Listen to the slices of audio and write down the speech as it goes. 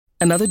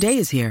Another day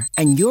is here,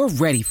 and you're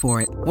ready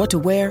for it. What to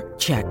wear?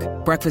 Check.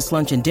 Breakfast,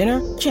 lunch, and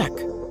dinner? Check.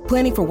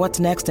 Planning for what's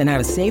next and how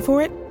to save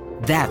for it?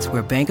 That's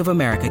where Bank of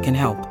America can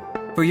help.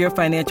 For your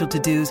financial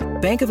to-dos,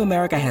 Bank of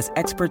America has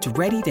experts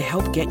ready to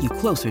help get you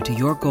closer to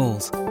your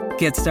goals.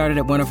 Get started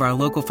at one of our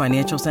local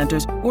financial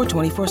centers or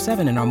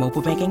 24/7 in our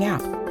mobile banking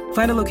app.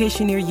 Find a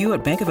location near you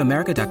at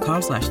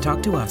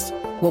bankofamerica.com/talktous.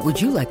 What would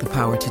you like the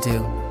power to do?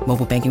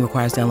 Mobile banking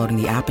requires downloading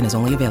the app and is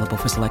only available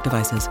for select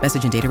devices.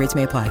 Message and data rates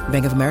may apply.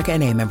 Bank of America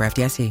N.A., member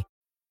FDIC.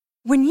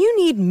 When you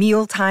need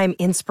mealtime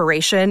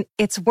inspiration,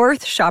 it's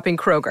worth shopping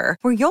Kroger,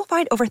 where you'll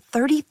find over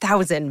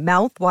 30,000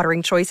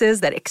 mouth-watering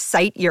choices that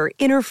excite your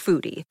inner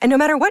foodie. And no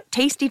matter what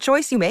tasty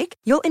choice you make,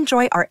 you'll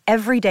enjoy our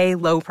everyday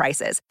low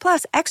prices,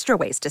 plus extra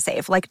ways to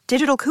save, like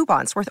digital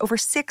coupons worth over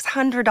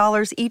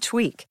 $600 each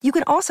week. You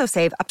can also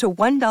save up to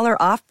 $1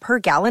 off per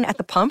gallon at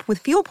the pump with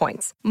fuel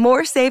points.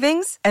 More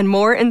savings and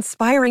more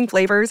inspiring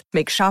flavors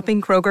make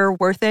shopping Kroger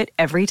worth it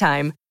every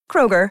time.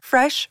 Kroger,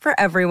 fresh for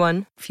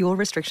everyone. Fuel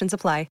restrictions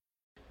apply.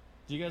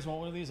 Do you guys want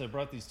one of these? I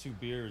brought these 2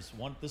 beers.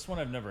 This one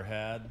I've never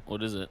had.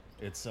 What is it?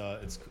 It's a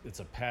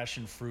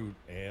passion fruit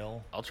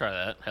ale. I'll try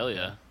that. Hell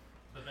yeah.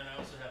 But then I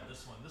also have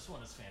this one. This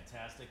one is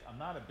fantastic. I'm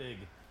not a big,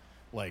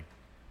 like,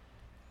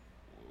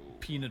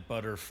 peanut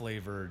butter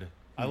flavored.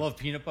 I love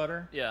peanut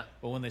butter. Yeah.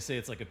 But when they say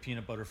it's like a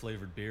peanut butter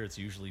flavored beer, it's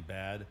usually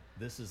bad.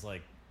 This is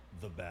like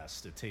the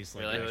best. It tastes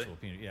like actual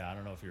peanut. Yeah, I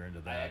don't know if you're into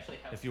that. I actually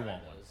have if you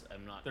want those.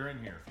 I'm not. They're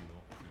in here if you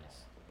want.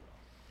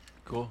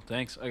 Cool.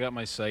 Thanks. I got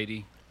my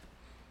sidey.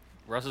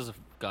 Russ is a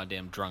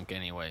goddamn drunk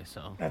anyway,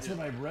 so. That's what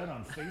I read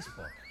on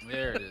Facebook.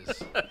 There it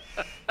is.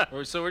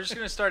 So we're just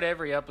going to start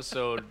every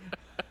episode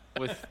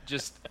with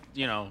just,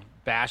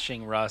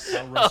 bashing Russ.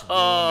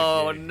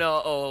 Oh,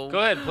 no. Go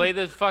ahead. Play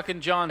the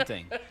fucking John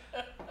thing.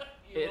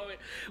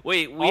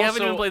 Wait, we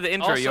haven't even played the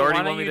intro. Also, you already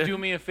why don't want me to do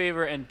me a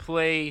favor and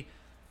play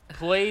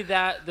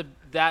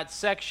that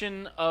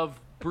section of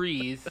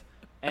Breathe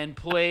and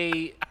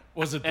play...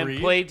 Was it and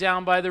Breathe? play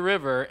Down by the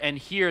River and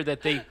hear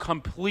that they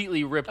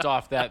completely ripped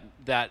off that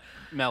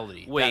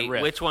melody. Wait, that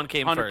riff. which one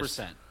came 100%.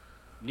 first?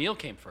 Neil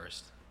came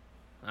first.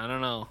 I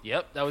don't know.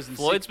 Yep, that was in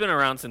Floyd's been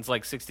around since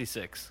like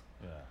 66.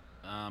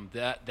 Yeah.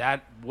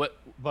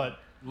 But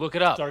look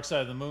it up. Dark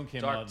Side of the Moon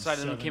came out. Dark Side of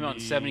the Moon came out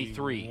in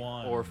 73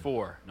 or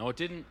 4. No, it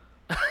didn't.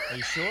 Are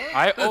you sure?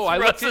 I Russ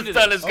looked has into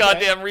done this. his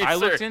goddamn research. I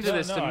looked into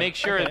this No, to make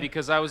sure okay.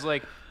 because I was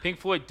like, Pink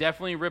Floyd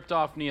definitely ripped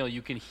off Neil.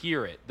 You can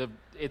hear it.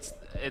 It's.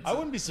 I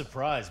wouldn't be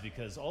surprised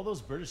because all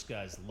those British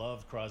guys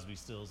loved Crosby,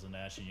 Stills, and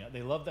Nash and Young.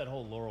 They loved that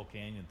whole Laurel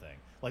Canyon thing.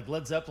 Like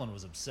Led Zeppelin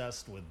was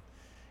obsessed with,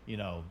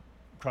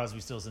 Crosby,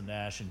 Stills, and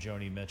Nash and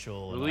Joni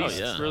Mitchell. And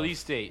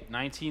Release date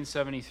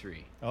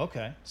 1973.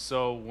 Okay.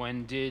 So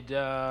when did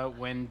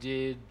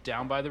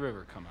Down by the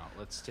River come out?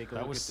 Let's take a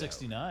look at that. That was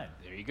 69.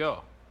 There you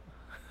go.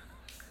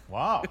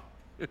 Wow.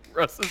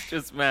 Russ is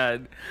just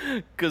mad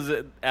because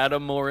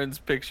Adam Morin's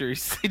picture.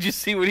 Did you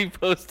see what he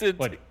posted?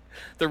 What?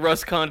 The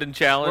Russ Condon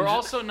challenge. We're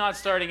also not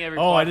starting every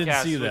Oh, I podcast didn't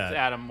see with that.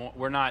 Adam.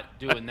 We're not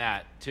doing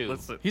that too.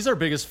 Listen, He's our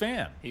biggest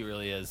fan. he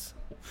really is.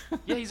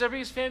 Yeah, he's our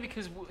biggest fan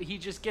because he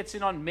just gets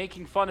in on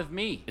making fun of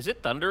me. Is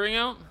it thundering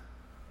out?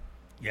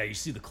 Yeah, you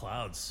see the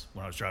clouds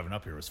when I was driving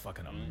up here. It was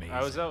fucking amazing.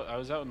 I was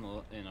out in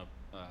a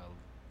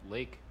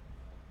lake.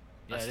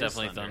 Yeah, That's it is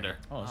definitely thunder.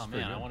 Oh, that's Oh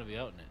pretty man, I good. want to be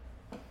out in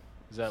it.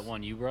 Is that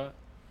one you brought?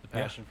 The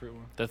passion fruit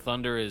one? The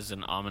thunder is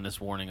an ominous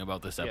warning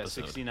about this Yeah,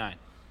 episode. 69.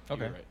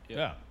 Okay. You're right.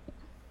 Yeah.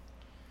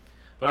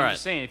 But All I'm right.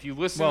 just saying, if you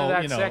listen Well, to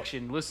that you know-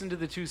 section, listen to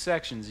the 2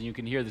 sections, and you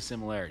can hear the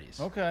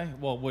similarities. Okay.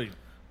 Well, wait.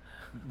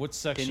 What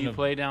section? Can you of,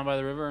 play Down by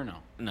the River or no?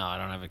 No, I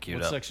don't have it queued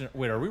What up. section?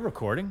 Wait, are we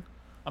recording?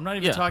 I'm not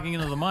even Yeah. talking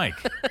into the mic.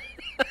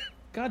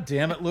 God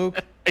damn it, Luke!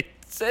 I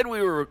said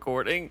we were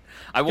recording.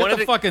 I Get wanted the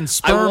to, fucking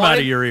sperm out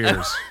of your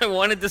ears. I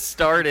wanted to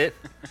start it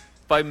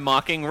by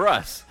mocking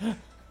Russ.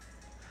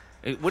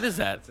 What is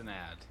that? It's an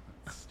ad.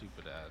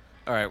 Stupid ad.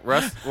 All right,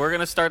 Russ. We're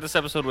gonna start this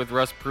episode with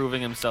Russ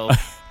proving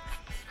himself.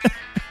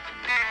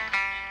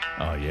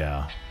 Oh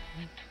yeah.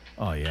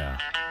 Oh yeah.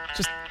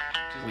 Just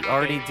We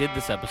already did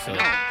this episode.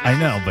 I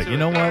know, but you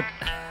know what?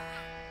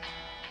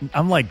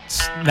 I'm like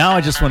now.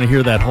 I just want to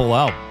hear that whole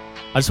album.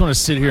 I just want to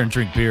sit here and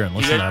drink beer and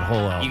listen to that whole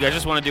album. You guys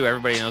just want to do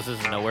Everybody Knows This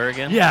Is Nowhere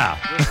again? Yeah.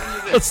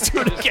 Let's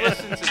do it Just again.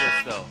 listen to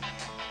this, though.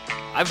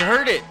 I've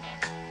heard it.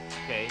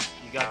 Okay,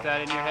 you got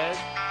that in your head?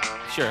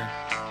 Sure.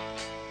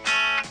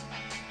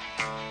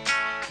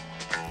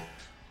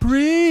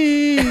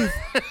 Breathe.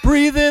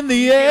 Breathe in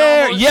the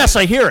air. almost- Yes,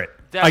 I hear it.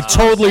 That's I what I'm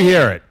totally saying.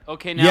 hear it.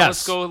 Okay, now Yes.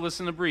 let's go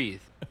listen to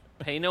Breathe.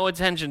 Pay no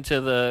attention to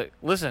the.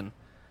 Listen.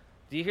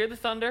 Do you hear the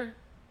thunder?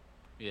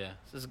 Yeah.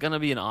 This is gonna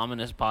be an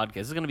ominous podcast.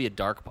 This is gonna be a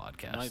dark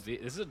podcast. Might be.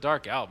 This is a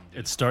dark album,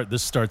 dude.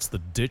 This starts the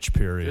ditch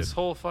period. This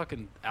whole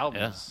fucking album,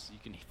 Yeah. you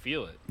can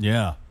feel it.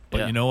 Yeah.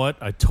 But Yeah. you know what?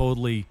 I've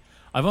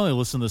only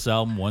listened to this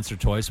album once or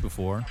twice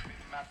before.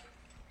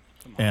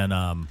 And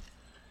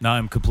now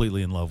I'm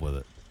completely in love with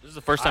it. This is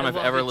the first time I I've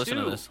love ever it listened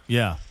too. to this.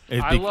 Yeah.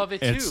 I love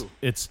it too.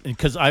 It's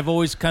because I've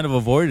always kind of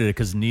avoided it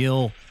because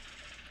Neil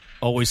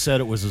always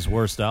said it was his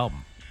worst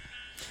album.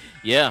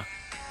 Yeah.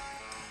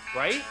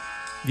 Right?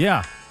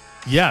 Yeah.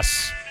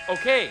 Yes.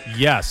 Okay.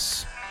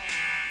 Yes,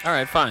 All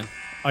right, fine.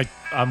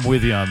 I'm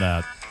with you on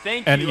that.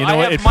 Thank And you. you know I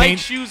what? have Mike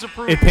Shoe's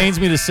approval. It pains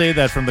me to say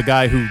that from the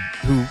guy who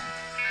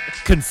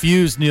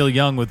confused Neil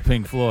Young with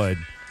Pink Floyd,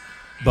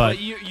 but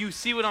you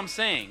see what I'm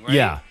saying, right?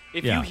 Yeah,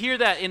 If yeah. you hear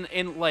that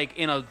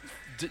in a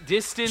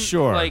distant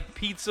sure, like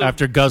pizza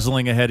after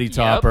guzzling a heady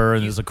topper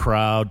and you- there's a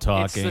crowd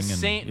talking, it's the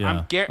and same.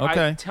 yeah. I'm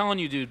okay. telling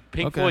you, dude.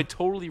 Pink Okay. Floyd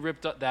totally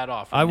ripped that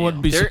off. From I Neil.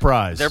 wouldn't be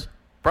surprised. They're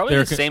probably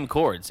They're the same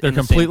chords. they're in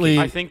the same completely-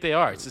 key. I think they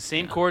are. It's the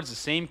same chords, the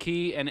same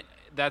key, and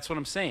that's what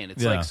I'm saying.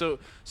 It's Yeah. like so.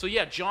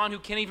 Yeah, John, who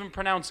can't even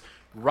pronounce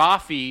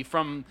Rafi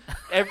from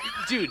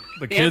dude.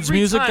 The kids' every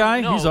music time-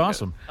 guy, no. he's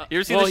awesome. You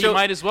ever seen Well, the show? you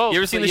might as well. You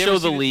ever seen But the show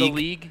The seen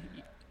League?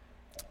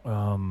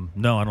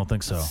 No, I don't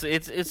think so.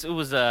 It was Jason, it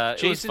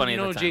was funny you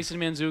at know the time. Jason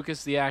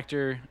Mantzoukas, the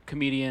actor,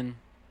 comedian.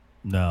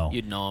 No.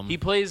 You'd know him. He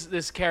plays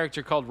this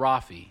character called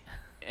Rafi,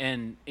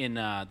 and in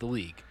The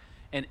League.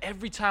 And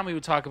every time we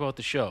would talk about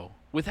the show,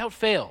 without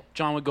fail,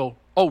 John would go,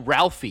 "Oh,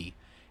 Ralphie."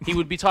 He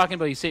would be talking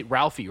about, you say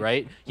Ralphie,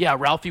 right? Yeah,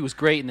 Ralphie was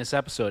great in this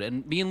episode.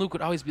 And me and Luke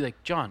would always be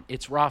like, "John,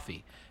 it's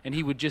Rafi." And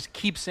he would just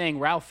keep saying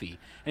Ralphie.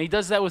 And he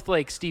does that with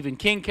like Stephen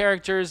King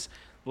characters,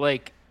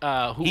 like He's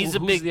a who's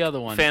big the other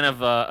one? fan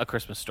of A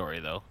Christmas Story,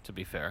 though. To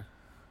be fair,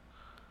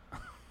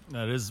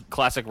 That is.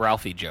 classic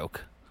Ralphie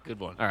joke. Good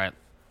one. All right,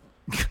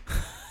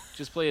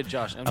 Just play it,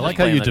 Josh. I like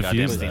how you Playing the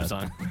diffuse goddamn that.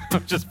 theme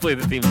song. Just play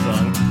the theme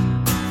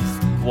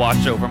song.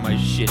 Watch over my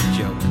shit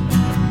joke.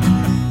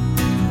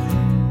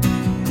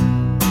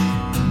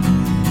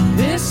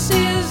 This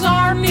is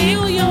our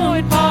Neil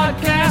Young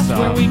podcast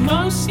where we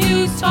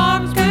mostly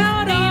talk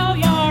about all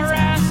your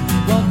ass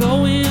while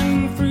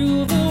going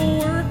through the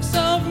works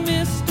of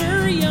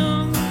Mr.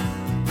 Young.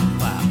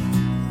 Wow.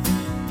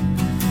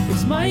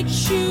 It's Mike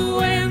Shue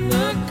and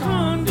the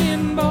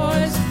Condon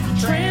Boys,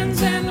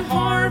 Trans and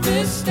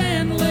Harvest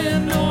and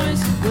Illinois.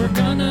 We're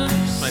gonna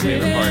My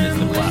sit favorite part is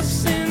the and clap.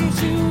 listen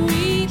to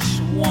each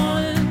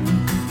one.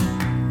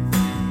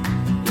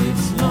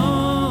 It's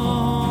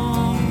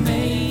long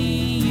may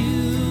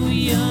you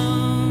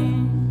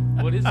young.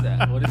 What is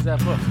that? What is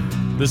that book?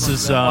 This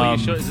is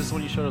Is this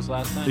one you showed us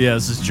last time? yeah.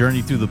 This is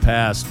Journey Through the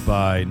Past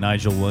by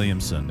Nigel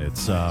Williamson.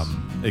 It's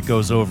it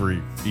goes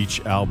over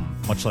each album,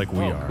 much like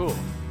we Oh, are. cool.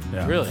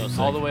 Yeah. Really?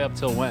 All the way up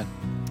till when?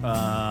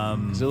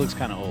 'Cause it looks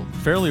kind of old.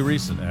 Fairly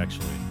recent,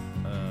 actually.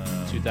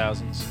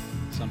 2000s,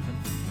 something.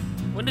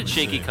 When did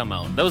Shaky come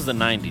out? That was the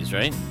 90s,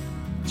 right?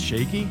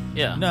 Shaky?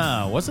 Yeah.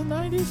 No, was it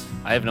 90s?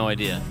 I have no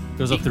idea.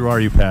 Goes up through Are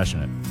You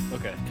Passionate?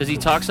 Okay. Because he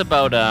talks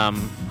about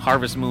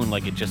Harvest Moon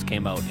like it just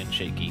came out in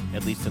Shaky,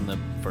 at least in the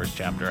first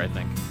chapter, I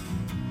think.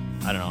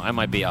 I don't know. I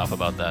might be off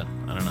about that.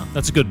 I don't know.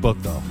 That's a good book,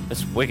 though.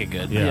 It's wicked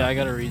good. Yeah. Yeah, I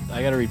gotta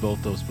read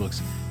both those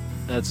books.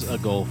 That's a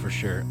goal for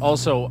sure.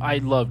 Also, I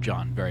love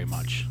John very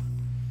much,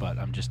 but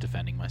I'm just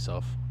defending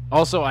myself.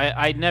 Also,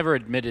 I never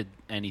admitted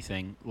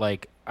anything.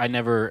 Like, I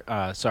never,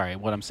 sorry,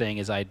 what I'm saying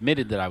is I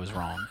admitted that I was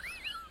wrong.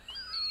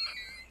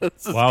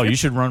 Wow, you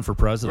should run for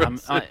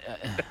president.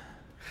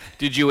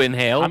 Did you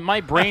inhale? My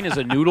brain is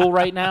a noodle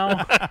right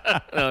now.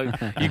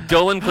 You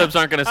Dolan clips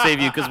aren't going to save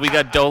you because we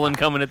got Dolan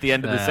coming at the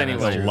end of this Nah,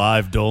 that's anyway. A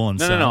live Dolan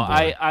No.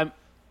 soundboard. I'm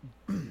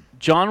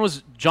John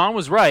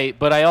was right,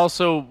 but I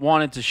also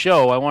wanted to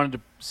show. I wanted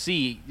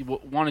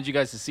you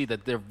guys to see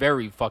that they're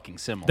very fucking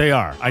similar. They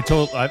are.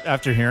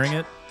 After hearing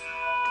it,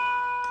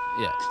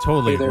 Yeah,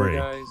 totally Hey there, agree.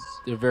 guys.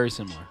 they're very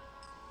similar.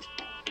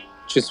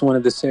 Just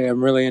wanted to say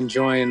I'm really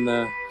enjoying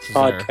the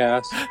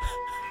podcast.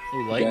 Ooh,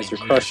 You lightning. guys are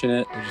crushing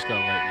it. We just got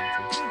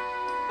lightning too.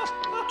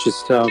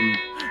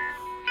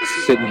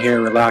 Just sitting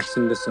here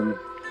relaxing to some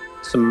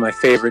of my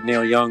favorite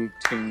Neil Young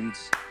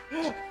tunes.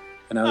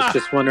 And I was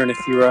just wondering if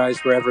you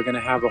guys were ever going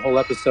to have a whole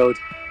episode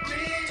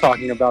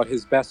talking about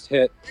his best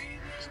hit,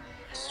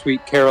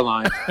 Sweet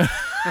Caroline.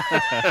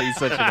 He's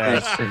such an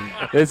Thanks.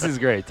 ass. This is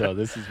great, though.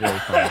 This is very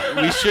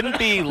funny. We shouldn't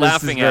be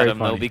laughing at very him,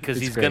 though, funny. because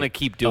It's he's great. going to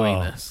keep doing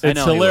Oh. this. I It's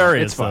know he will.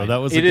 hilarious, It's fine. though.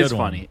 That was a It good is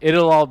one. funny.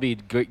 It'll all be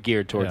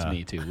geared towards Yeah.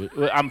 me too.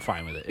 I'm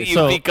fine with it. You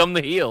So- become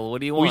the heel. What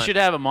do you want? We should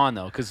have him on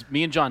though, because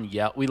me and John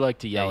yell. We like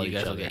to Yeah, yell you at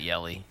guys each will other. get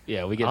yelly.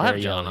 Yeah, we get I'll have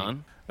very John yelly.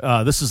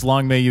 on. This is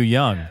Long May You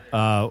Young.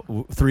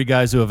 Three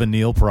guys who have a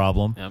Neil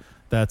problem. Yep.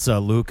 That's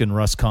Luke and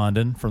Russ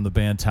Condon from the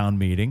band Town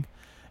Meeting.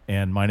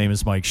 And my name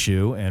is Mike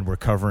Shue, and we're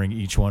covering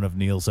each one of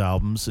Neil's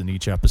albums in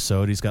each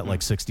episode. He's got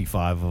like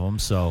 65 of them,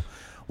 so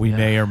we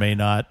may or may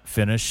not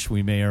finish.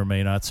 We may or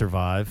may not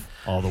survive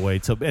all the way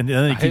to. And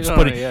then he keeps don't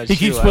know, putting yeah, he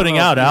Shue, keeps I don't putting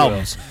know out if you will.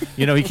 albums.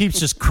 He keeps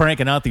just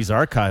cranking out these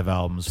archive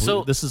albums.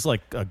 So- This is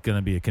like going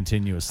to be a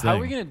continuous thing. How are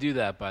we gonna do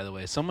that? By the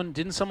way,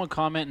 didn't someone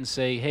comment and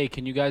say, "Hey,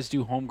 can you guys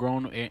do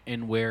homegrown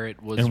and where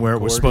it was And where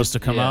it was recorded?" supposed to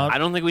come Yeah. out? I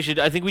don't think we should.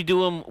 I think we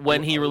do them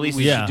when he releases.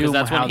 We should them, do because 'em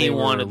that's how when he they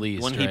were wanted.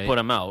 released, when he right? put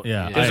them out.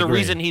 Yeah, I There's a agree.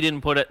 reason he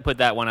didn't put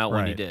that one out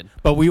when he Right. did.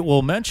 But we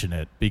will mention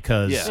it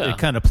because Yeah. it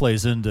kind of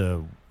plays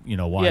into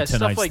why Yeah, tonight's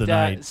stuff like the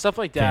that. night. Stuff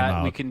like came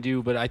that we out. can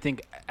do, but I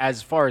think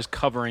as far as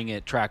covering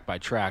it track by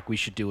track, we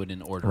should do it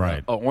in order.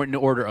 Right. Or in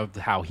order of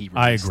how he.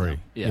 I released agree. them.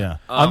 Yeah,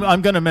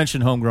 I'm going to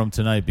mention Homegrown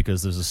tonight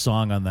because there's a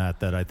song on that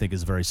I think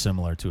is very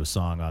similar to a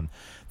song on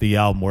the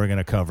album we're going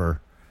to cover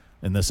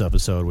in this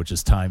episode, which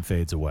is "Time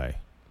Fades Away."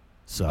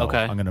 So Okay.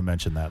 I'm going to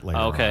mention that later.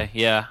 Okay, on.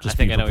 yeah, Just I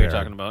think be I know what you're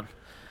prepared. talking about.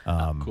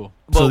 Cool.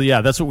 So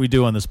yeah, that's what we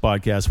do on this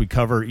podcast. We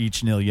cover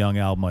each Neil Young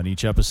album on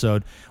each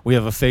episode. We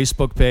have a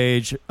Facebook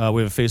page. We have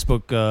a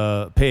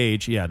Facebook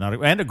page,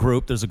 and a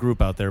group. There's a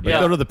group out there, but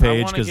Yeah, go to the I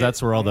page wanna because get-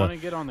 that's where all I wanna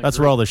get on the that's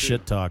where all the group, too.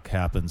 shit talk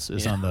happens.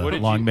 Is Yeah. on the What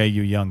did Long you- May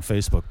You Young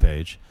Facebook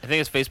page. I think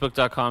it's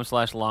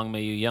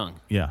facebook.com/longmayyouyoung.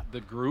 Yeah,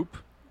 The group.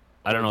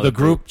 I don't know. the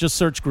group. Just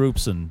search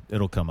groups and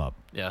it'll come up.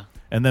 Yeah.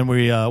 And then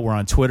we're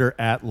on Twitter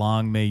at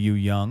Long May You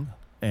Young,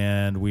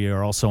 and we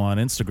are also on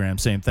Instagram.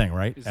 Same thing,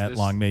 right? Is At this-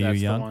 Long May You that's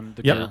the Young. one,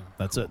 the Yep, group?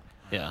 that's it.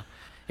 Yeah.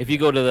 If you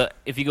go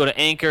to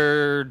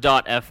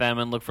anchor.fm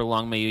and look for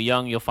Long May You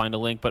Young, you'll find a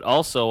link. But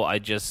also, I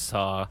just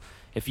saw,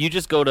 if you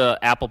just go to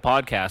Apple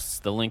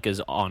Podcasts, the link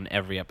is on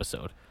every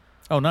episode.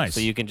 Oh, nice. So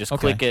you can just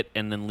Okay. click it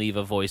and then leave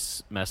a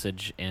voice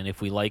message. And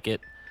if we like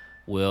it,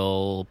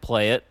 we'll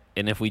play it.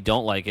 And if we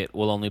don't like it,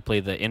 we'll only play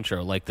the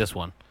intro, like this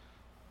one.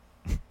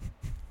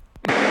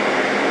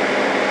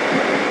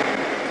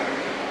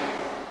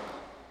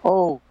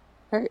 Oh,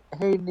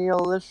 hey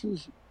Neil, this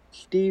is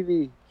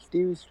Stevie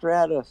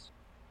Stratus.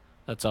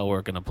 That's all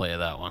we're going to play of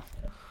that one.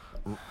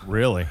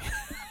 Really?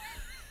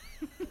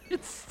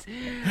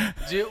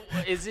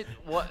 Is it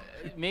what?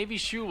 Maybe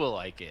Shu will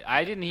like it.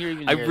 I didn't hear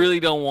even. I hear really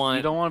it. don't want.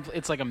 You don't want.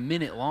 It's like a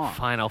minute long.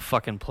 Fine, I'll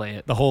fucking play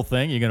it. The whole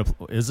thing? You're gonna?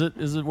 Is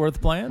it worth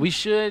playing? We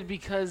should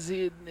because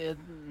He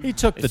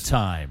took the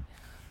time.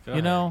 Go You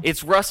ahead. know.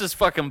 It's Russ's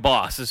fucking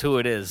boss, is who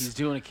it is. He's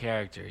doing a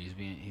character. He's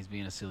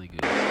being a silly goose.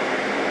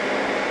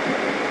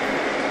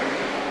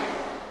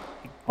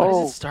 Why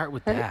does it start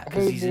with that?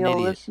 Hey he's an Neil,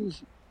 idiot. this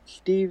is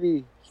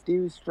Stevie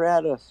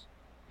Stratus.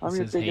 He I'm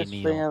your says, "Hey, biggest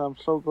Neil." fan. I'm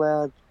so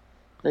glad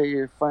that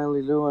you're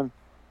finally doing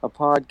a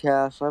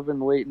podcast. I've been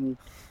waiting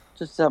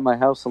just at my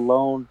house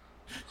alone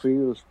for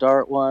you to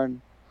start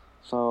one.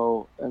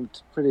 So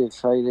it's pretty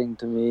exciting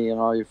to me and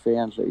all your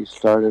fans that you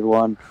started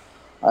one.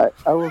 I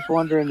was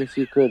wondering if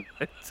you could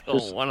I don't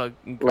just, want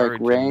to encourage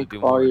him to rank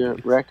do all more your of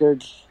these.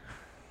 records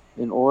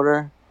in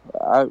order.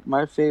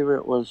 My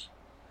favorite was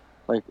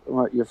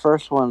your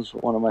first one's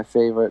one of my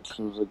favorites.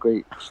 It was a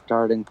great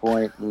starting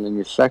point, and then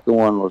your second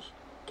one was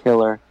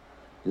killer.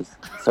 Your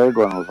third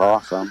one was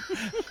awesome.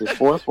 Your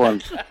fourth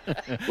one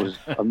was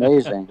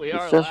amazing. We Your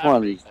are fifth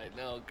one laughing. I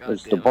know,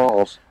 was goddamn the it.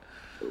 balls.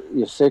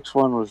 Your sixth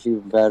one was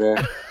even better.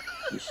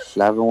 Your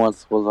seventh one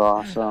was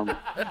awesome.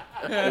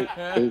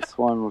 Eighth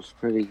one was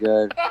pretty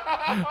good.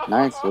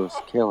 Ninth was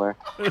killer.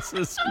 This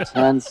is.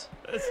 Tenth,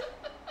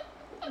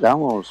 that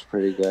one was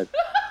pretty good.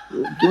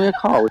 Give me a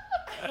call.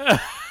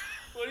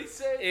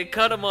 It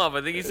cut him off.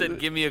 I think he said,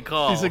 "Give me a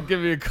call." He said, "Give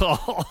me a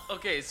call."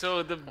 Okay,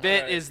 so the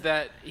bit is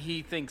that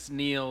he thinks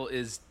Neil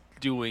is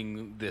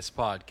doing this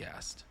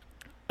podcast.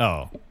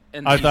 Oh,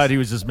 And I he's- thought he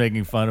was just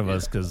making fun of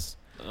us because,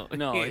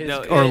 No, his-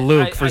 or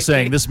Luke I for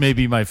saying think- this may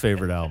be my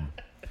favorite album.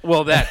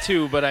 Well, that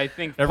too, but I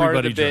think part of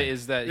Everybody the bit drank.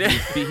 is that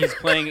he's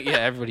playing. Yeah,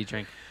 everybody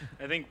drank.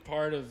 I think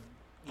part of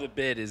the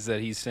bit is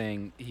that he's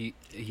saying he's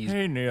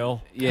Hey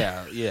Neil,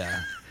 yeah.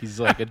 He's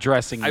like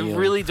addressing. I Neil.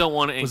 really don't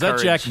want to was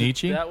encourage. that Jack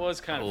Nietzsche? That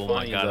was kind of Oh my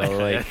funny God. though,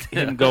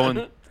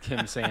 like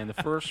him saying the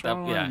first That-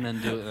 one yeah. and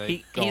then do it. Like,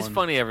 He's going-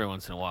 funny every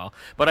once in a while.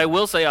 But I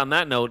will say on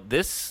that note,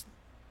 this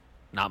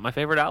not my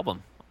favorite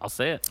album. I'll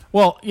say it.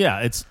 Well, yeah,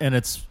 it's.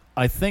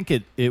 I think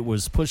it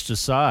was pushed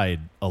aside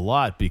a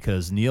lot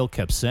because Neil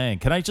kept saying.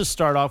 Can I just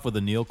start off with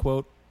a Neil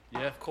quote?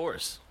 Yeah, of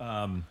course.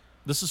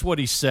 This is what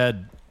he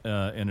said in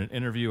an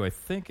interview. I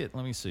think it.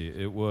 Let me see.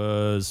 It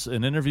was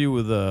an interview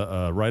with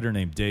a writer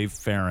named Dave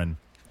Farron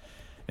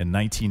in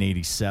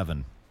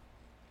 1987,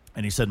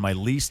 and he said, "My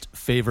least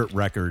favorite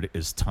record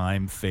is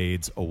Time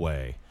Fades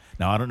Away."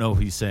 Now I don't know if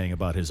he's saying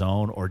about his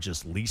own or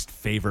just least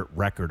favorite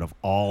record of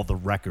all the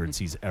records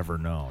he's ever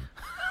known.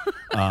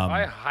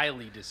 I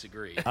highly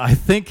disagree. I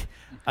think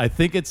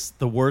it's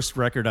the worst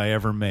record I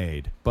ever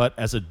made. But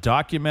as a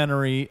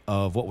documentary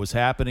of what was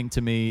happening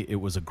to me, it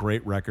was a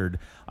great record.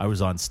 I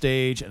was on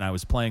stage and I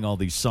was playing all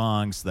these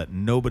songs that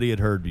nobody had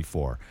heard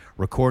before,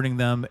 recording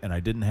them, and I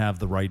didn't have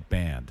the right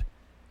band.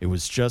 It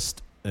was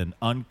just an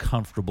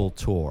uncomfortable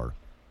tour.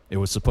 It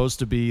was supposed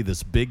to be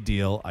this big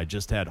deal. I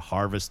just had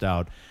Harvest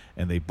out,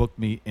 and they booked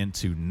me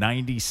into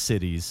 90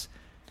 cities,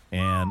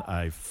 and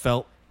I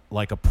felt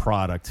like a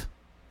product.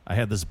 I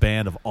had this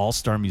band of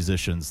all-star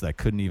musicians that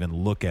couldn't even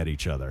look at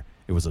each other.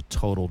 It was a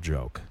total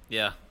joke.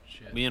 Yeah.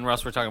 Me and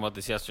Russ were talking about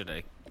this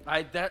yesterday.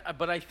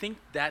 But I think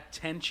that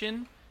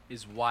tension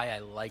is why I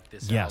like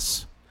this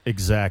Yes,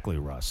 exactly,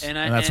 Russ. album.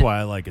 And that's why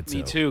I like it too.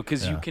 Me too,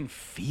 because you Yeah. can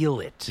feel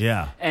it.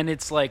 Yeah. And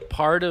it's like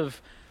part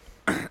of,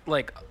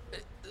 like,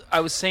 I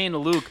was saying to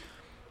Luke,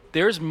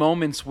 there's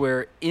moments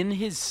where in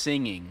his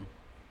singing,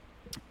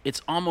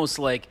 it's almost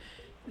like,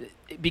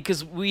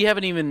 because we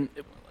haven't even,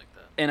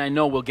 and I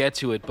know we'll get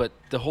to it, but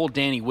the whole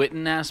Danny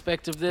Whitten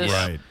aspect of this.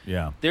 Right,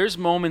 yeah. There's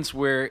moments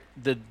where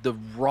the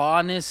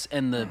rawness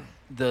and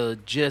the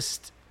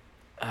just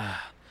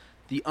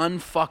the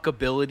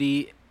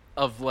unfuckability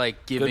of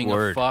like giving a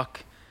word.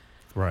 fuck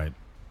Right.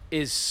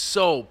 is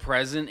so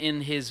present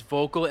in his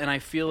vocal, and I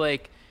feel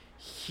like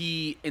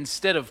he,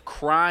 instead of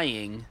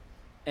crying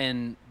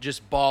and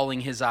just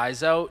bawling his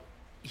eyes out,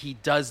 he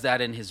does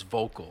that in his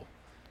vocal.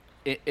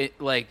 It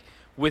like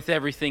with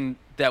everything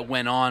that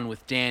went on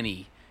with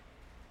Danny,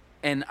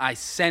 and I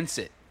sense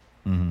it.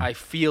 I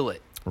feel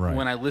it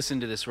when I listen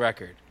to this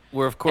record.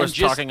 We're, of course,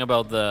 talking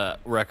about the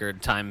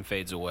record Time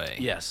Fades Away.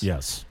 Yes.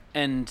 Yes.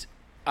 And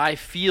I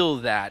feel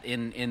that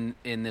in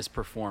this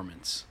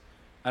performance.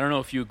 I don't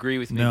know if you agree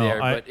with me there,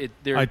 but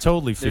I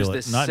totally feel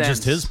it. Not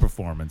just his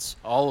performance.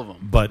 All of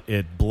them. But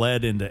it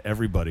bled into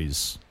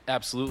everybody's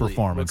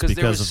performance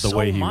because of the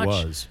way he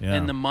was. Yeah.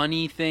 And the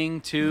money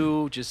thing,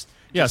 too,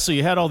 so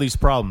you had all these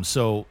problems.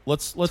 So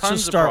let's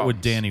just start with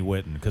problems. Danny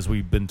Whitten, because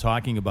we've been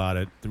talking about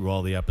it through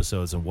all the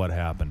episodes and what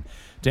happened.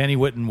 Danny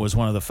Whitten was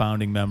one of the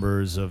founding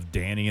members of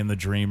Danny and the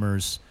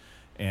Dreamers,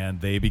 and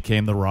they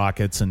became the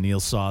Rockets, and Neil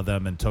saw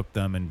them and took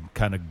them and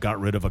kind of got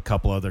rid of a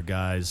couple other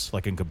guys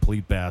like a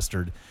complete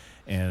bastard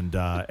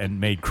and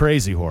made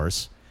Crazy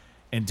Horse.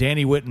 And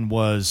Danny Whitten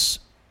was...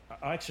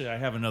 Actually, I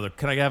have another...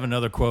 Can I have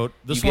another quote?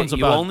 This one's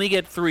about... You only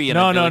get 3,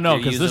 and No,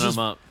 because this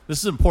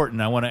is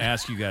important. I want to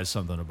ask you guys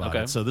something about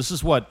it. So this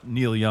is what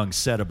Neil Young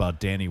said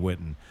about Danny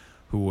Whitten,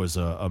 who was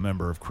a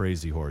member of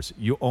Crazy Horse.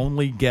 You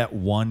only get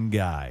one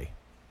guy.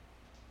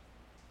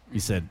 He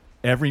said,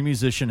 every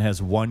musician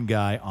has one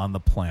guy on the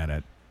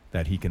planet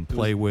that he can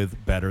play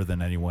with better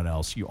than anyone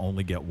else. You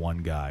only get one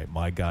guy.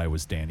 My guy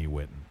was Danny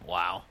Whitten.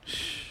 Wow.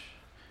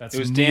 That's it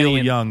was Neil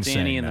Young Danny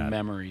saying and that. the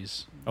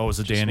Memories. Oh, was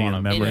it Danny and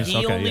the Memories?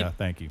 And Okay,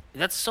 thank you.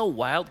 That's so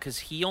wild because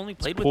he only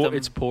played with them.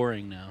 It's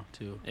pouring now,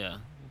 too. Yeah.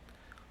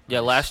 Yeah,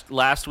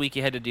 last week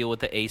you had to deal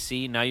with the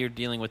AC. Now you're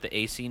dealing with the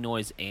AC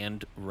noise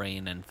and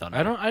rain and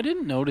thunder. I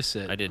didn't notice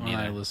it. I didn't when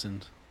either. I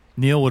listened.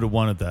 Neil would have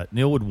wanted that.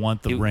 Neil would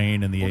want the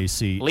rain and the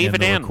AC. Leave it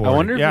the in. recording. I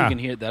wonder if you can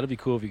hear. That'd be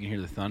cool if you can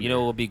hear the thunder. You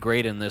know what would be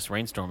great in this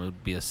rainstorm? It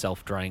would be a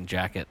self-drying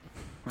jacket.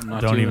 I'm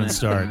not Don't doing even it.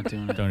 start. I'm not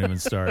doing it. Don't even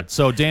start.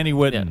 So Danny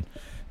Whitten.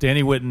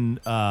 Danny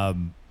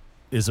Whitten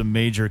is a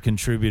major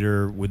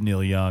contributor with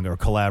Neil Young, or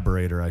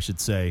collaborator, I should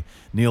say.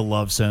 Neil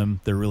loves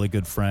him. They're really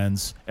good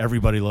friends.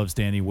 Everybody loves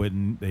Danny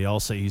Whitten. They all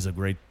say he's a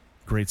great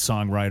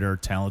songwriter,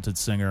 talented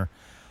singer,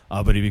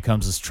 but he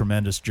becomes this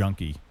tremendous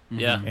junkie.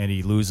 Yeah. And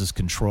he loses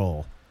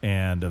control.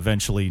 And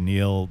eventually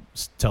Neil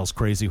tells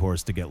Crazy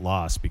Horse to get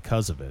lost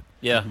because of it.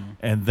 Yeah.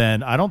 And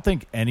then I don't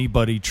think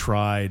anybody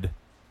tried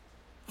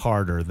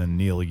harder than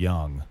Neil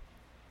Young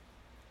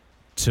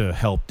to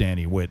help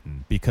Danny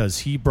Whitten, because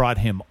he brought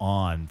him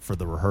on for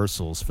the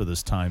rehearsals for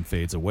this Time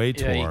Fades Away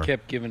tour. Yeah, he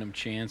kept giving him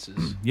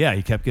chances. Yeah,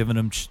 he kept giving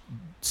him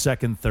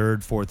second,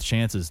 third, fourth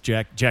chances.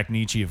 Jack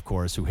Nietzsche, of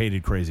course, who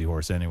hated Crazy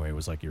Horse anyway,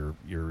 was like, you're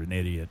an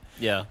idiot.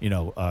 Yeah. You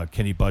know,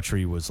 Kenny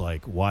Buttrey was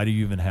like, why do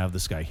you even have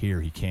this guy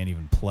here? He can't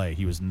even play.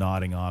 He was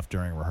nodding off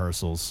during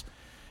rehearsals.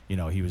 You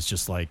know, he was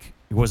just like,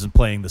 he wasn't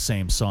playing the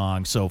same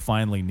song. So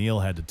finally Neil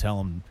had to tell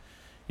him,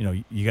 you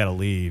know, you got to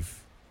leave.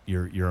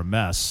 You're a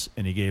mess.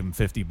 And he gave him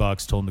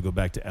 $50, told him to go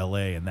back to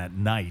L.A. And that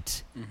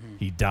night,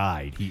 he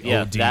died. He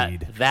OD'd.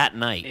 That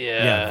night.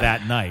 Yeah,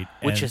 that night.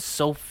 Which And is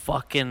so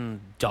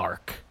fucking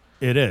dark.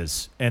 it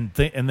is. And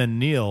then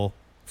Neil,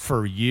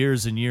 for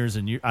years and years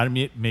and years, I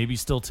mean, maybe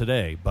still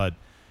today, but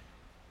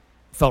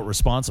felt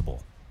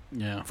responsible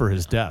for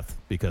his death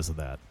because of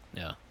that.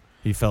 Yeah.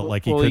 He felt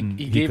like he Well, couldn't.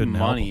 He gave him couldn't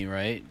help money, him.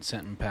 right?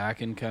 Sent him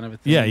packing, kind of a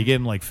thing. Yeah, he gave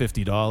him like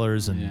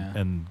 $50 Yeah.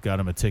 and got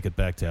him a ticket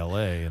back to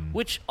L.A. And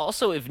Which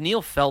also, if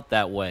Neil felt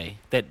that way,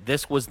 that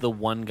this was the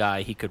one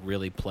guy he could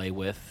really play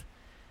with,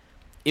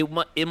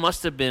 it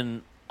must have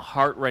been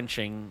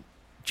heart-wrenching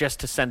just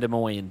to send him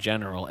away in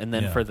general, and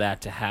then for that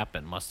to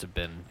happen must have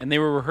been... And they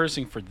were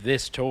rehearsing for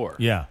this tour.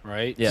 Yeah.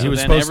 Right? Yeah. So He was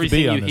then supposed to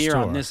everything be on you this hear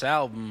tour. on this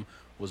album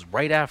was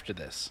right after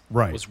this.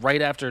 Right. Was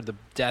right after the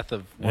death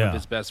of one Yeah. of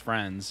his best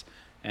friends.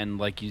 And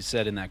like you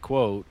said in that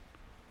quote,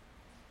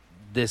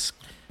 this...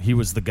 he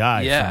was the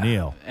guy Yeah, for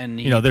Neil. and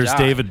you know, he there's died,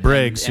 David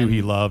Briggs, and- who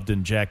he loved,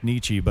 and Jack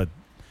Nietzsche, but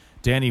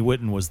Danny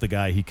Whitten was the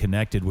guy he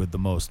connected with the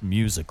most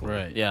musically.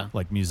 Right. Yeah.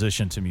 Like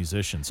musician to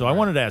musician. So I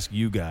wanted to ask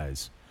you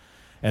guys,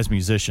 as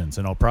musicians,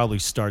 and I'll probably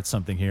start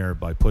something here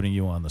by putting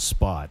you on the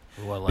spot,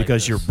 Ooh, I like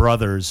because this. you're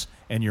brothers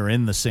and you're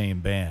in the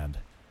same band.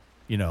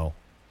 You know,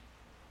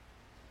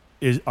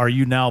 are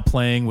you now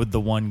playing with the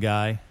one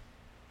guy?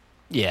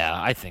 Yeah,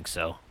 I think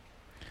so.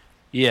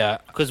 Yeah.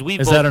 Because we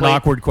Is both that an played-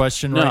 awkward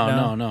question right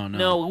now? No.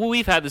 No,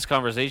 we've had this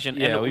conversation.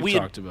 Yeah, and we've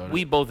talked about it.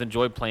 We both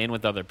enjoy playing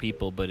with other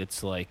people, but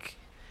it's like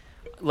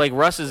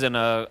Russ is in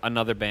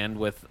another band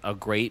with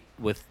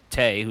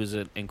Tay, who's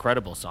an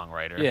incredible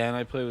songwriter. Yeah, and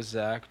I play with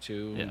Zach,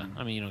 too. Yeah.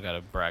 I mean, you don't got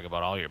to brag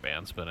about all your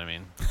bands, but I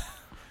mean,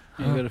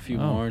 I got a few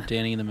more.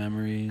 Danny and the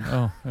Memories.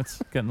 Oh,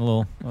 that's getting a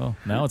little. Oh,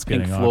 now it's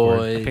Pink getting Floyd.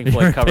 awkward. Pink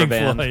Floyd cover Pink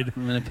band. Floyd.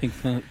 I'm in a Pink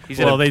Floyd.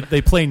 Well,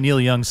 they play Neil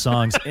Young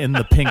songs in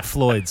the Pink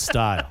Floyd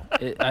style.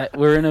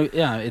 We're in a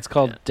it's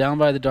called Down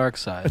by the Dark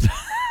Side.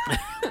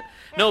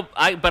 No,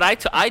 I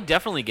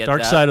definitely get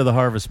Dark that. Side of the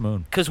Harvest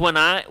Moon. Because when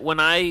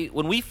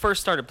we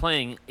first started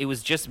playing, it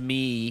was just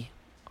me.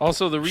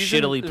 Also, the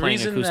reason Shittily the playing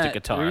reason acoustic that,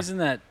 guitar. The reason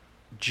that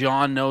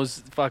John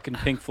knows fucking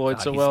Pink Floyd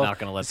God, so he's well. not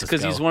gonna let this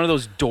because go. he's one of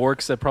those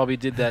dorks that probably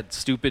did that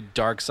stupid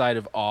Dark Side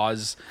of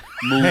Oz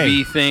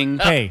movie thing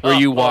where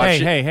you watch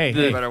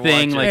the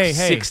thing like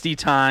 60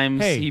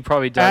 times. He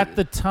probably does. At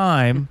the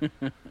time,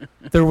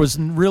 there was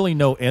really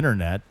no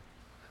internet.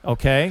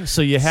 Okay,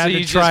 so you had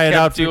to try it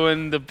out.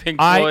 Doing the Pink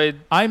Floyd.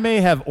 I may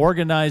have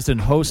organized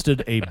and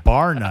hosted a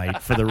bar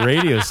night for the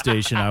radio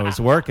station I was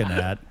working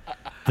at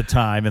the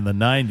time in the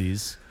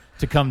 90s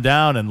to come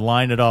down and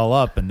line it all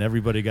up, and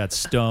everybody got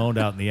stoned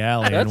out in the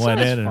alley and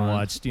went in and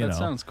watched. That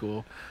sounds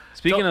cool.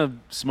 Speaking of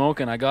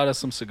smoking, I got us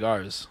some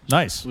cigars.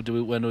 Nice. When do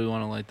we want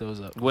to light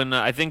those up? When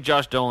I think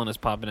Josh Dolan is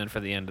popping in for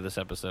the end of this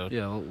episode.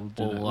 Yeah, we'll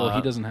do that. Well,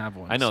 he doesn't have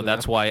one. I know. so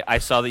That's why I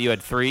saw that you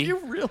had 3. You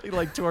really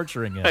like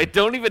torturing him. I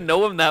don't even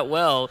know him that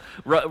well.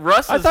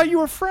 Russ. I thought you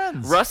were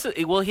friends. Russ.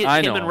 Well, him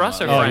and Russ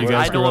are Oh, friends. you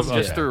guys I know grew him up-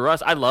 just okay. through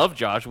Russ. I love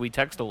Josh. We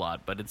text a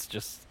lot, but it's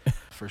just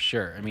for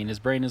sure. I mean, his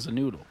brain is a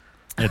noodle.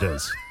 It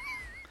is.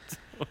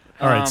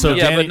 All right, so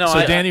yeah, Danny, but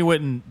no,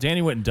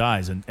 Danny Whitten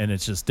dies, and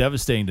it's just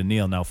devastating to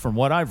Neil. Now, from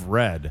what I've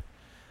read,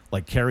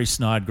 like Kerry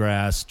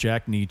Snodgrass,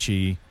 Jack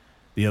Nietzsche,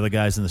 the other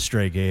guys in the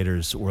Stray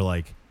Gators were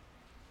like,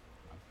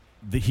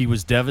 he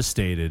was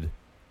devastated,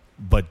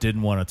 but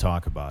didn't want to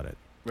talk about it.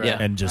 Right. Yeah,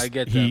 And just I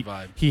get he, that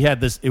vibe. he had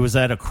this. It was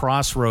at a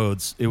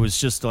crossroads. It was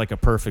just like a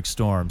perfect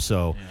storm.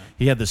 So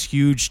he had this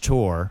huge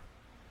tour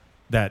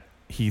that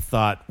he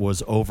thought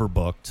was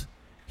overbooked.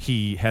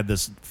 He had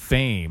this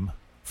fame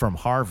from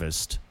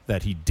Harvest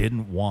that he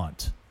didn't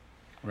want.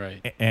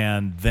 Right.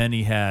 And then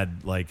he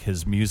had like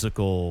his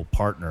musical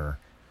partner,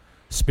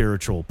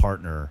 spiritual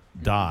partner,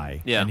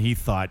 die. Yeah. And he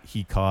thought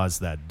he caused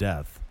that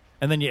death.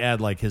 And then you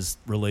add like his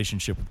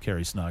relationship with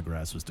Kerry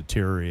Snodgrass was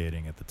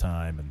deteriorating at the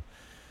time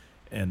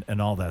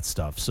and all that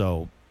stuff.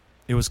 So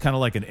it was kind of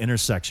like an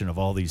intersection of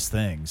all these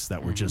things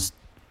that were just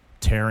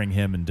tearing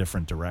him in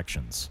different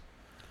directions.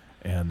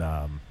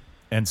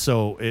 And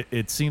so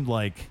it seemed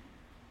like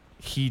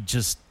he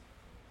just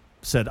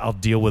said, I'll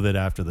deal with it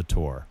after the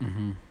tour.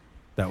 Mm-hmm.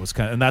 That was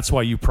and that's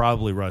why you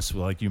probably, Russ,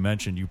 like you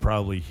mentioned, you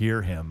probably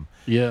hear him.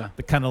 Yeah.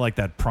 Kind of like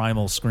that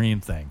primal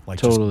scream thing, like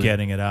Totally. just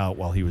getting it out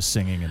while he was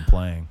singing and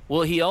playing.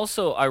 Well, he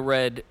also, I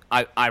read,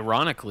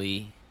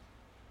 ironically,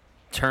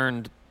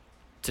 turned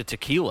to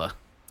tequila.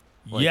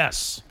 Like,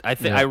 yes.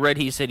 I read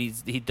he said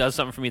he does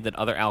something for me that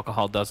other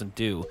alcohol doesn't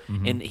do,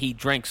 and he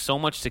drank so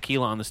much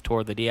tequila on this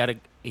tour that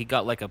he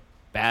got like a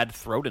bad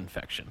throat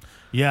infection.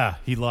 Yeah,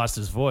 he lost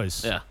his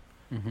voice. Yeah.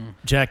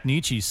 Jack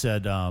Nietzsche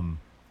said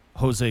Linda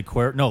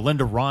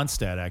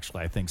Ronstadt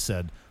actually, I think,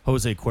 said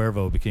Jose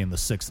Cuervo became the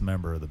 6th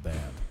member of the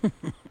band.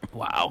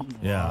 Wow.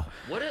 Yeah.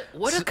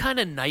 What a kind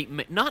of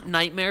nightmare, not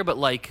nightmare, but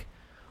like,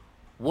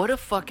 what a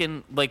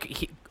fucking,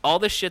 like, all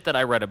this shit that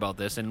I read about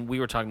this, and we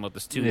were talking about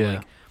this too,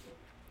 like,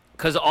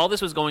 because all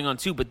this was going on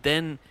too, but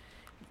then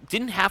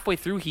didn't halfway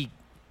through he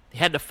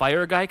had to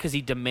fire a guy because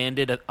he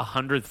demanded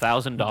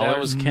 $100,000? That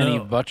was Kenny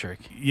No. Buttrick.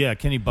 Yeah,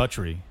 Kenny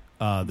Buttrey,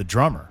 the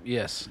drummer.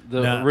 Yes,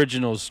 the Now-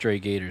 original Stray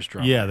Gators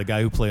drummer. Yeah, the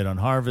guy who played on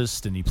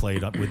Harvest, and he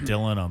played with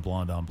Dylan on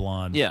Blonde on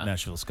Blonde, Yeah.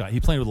 Nashville Scott.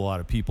 He played with a lot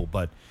of people,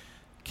 but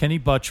Kenny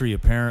Buttrey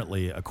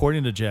apparently,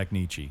 according to Jack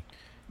Nietzsche,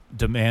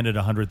 demanded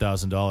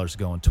 $100,000 to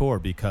go on tour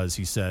because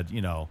he said,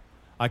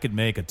 I could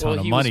make a ton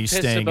of he money was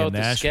pissed staying about in the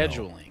Nashville.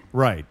 scheduling.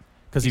 Right,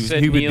 because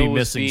said he would Neil be was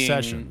missing being-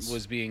 sessions.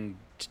 Was being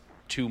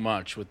too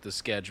much with the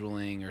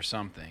scheduling or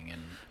something,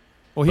 and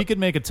Well, he could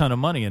make a ton of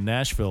money in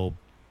Nashville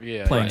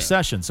playing right.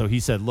 sessions, so he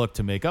said, look,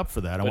 to make up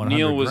for that, I But want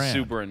Neil $100,000. was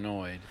super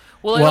annoyed.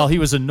 Well, he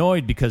was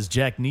annoyed because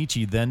Jack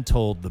Nietzsche then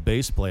told the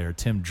bass player,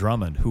 Tim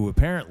Drummond, who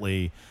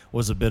apparently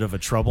was a bit of a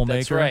troublemaker.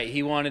 That's right.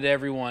 He wanted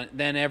everyone.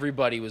 Then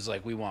everybody was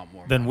like, "We want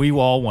more." Then money. we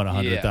all want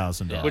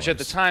 $100,000. Which at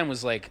the time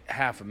was like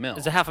 $500,000.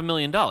 It's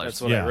 $500,000.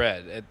 That's what Yeah. I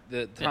read. At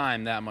the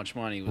time, that much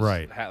money was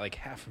Right. like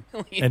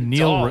 $500,000. And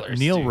Neil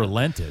dude.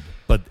 relented,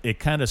 but it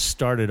kind of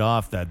started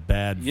off that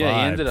bad vibe Yeah, he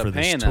ended for up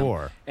this paying tour.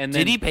 them. And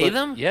Did he pay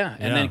them? Yeah,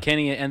 and Yeah. then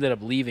Kenny ended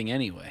up leaving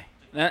anyway.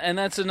 And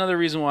that's another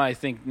reason why I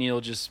think Neil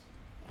just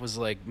was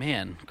like,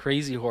 "Man,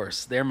 Crazy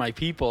Horse, they're my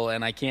people,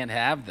 and I can't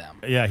have them."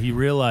 Yeah, he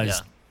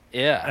realized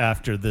Yeah.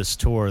 after this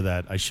tour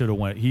that I should have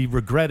went. He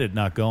regretted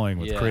not going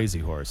with Yeah. Crazy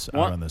Horse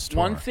out on this tour.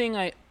 One thing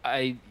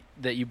I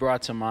that you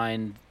brought to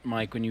mind,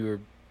 Mike, when you were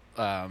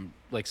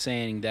like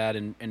saying that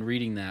and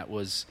reading that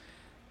was,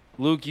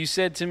 Luke, you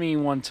said to me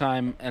one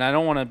time, and I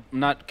don't want to, I'm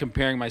not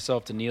comparing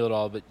myself to Neil at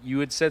all, but you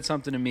had said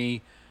something to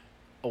me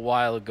a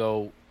while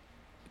ago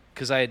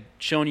because I had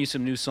shown you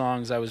some new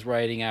songs I was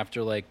writing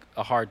after like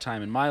a hard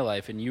time in my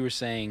life, and you were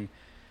saying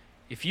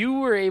if you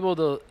were able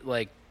to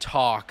like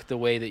talk the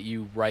way that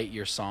you write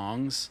your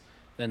songs,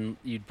 then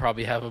you'd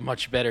probably have a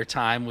much better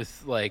time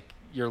with like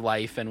your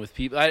life and with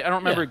people. I don't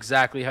remember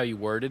exactly how you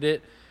worded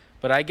it,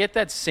 but I get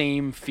that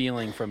same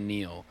feeling from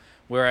Neil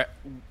where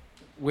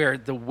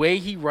the way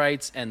he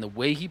writes and the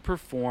way he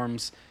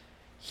performs,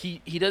 he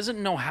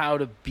doesn't know how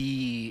to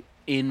be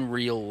in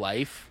real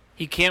life.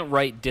 He can't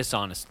write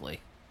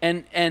dishonestly.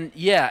 And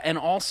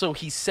also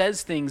he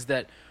says things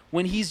that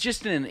when he's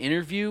just in an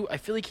interview, I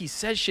feel like he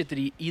says shit that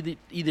he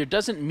either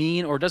doesn't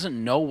mean or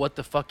doesn't know what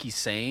the fuck he's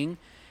saying,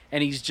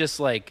 and he's just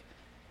like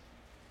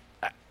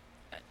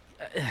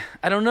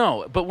I don't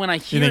know. But when I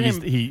You hear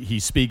think him, he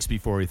speaks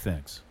before he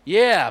thinks?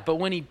 yeah. But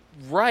when he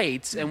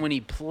writes and when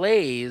he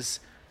plays,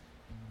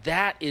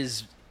 that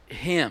is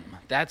him.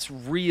 That's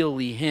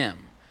really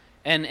him.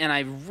 And I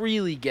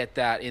really get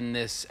that in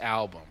this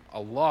album a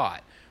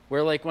lot.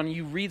 Where like when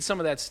you read some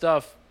of that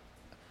stuff,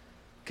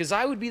 because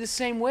I would be the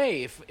same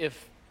way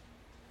if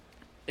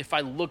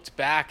I looked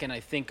back and I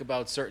think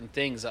about certain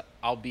things,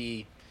 I'll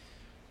be,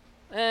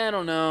 I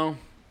don't know,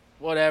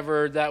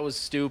 whatever, that was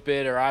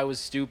stupid, or I was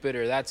stupid,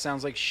 or that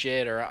sounds like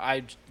shit, or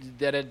I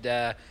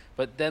da-da-da.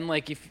 But then,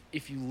 like,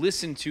 if you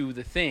listen to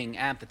the thing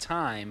at the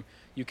time,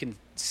 you can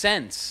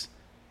sense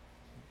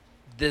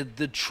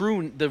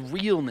the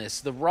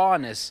realness, the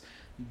rawness,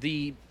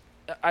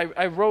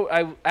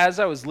 as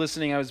I was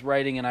listening, I was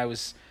writing, and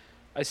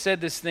I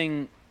said this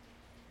thing,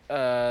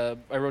 I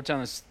wrote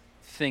down this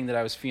thing that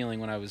I was feeling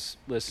when I was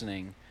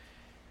listening,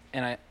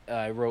 and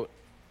I wrote,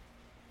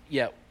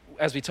 yeah,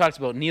 as we talked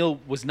about, Neil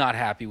was not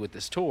happy with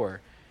this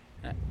tour,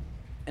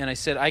 and I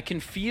said, I can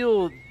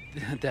feel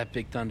that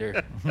Big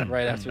Thunder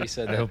right after he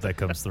said that. I hope that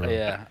comes through.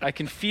 Yeah, I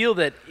can feel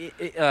that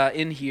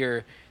in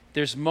here,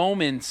 there's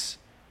moments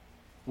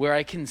where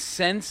I can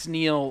sense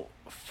Neil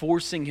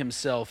forcing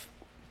himself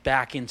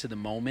back into the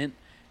moment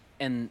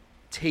and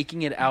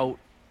taking it out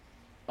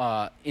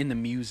in the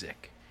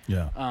music.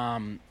 Yeah.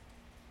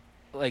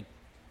 Like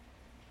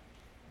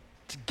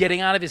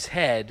getting out of his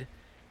head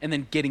and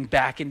then getting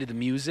back into the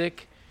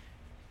music,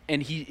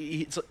 and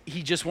he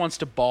just wants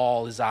to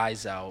bawl his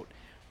eyes out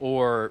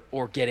or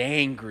get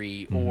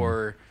angry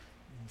or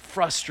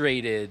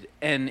frustrated,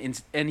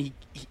 and he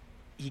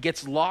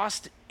gets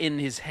lost in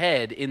his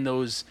head in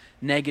those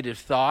negative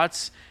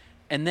thoughts,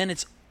 and then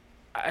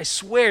I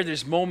swear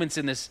there's moments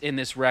in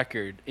this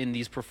record, in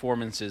these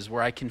performances,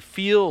 where I can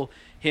feel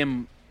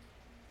him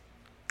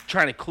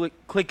trying to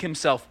click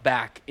himself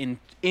back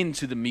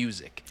into the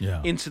music,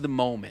 into the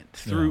moment,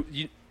 through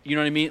you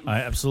know what I mean?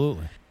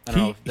 Absolutely. I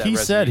don't know if that he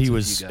said resonates he with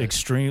was you guys.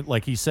 extreme.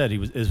 Like he said, it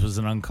was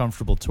an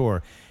uncomfortable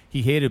tour.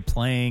 He hated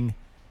playing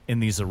in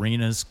these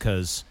arenas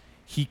because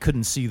he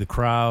couldn't see the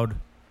crowd,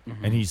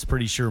 and he's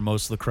pretty sure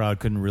most of the crowd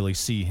couldn't really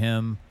see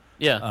him.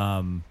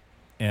 Yeah.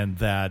 And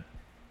that,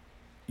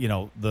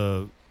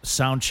 the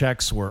sound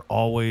checks were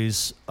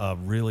always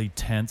really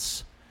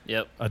tense.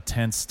 Yep. A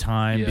tense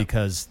time Yeah.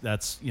 because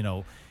that's,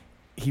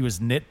 he was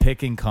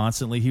nitpicking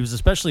constantly. He was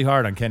especially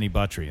hard on Kenny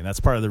Buttrey, and that's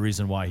part of the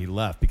reason why he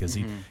left, because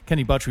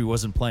Kenny Buttrey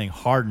wasn't playing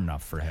hard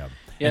enough for him.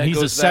 Yeah, and it he's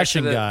a goes back to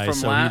session guy,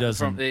 so he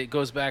doesn't. It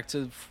goes back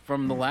to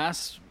from the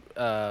last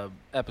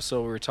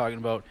episode we were talking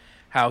about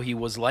how he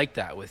was like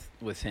that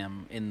with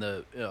him in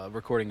the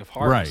recording of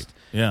Harvest.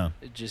 Right. Yeah.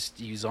 It just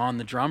he's on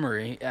the drummer,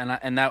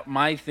 and that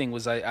my thing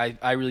was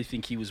I really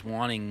think he was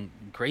wanting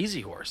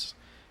Crazy Horse.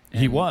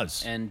 He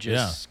was, and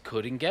just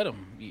couldn't get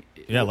him.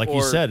 Yeah, like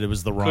you said, it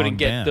was the wrong couldn't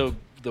get band.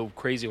 the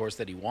Crazy Horse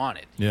that he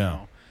wanted.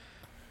 Yeah.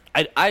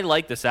 You know? I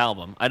like this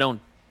album.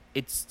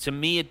 To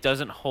me, it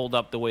doesn't hold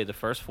up the way the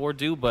first four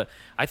do, but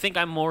I think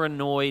I'm more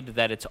annoyed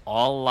that it's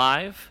all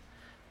live.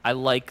 I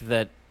like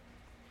that.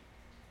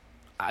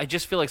 I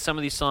just feel like some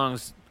of these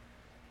songs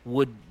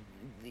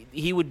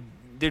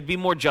there'd be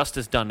more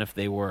justice done if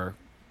they were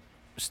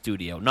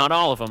studio. Not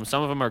all of them.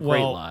 Some of them are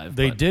great live.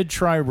 They did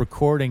try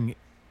recording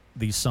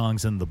these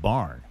songs in the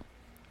barn.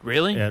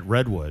 Really? At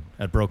Redwood,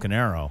 at Broken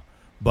Arrow,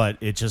 but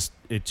it just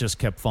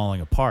kept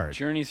falling apart.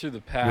 Journey Through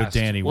the Past with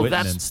Danny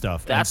Whitten and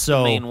stuff. That's and so,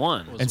 the main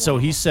one. And so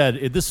he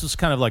said this was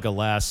kind of like a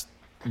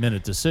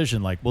last-minute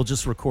decision. Like, we'll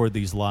just record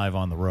these live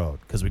on the road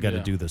because we got to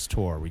do this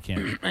tour. We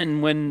can't.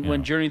 And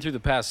when Journey Through the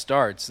Past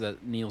starts,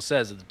 that Neil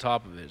says at the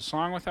top of it,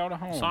 "Song Without a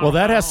Home." Well,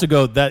 that has to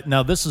go.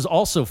 Now this is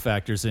also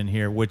factors in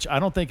here, which I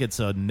don't think it's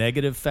a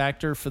negative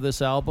factor for this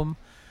album.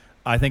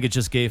 I think it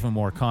just gave him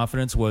more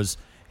confidence. Was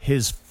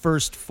his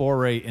first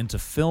foray into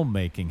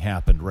filmmaking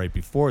happened right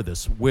before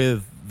this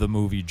with the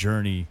movie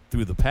Journey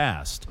Through the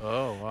Past.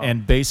 Oh, wow.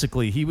 And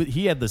basically,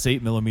 he had this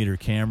 8mm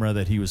camera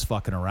that he was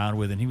fucking around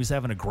with, and he was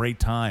having a great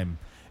time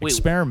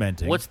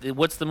experimenting. What's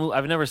the movie?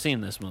 I've never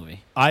seen this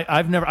movie.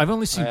 I've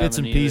only seen bits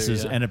and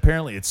pieces, and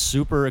apparently it's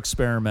super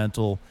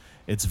experimental.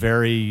 It's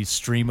very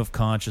stream of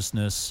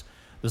consciousness.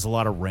 There's a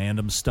lot of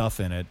random stuff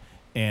in it,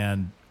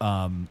 and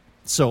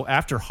so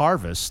after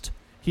Harvest,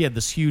 he had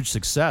this huge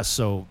success.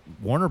 So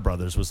Warner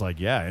Brothers was like,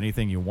 "Yeah,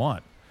 anything you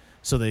want."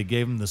 So they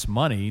gave him this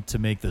money to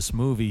make this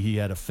movie. He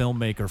had a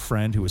filmmaker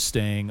friend who was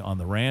staying on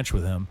the ranch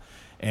with him,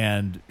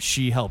 and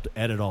she helped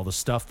edit all the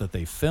stuff that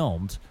they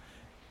filmed.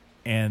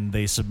 And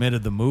they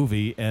submitted the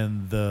movie,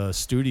 and the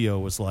studio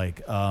was like,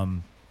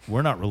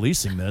 "We're not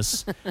releasing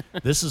this.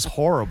 This is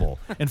horrible."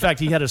 In fact,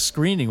 he had a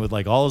screening with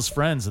like all his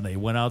friends, and they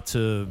went out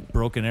to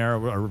Broken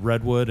Arrow or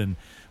Redwood and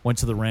went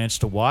to the ranch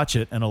to watch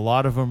it. And a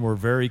lot of them were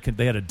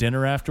they had a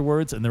dinner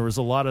afterwards, and there was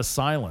a lot of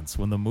silence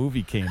when the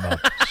movie came up.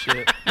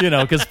 Shit.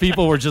 Because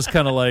people were just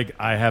kind of like,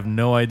 "I have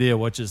no idea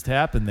what just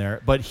happened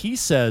there." But he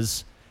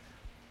says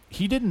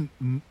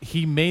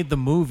he made the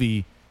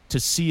movie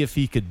to see if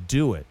he could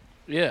do it.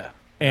 Yeah.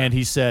 And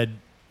he said,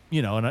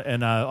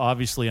 and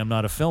obviously I'm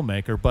not a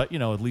filmmaker, but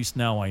at least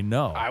now I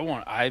know.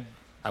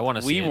 I want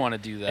to see We it. want to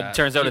do that. It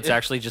turns out it's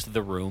actually just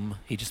The Room.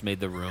 He just made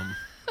The Room.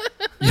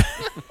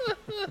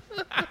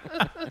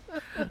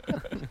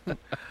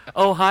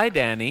 Oh, hi,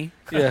 Danny.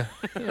 Yeah.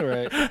 All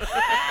right.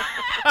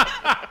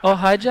 Oh,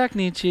 hi, Jack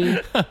Nietzsche.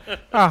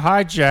 Oh,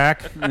 hi,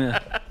 Jack. Yeah.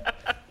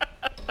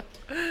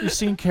 You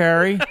seen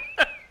Carrie?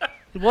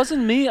 It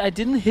wasn't me. I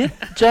didn't hit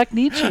Jack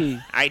Nietzsche.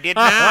 I did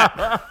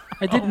not.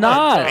 I did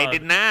not. I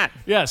did not.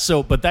 Yeah.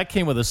 So, but that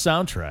came with a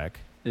soundtrack.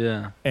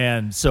 Yeah.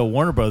 And so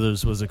Warner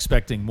Brothers was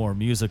expecting more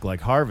music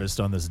like Harvest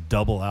on this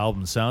double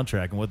album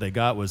soundtrack, and what they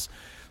got was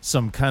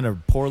some kind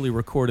of poorly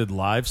recorded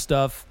live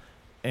stuff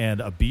and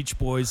a Beach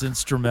Boys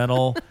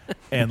instrumental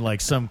and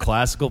like some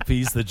classical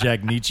piece that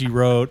Jack Nietzsche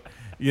wrote,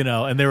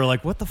 and they were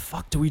like, what the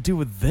fuck do we do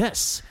with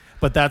this?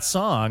 But that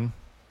song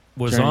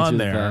was Journey on Through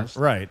the there, Past.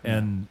 right?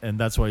 And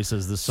that's why he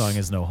says this song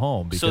is no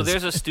home. Because So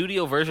there's a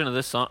studio version of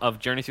this song of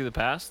Journey Through the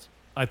Past?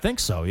 I think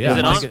so, yeah. Is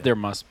it on? There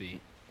must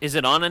be. Is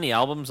it on any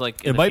albums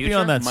like in It the might be future?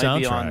 on that Might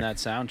be soundtrack. on that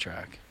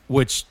soundtrack.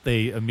 Which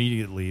they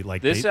immediately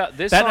like. This that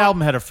song-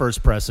 album had a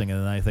first pressing, and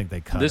then I think they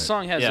cut This it.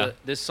 song has Yeah.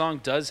 this song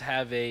does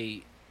have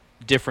a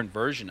different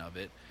version of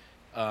it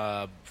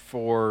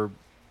for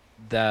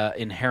the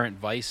Inherent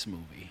Vice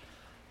movie.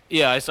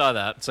 Yeah, I saw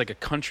that. It's like a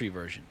country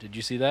version. Did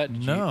you see that?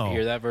 Did No. you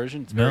hear that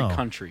version? It's No. very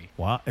country.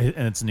 Wow, and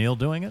it's Neil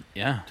doing it.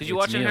 Yeah. Did you it's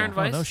watch Neil. Inherent Oh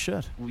Vice? no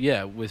shit.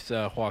 Yeah, with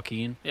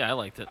Joaquin. Yeah, I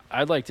liked it.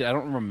 I liked it. I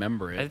don't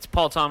remember it. It's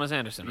Paul Thomas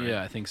Anderson, right?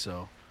 Yeah, I think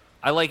so.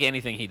 I like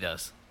anything he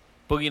does.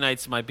 Boogie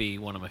Nights might be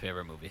one of my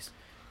favorite movies.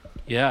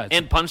 Yeah. It's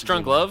And Punch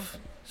Drunk Love,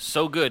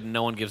 so good,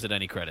 no one gives it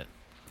any credit.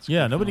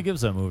 Yeah, nobody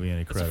gives that movie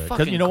any credit. Because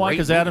fucking you know why? great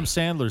Because Adam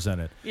Sandler's in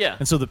it. Yeah.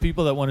 And so the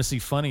people that want to see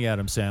funny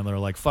Adam Sandler are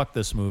like, "Fuck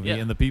this movie," Yeah.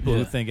 and the people who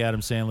Yeah. think Adam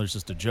Sandler's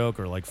just a joke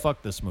are like,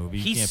 "Fuck this movie."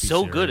 He He's can't be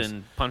so good serious."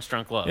 in Punch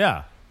Drunk Love.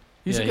 Yeah,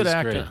 he's a good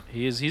actor. Great.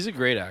 He is. He's a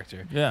great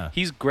actor. Yeah.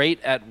 He's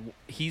great at.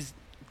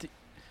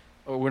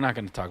 Oh, we're not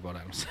going to talk about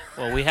Adam Sandler.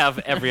 Well, we have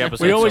every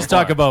episode. We always so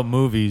talk far. about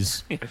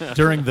movies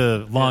during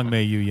the Long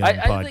May You Young I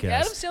podcast. think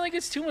Adam Sandler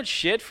gets too much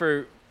shit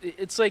for.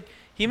 It's like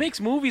he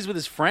makes movies with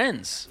his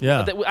friends.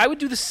 Yeah. I would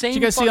do the same. Did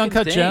you guys see fucking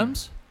Uncut thing.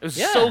 Gems? It was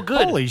Yeah. so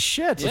good. Holy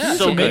shit! Yeah. He's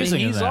So good.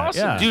 amazing in He's that.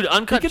 awesome. Yeah. Dude,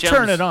 Uncut he could Gems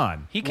turn it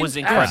on. He can was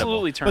incredible.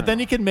 absolutely turn. But then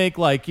it he can make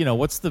like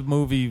what's the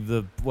movie?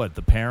 The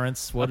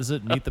Parents? What is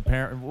it? Meet the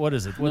Parent? What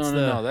is it? on. What's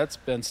No, that's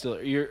Ben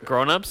Stiller. You're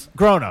Grown Ups?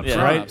 Grown Ups, Yeah.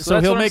 right? Grown-Ups. So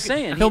That's he'll what I'm make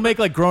saying. he'll make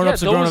like Grown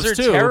Ups yeah, and Grown those Ups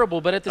are too. terrible,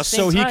 but at the same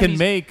So time, he can he's-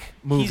 make he's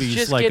movies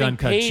just like getting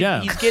Uncut paid.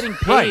 Gems. He's getting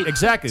paid. Right,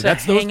 exactly. To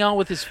That's hang out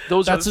with his.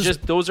 Those that's are his-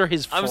 just. Those are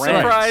his I'm friends.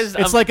 surprised.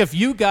 It's like if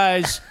you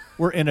guys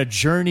were in a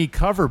Journey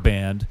cover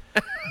band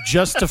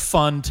just to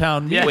fund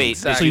town meeting. Wait,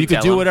 so exactly. you could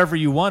Tell do him. whatever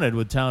you wanted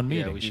with town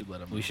meeting. Yeah, we should let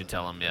him. We should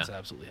tell him, yeah. It's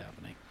absolutely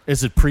happening.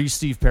 Is it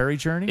pre-Steve Perry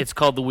Journey? It's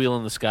called The Wheel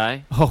in the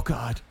Sky. Oh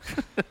God.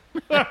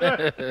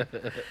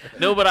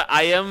 No, but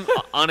I am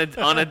on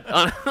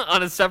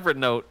a separate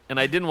note, and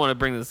I didn't want to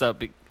bring this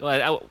up.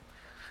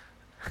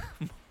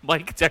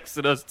 Mike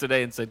texted us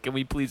today and said, "Can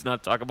we please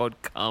not talk about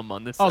cum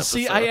on this?" Oh, episode?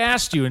 see, I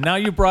asked you, and now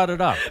you brought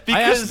it up. I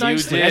Because asked you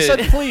nicely. I did. said,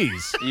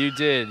 please. You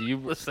did. You.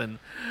 Listen,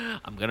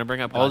 I'm gonna bring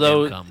up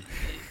Although- goddamn cum.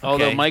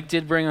 Although Okay. Mike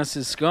did bring us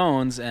his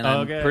scones, and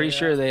Okay, I'm pretty yeah.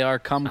 sure they are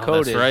cum Oh,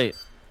 coated. that's right.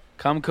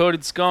 Cum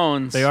coated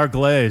scones. They are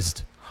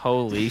glazed.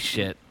 Holy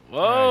shit!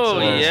 Whoa, so-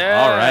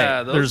 yeah. All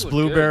right. those There's look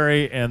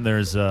blueberry and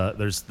there's the.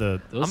 Those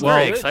I'm look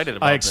very good. excited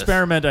about I this.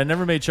 experiment. I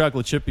never made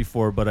chocolate chip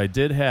before, but I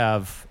did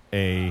have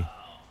a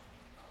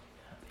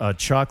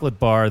chocolate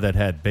bar that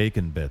had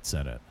bacon bits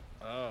in it,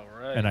 Good. Oh,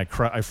 right. and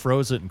I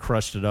froze it and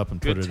crushed it up and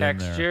Good put it in there.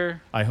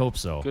 texture. I hope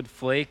so. Good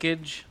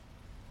flakage.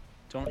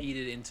 Don't eat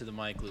it into the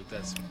mic, Luke.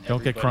 That's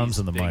Don't get crumbs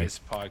in the mic.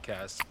 biggest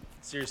podcast.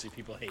 Seriously,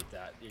 people hate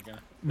that. You're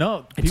gonna.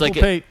 No, It's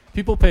people like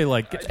people pay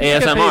like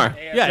ASMR.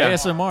 Yeah,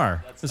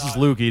 ASMR. This is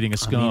Luke eating a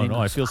scone. eating Oh,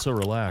 a I feel so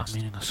relaxed.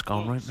 I'm eating a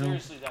scone right now.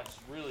 Seriously, that's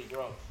really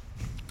gross.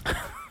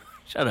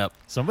 Shut up.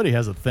 Somebody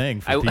has a thing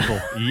for I- people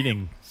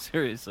eating.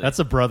 Seriously. That's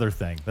a brother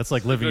thing. That's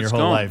like living good your whole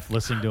scone. life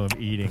listening to him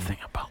eating. the thing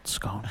about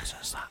scones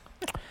is that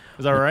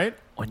Is that right?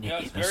 when you Yeah,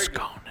 it's eat a very good.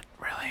 scone, it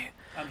really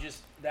I'm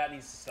just. That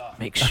needs to stop.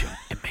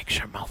 makes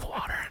your mouth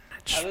water.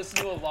 And I listen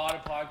to a lot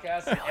of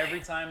podcasts, and every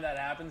time that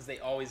happens, they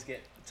always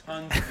get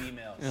tons of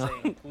emails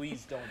saying,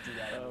 "Please don't do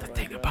that." the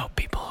thing about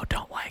people who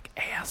don't like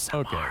ASMR.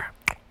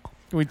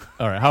 Okay.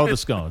 All right. How are the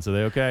scones? Are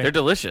they okay? They're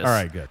delicious. All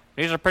right, good.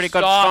 These are pretty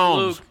good Stop,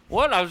 scones. Luke.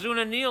 What? I was doing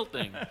a Neil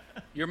thing.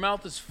 Your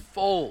mouth is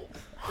full.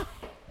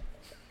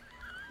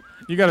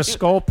 You got a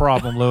skull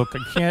problem, Luke.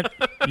 You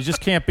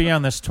just can't be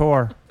on this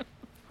tour.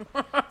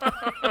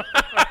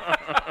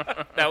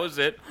 That was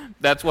it.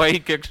 That's why he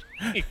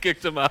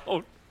kicked him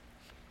out.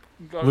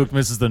 Luke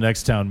misses the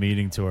next town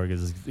meeting tour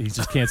because he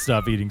just can't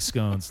stop eating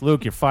scones.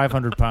 Luke, you're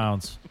 500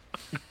 pounds.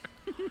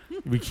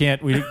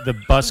 The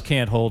bus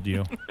can't hold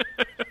you.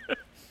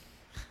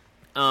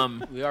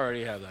 We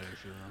already have that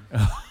issue.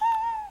 Though.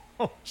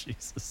 Oh,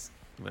 Jesus.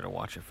 You better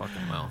watch your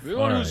fucking mouth.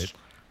 All right.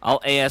 I'll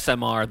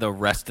ASMR the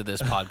rest of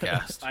this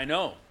podcast. I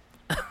know.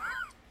 All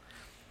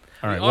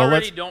right. We Well,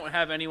 already let's don't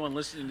have anyone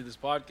listening to this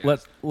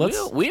podcast.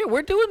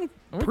 We're doing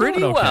pretty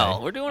doing okay,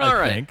 well. We're doing all I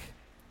right.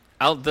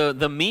 think.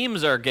 The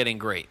memes are getting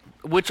great.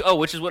 Which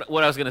is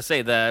what I was gonna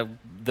say. The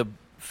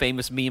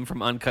famous meme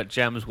from Uncut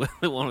Gems with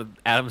one with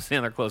Adam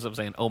Sandler close up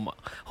saying, "Oh,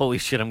 holy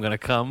shit, I'm gonna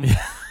come."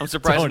 I'm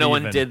surprised no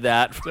one did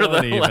that for Don't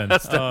the even.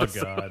 last Oh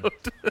episode.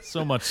 God,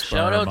 so much sperm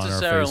Shout out on to our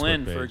Sarah Facebook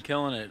Lynn page. for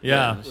killing it.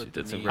 Yeah. with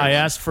did some the- great I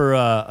asked for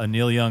a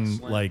Neil Young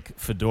like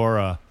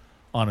fedora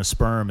on a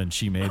sperm, and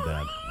she made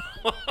that.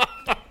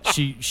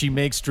 she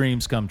makes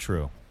dreams come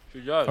true, She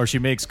does. or she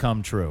makes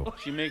come true.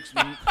 She makes.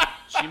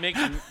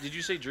 Did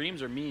you say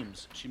dreams or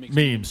memes? She makes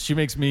Memes. She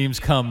makes memes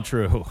come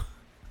true.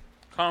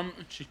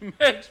 She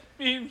makes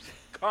memes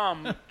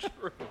come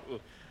true.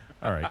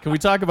 All right. Can we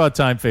talk about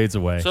Time Fades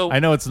Away? So- I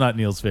know it's not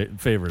Neil's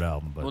favorite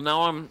album, but Well,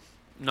 now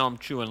I'm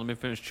chewing. Let me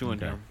finish chewing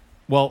Okay. here.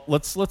 Well,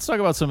 let's talk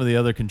about some of the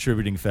other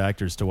contributing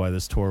factors to why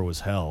this tour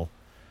was hell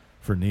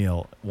for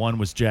Neil. One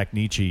was Jack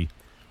Nietzsche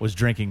was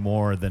drinking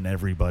more than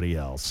everybody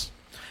else,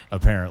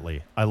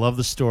 apparently. I love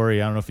the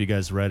story. I don't know if you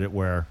guys read it,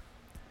 where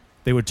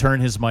they would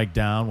turn his mic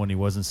down when he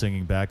wasn't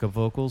singing backup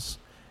vocals,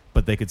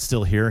 but they could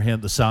still hear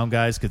him. The sound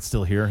guys could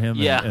still hear him.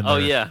 Yeah.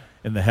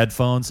 In the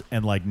headphones,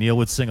 and like Neil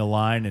would sing a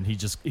line, and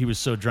he was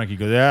so drunk he'd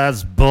go,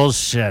 "That's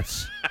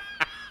bullshit."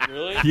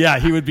 Really? Yeah,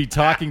 he would be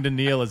talking to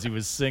Neil as he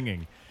was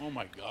singing, Oh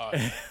my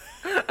god.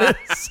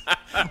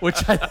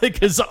 which I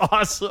think is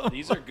awesome.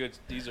 These are good.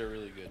 These are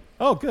really good.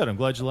 Oh, good. I'm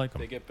glad you like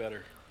them. They get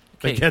better.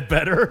 They Okay. get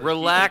better.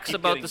 Relax Keep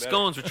about getting the better.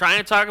 scones. We're trying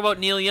to talk about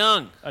Neil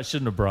Young. I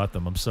shouldn't have brought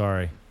them. I'm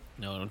sorry.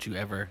 No, don't you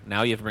ever.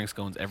 Now you have to bring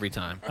scones every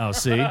time. Oh,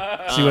 see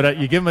what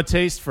you give them a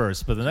taste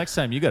first, but the next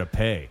time you got to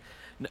pay.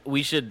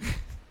 We should.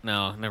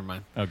 No, never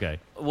mind. Okay.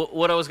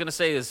 What I was gonna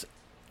say is,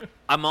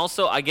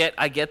 I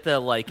get the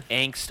like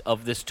angst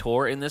of this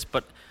tour in this,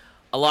 but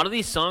a lot of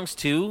these songs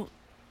too,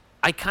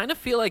 I kind of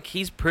feel like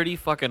he's pretty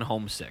fucking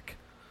homesick.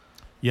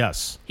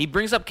 Yes. He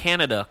brings up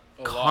Canada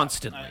A lot.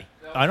 constantly.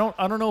 I don't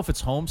know if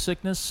it's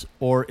homesickness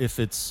or if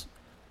it's.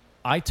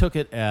 I took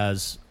it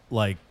as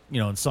like,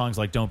 in songs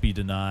like "Don't Be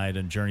Denied"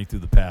 and "Journey Through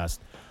the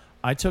Past,"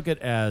 I took it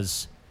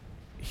as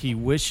he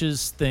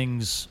wishes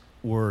things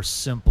were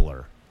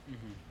simpler.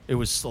 It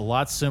was a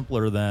lot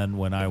simpler than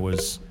when I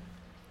was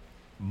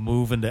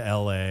moving to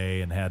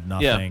LA and had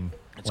nothing.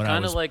 It's When I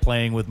kinda was like-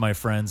 playing with my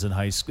friends in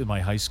my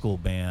high school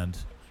band,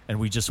 and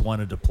we just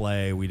wanted to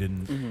play. We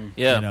didn't,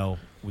 Yeah.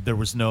 there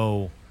was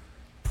no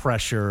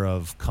pressure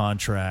of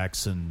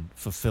contracts and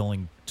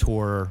fulfilling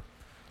tour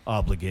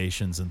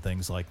obligations and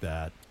things like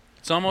that.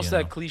 It's almost You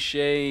that know.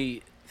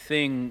 cliche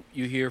thing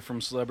you hear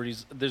from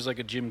celebrities. There's like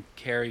a Jim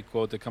Carrey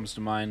quote that comes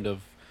to mind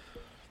of,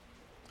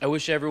 "I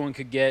wish everyone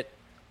could get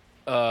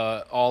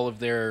all of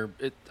their."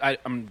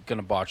 I'm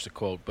gonna botch the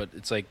quote, but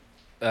it's like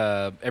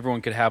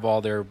everyone could have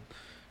all their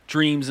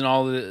dreams and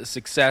all the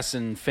success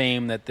and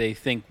fame that they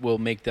think will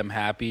make them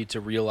happy, to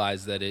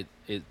realize that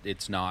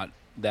it's not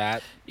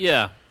that.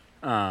 Yeah.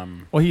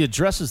 Well, he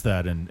addresses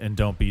that in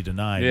 "Don't Be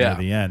Denied" Yeah. near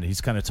the end.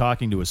 He's kind of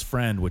talking to his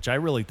friend, which I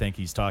really think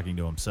he's talking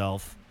to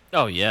himself.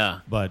 Oh yeah.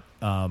 But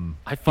I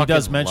he fucking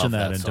does mention love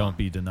that that in song. "Don't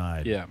Be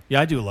Denied." Yeah.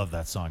 I do love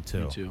that song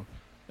too. Me too.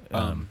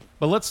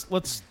 But let's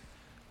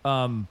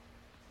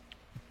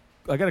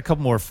I got a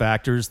couple more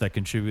factors that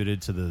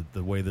contributed to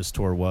the way this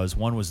tour was.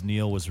 One was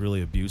Neil was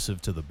really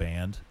abusive to the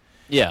band,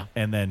 Yeah.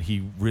 and then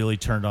he really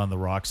turned on the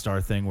rock star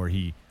thing where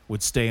he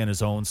would stay on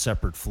his own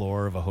separate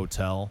floor of a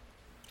hotel,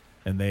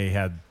 and they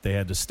had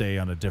to stay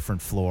on a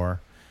different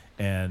floor,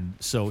 and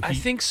so I he,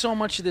 think so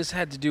much of this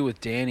had to do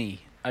with Danny.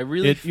 I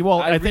really, It-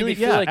 well, I think really it-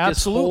 feel yeah, like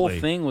this whole absolutely.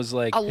 thing was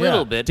like A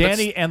little bit, but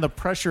Danny and the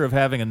pressure of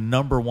having a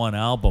 #1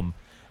 album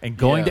and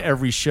going Yeah. to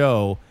every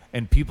show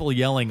and people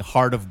yelling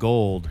 "Heart of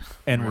Gold"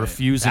 and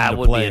refusing That to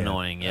would play be it.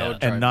 annoying. Yeah. would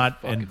drive and me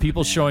not fucking and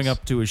people showing bananas.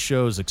 up to his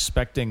shows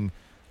expecting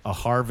a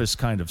Harvest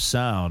kind of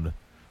sound,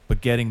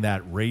 but getting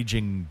that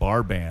raging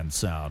bar band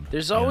sound.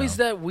 There's you always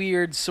know? that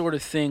weird sort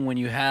of thing when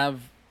you have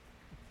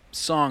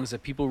songs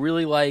that people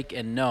really like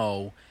and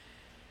know.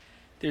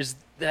 There's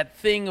that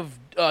thing of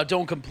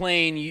don't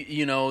complain,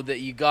 you know, that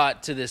you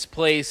got to this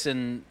place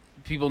and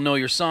people know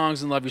your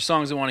songs and love your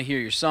songs and want to hear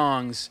your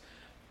songs.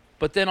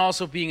 But then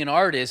also being an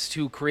artist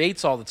who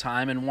creates all the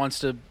time and wants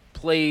to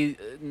play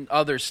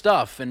other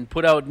stuff and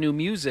put out new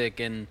music.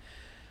 And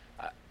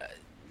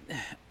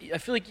I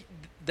feel like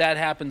that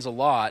happens a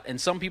lot. And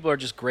some people are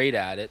just great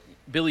at it.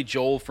 Billy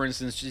Joel, for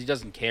instance, he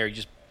doesn't care. He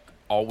just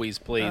always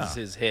plays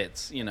his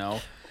hits, you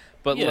know.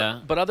 But Yeah.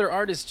 but other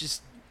artists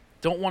just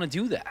don't want to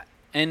do that.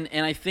 And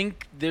I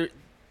think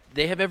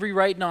they have every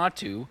right not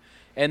to.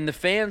 And the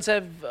fans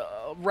have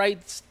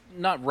rights,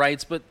 not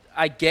rights, but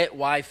I get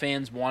why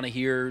fans want to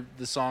hear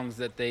the songs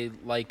that they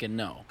like and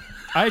know.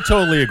 I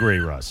totally agree,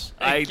 Russ.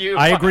 Thank you,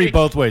 I agree Mike.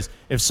 both ways.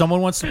 If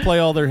someone wants to play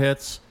all their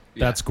hits,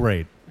 that's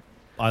great.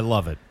 I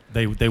love it.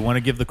 They want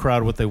to give the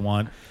crowd what they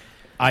want.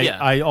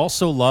 I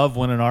also love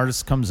when an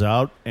artist comes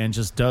out and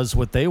just does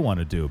what they want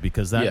to do,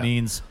 because that Yeah.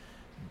 means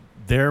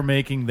they're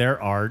making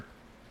their art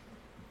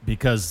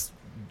because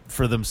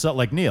for themselves.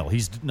 Like Neil,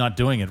 he's not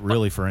doing it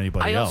really for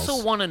anybody I else.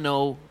 also want to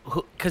know,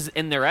 because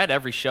and they're at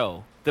every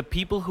show, the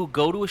people who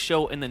go to a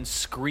show and then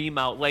scream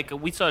out, like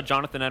we saw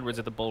Jonathan Edwards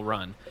at the Bull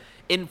Run,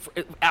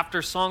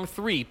 after song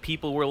 3,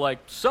 people were like,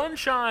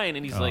 "Sunshine,"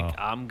 and he's like,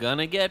 "I'm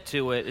gonna get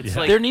to it." It's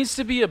like there needs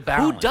to be a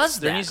balance. Who does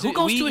There that? needs Who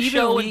goes to a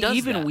show and does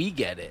even that? we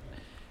get it,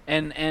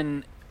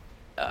 and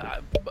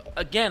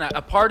again,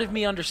 a part of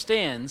me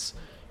understands.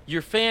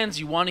 You're fans.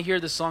 You want to hear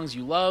the songs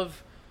you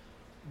love,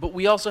 but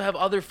we also have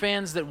other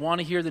fans that want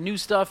to hear the new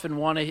stuff and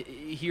want to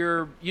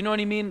hear, you know what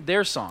I mean,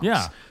 their songs.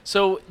 Yeah.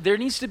 So there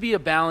needs to be a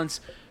balance.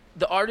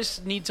 The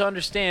artists need to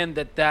understand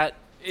that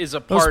is a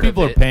Those part of it.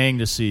 people are paying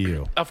to see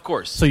you. Of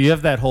course. So you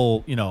have that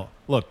whole,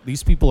 look,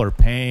 these people are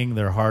paying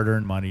their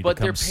hard-earned money But to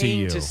come they're see paying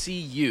you. to see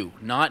you,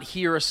 not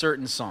hear a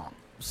certain song.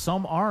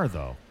 Some are,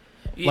 though.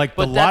 Yeah, Like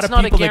but a lot that's of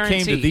not people a that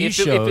came to guarantee. these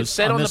if shows it's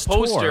said on the this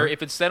poster, tour.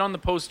 if it's said on the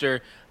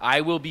poster, I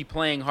will be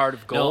playing Heart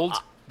of No, Gold.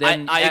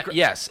 Then I agree-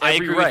 yes, I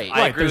every agree with- right. I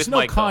Right, agree there's with no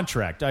Mike, though.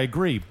 contract. I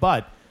agree,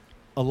 but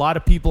a lot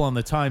of people on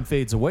the Time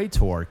Fades Away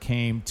tour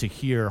came to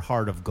hear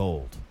Heart of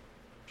Gold.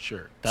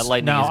 Sure. That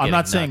lightning Now, is I'm getting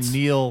not saying nuts.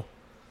 Neil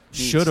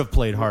should have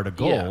played Heart of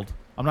Yeah. Gold.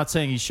 I'm not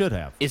saying he should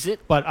have. Is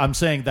it? But I'm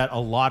saying that a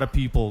lot of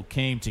people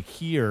came to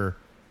hear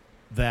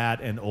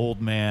that and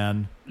Old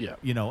Man, Yeah.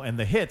 and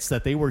the hits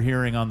that they were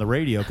hearing on the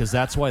radio because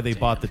that's why they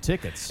bought the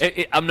tickets.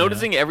 I'm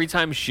noticing every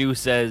time Shu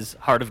says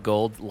 "Heart of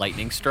Gold,"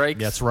 lightning strikes.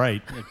 That's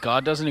right.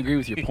 God doesn't agree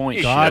with your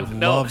point. God Shu.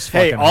 loves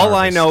Hey, fucking all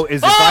I harvest. know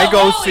is if I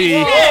go see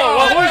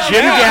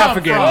Jim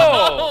Gaffigan,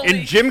 Holy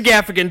and Jim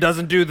Gaffigan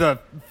doesn't do the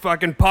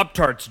fucking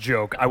Pop-Tarts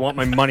joke, I want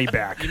my money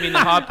back. You mean the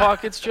Hot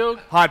Pockets joke?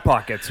 Hot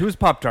Pockets. Who's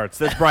Pop-Tarts?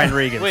 That's Brian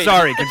Regan. Wait,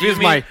 Sorry, do you confused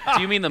mean, my...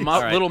 Do you mean the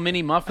right. little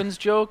mini muffins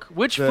joke?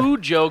 Which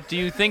food joke do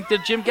you think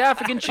that Jim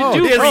Gaffigan should Oh,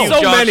 do he has for you,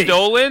 so Josh many.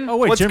 Dolan? Oh,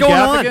 wait, What's Jim going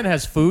Gaffigan on?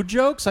 has food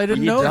jokes? I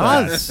didn't He know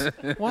does.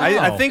 that. Wow.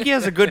 I think he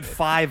has a good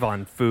 5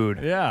 on food.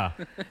 Yeah.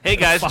 Hey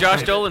guys,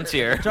 Josh Dolan's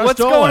here. Josh What's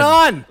Dolan. going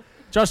on?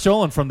 Josh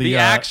Dolan from the The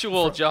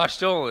actual Josh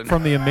Dolan.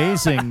 from the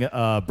amazing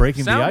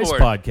Breaking the Ice Soundboard.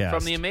 podcast.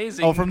 From the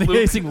amazing Oh, from the Luke-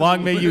 amazing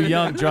Long May You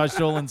Young Josh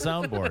Dolan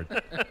soundboard.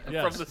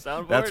 Yes. From the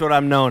soundboard. That's what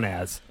I'm known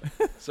as.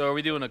 So are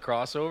we doing a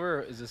crossover?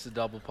 Or is this a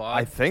double pod?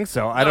 I think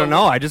so. I don't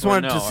know. I just Or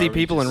wanted no, to see are we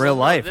people in just- real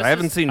life. this I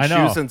haven't is- seen I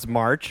know. Shu since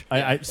March.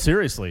 I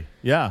seriously,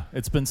 yeah,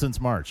 it's been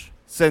since March.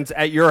 Since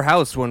at your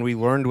house when we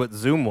learned what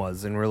Zoom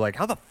was, and we're like,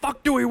 how the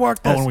fuck do we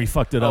work this? Oh, and we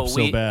fucked it up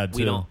so bad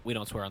we too.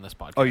 don't swear on this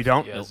podcast. Oh, you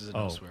don't? Yeah, this is a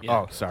no swear.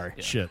 Oh, sorry.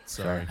 Shit,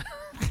 sorry.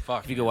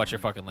 Fuck. If you go watch your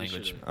fucking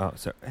language. Oh,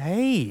 sorry.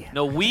 Hey.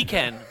 No, we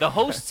can. The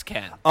hosts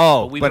can.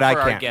 Oh, we but I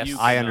prefer our can't. guests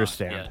I not.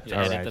 understand. Yeah,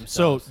 All edit right.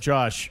 So, themselves.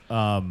 Josh,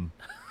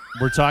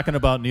 we're talking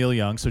about Neil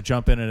Young, so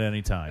jump in at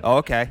any time. Oh,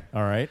 okay.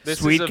 All right. This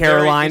is Sweet a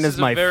Caroline this is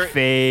a my very-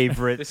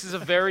 favorite. This is a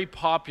very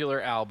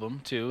popular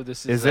album too.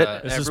 This is Is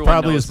it? This is everyone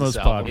probably knows his most this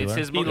album. popular. It's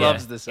his. He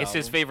loves this It's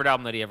his album. favorite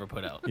album that he ever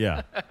put out.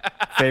 Yeah.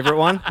 favorite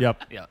one?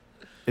 Yep. Yeah.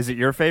 Is it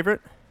your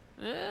favorite?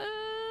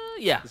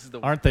 Yeah. This is the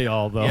Aren't they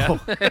all though? Yeah.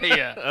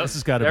 yeah. This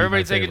has got to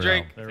Everybody be my take a favorite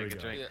drink. album. There we Take a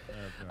go.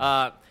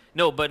 drink.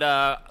 No,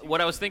 but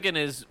what I was thinking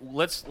is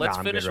let's Nah,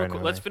 I'm finish good right now,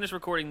 let's man. finish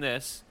recording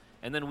this,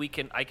 and then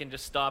I can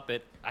just stop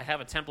it. I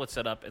have a template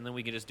set up, and then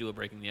we can just do a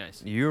breaking the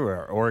ice, You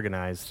are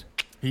organized.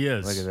 He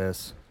is. Look at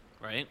this.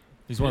 right?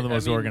 He's one of the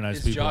most organized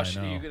is people Josh,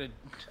 I know. Are you gonna,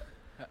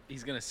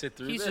 he's gonna sit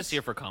through He's this? just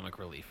here for comic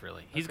relief,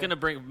 really. He's gonna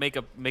make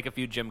a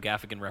few Jim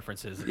Gaffigan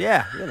references.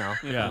 Yeah, you know.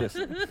 Yeah. Just-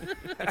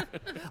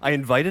 I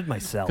invited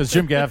myself. Because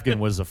Jim Gaffigan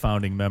was a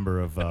founding member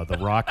of the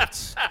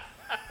Rockets,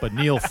 but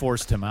Neil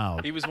forced him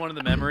out. He was one of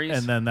the memories.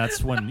 And then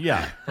that's when,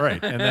 yeah,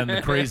 right. And then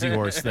the Crazy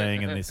Horse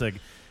thing, and he's like,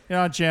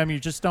 Jim, you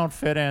just don't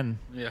fit in.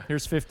 Yeah.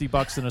 Here's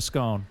 $50 and a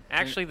scone.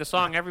 Actually, the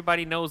song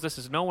 "Everybody Knows This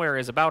Is Nowhere"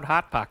 is about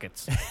Hot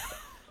Pockets.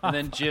 And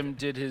then Jim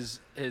did his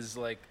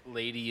like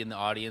lady in the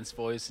audience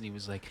voice, and he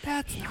was like,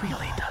 "He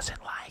really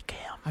doesn't like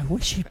him." I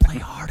wish he'd play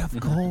Heart of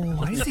Gold.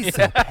 Why is he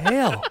so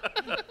pale?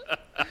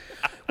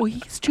 Well,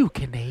 he's too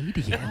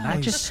Canadian. I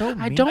he's just, so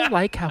I mean. don't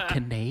like how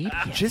Canadian.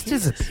 Just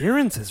his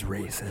appearance is We're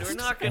racist.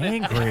 not gonna.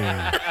 Angry.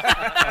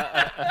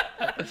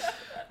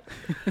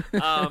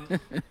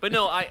 But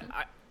no, I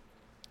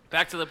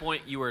back to the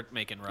point you were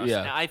making, Russ.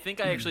 Yeah. Now, I think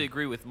I actually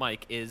agree with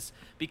Mike is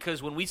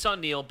because when we saw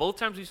Neil, both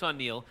times we saw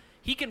Neil,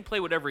 he can play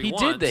whatever he, He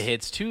wants. did the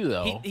hits too,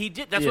 though. He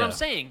did. That's what I'm Yeah.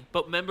 saying.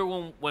 But remember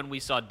when we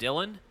saw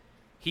Dylan,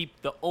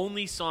 the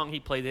only song he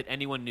played that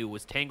anyone knew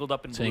was "Tangled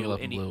Up in Tangled Blue," Up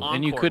in and he Blue.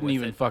 And you encored couldn't with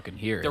even it. fucking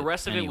hear it. The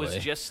rest of it was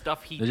anyway. just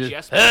stuff he They're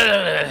just.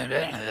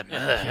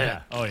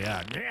 Yeah. Oh,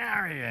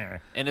 yeah.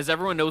 And as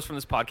everyone knows from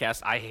this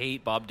podcast, I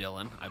hate Bob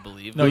Dylan. I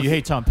believe. No, you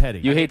hate Tom Petty.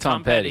 You hate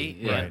Tom Petty.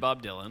 and Right.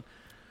 Bob Dylan.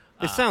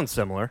 It sounds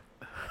similar.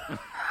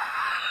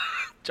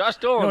 Josh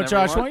Dolan. No, Josh,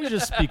 why everyone. don't you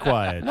just be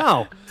quiet?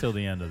 No. Till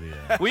the end of the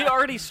We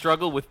already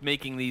struggle with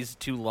making these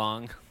too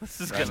long. This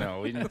is I gonna.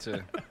 know. We need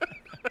to.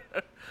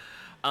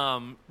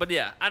 But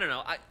yeah, I don't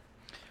know.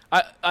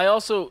 I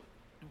also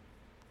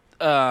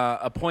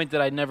a point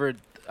that I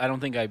don't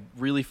think I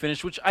really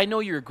finished, which I know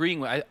you're agreeing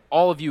with.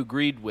 All of you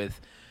agreed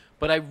with,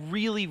 but I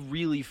really,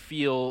 really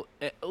feel.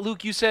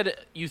 Luke, you said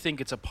you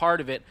think it's a part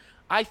of it.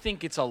 I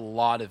think it's a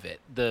lot of it.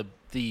 The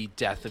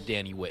death of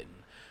Danny Whitten.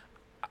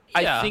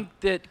 Yeah. I think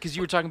that because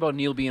you were talking about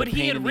Neil being But a pain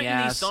he had in the written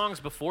ass. these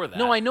songs before that.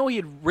 No, I know he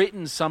had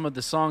written some of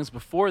the songs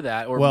before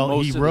that, or Well,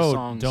 most he of the wrote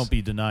songs. "Don't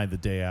Be Denied" the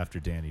day after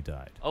Danny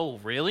died. Oh,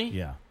 really?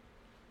 Yeah.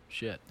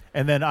 shit.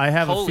 And then I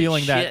have a Holy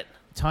feeling that shit.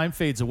 Time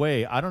Fades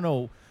Away. I don't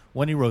know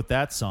when he wrote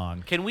that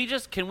song. Can we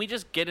just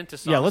get into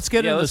songs? Yeah, let's get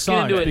into the let's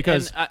songs get into it.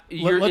 because And,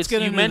 let's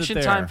get you into mentioned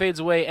it Time there. Fades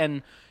Away,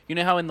 and you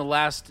know how in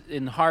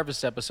the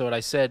Harvest episode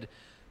I said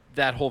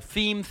that whole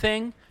theme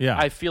thing? Yeah.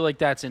 I feel like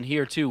that's in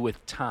here too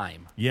with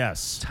time.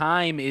 Yes.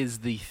 Time is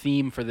the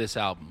theme for this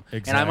album. And I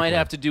Exactly. might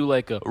have to do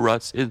like a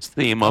Russ's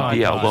theme of Oh,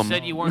 the God. album. You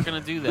said you weren't going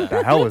to do The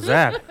that. hell was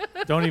that?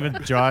 Don't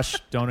even, Josh,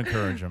 don't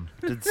encourage him.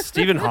 Did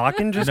Stephen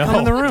Hawking just No, come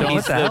in the room? don't.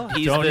 What the hell?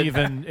 Don't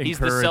even He's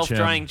the encourage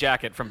self-drying him.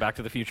 jacket from Back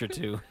to the Future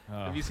 2.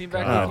 Have you seen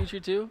Back God. to the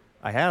Future too?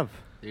 I have.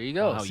 There you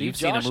go. Wow, See, you've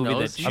seen a Josh movie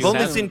knows. that I've you only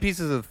haven't- seen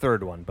pieces of the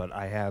third one, but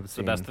I have It's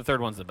seen. the best. The third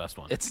one's the best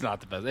one. It's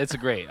not the best. It's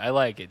great. I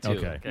like it too.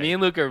 Okay. Me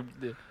and Luke are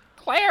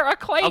Clara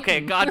Clayton. Okay,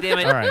 God damn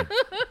it. All right.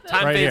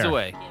 Time Right fades here.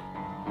 away. I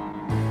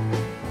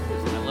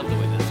love the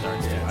way that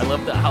starts. Too. I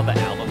love how the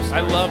album starts.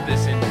 I love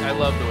this. And I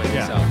love the way this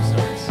Yeah. album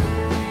starts,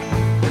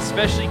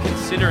 especially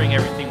considering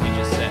everything we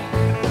just said.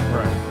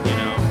 Right. You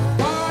know.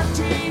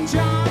 14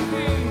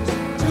 junkies,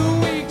 too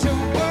weak to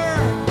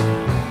work.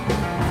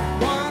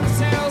 One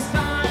sells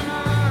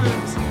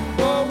diamonds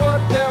for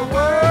what they're worth.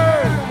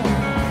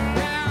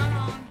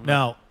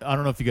 Now, I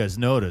don't know if you guys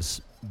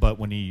notice, but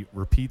when he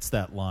repeats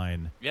that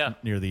line Yeah.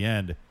 near the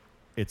end,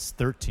 it's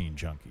 13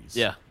 junkies.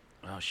 Yeah.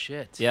 Oh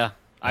shit. Yeah.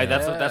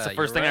 That's the Yeah, first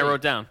you're thing I right.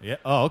 wrote down. Yeah.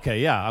 Oh,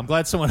 okay. Yeah. I'm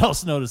glad someone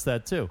else noticed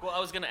that too. Well, I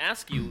was going to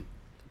ask you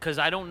because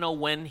I don't know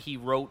when he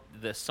wrote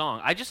this song.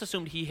 I just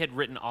assumed he had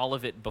written all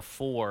of it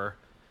before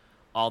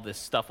all this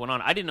stuff went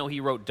on. I didn't know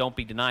he wrote "Don't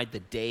Be Denied" the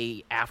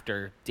day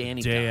after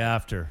Danny Day died.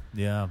 after.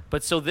 Yeah.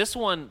 But so this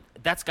one,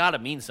 that's got to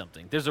mean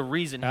something. There's a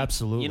reason.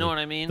 Absolutely. You know what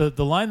I mean?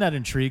 The line that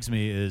intrigues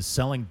me is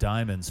selling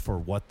diamonds for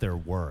what they're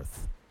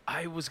worth.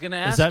 I was gonna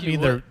ask Does that you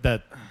mean what-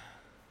 that?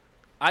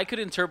 I could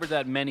interpret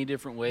that many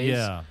different ways.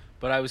 Yeah.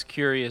 But I was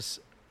curious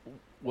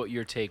what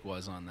your take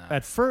was on that.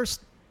 At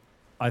first,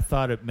 I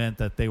thought it meant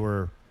that they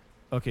were,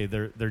 okay,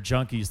 they're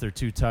junkies, they're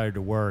too tired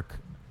to work,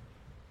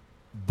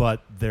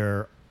 but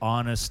they're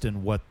honest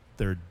in what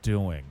they're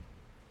doing.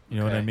 You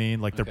know what I Okay.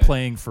 mean? Like they're Okay.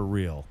 playing for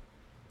real.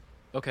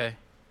 Okay.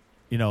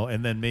 You know,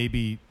 and then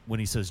maybe when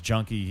he says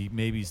junkie,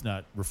 maybe he's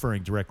not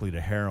referring directly to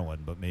heroin,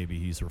 but maybe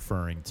he's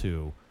referring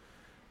to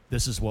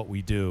this is what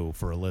we do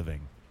for a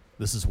living.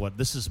 This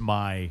is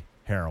my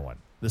heroin.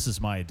 This is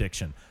my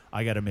addiction.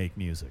 I got to make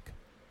music.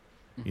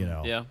 You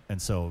know. Yeah. And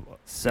so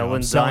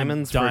Selling I'm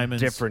diamonds for a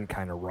different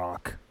kind of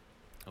rock,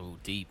 Oh,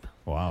 deep.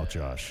 Wow,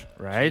 Josh.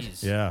 right?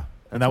 Jeez. Yeah.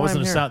 And That's that why wasn't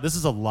I'm a here. sound. This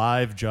is a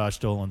live Josh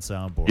Dolan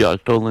soundboard. Josh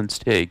Dolan's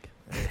take.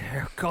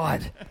 Oh,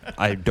 God.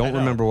 I don't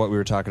remember what we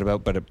were talking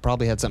about, but it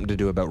probably had something to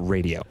do about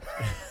radio.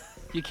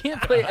 You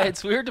can't play.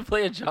 It's weird to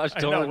play a Josh I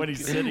know, Dolan. when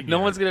he's sitting no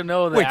here. one's gonna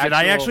know that. Wait, did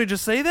I actually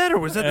just say that, or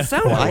was that the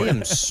sound? Well, I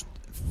am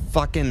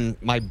fucking.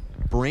 My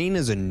brain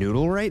is a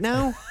noodle right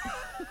now.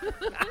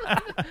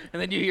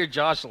 And then you hear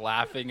Josh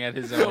laughing at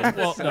his own.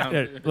 Well, sound.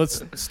 yeah,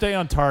 let's stay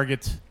on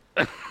target.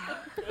 One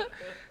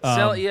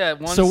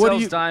so what do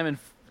sells you- diamonds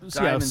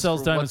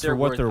sells diamonds for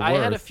what they're I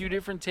had a worth. few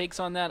different takes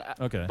on that.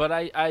 Okay. But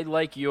I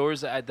like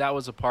yours. That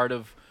was a part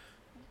of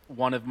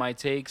one of my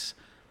takes.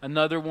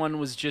 Another one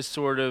was just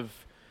sort of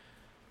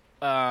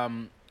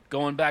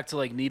going back to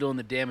like Needle and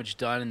the Damage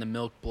Done and the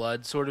Milk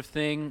Blood sort of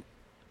thing.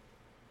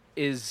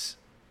 Is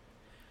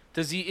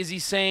he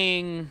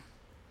saying?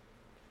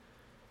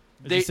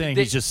 Is he saying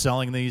he's just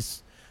selling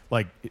these?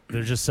 Like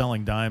they're just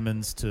selling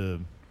diamonds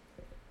to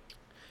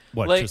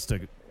what? Like, Just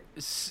to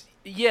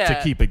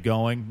yeah, keep it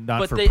going,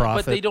 not for they,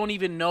 profit. But they don't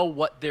even know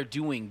what they're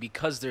doing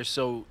because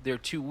they're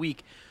too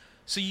weak.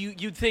 So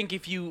you'd think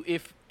if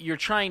you're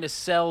trying to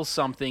sell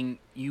something,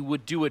 you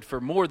would do it for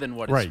more than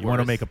what it's right. You want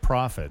to worth. make a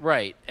profit.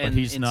 Right. But And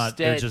he's not.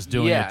 They're instead- just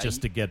doing yeah, it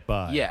just to get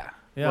by. Yeah.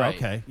 Yeah. Right.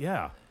 Okay.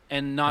 Yeah.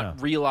 And not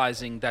Yeah.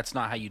 realizing that's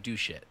not how you do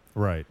shit,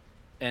 Right.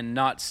 and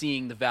not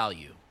seeing the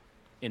value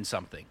in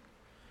something,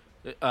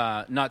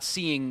 not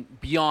seeing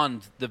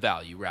beyond the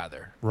value,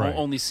 rather, Right.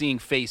 only seeing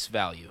face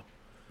value.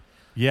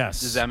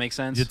 Yes. Does that make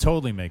sense? It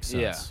totally makes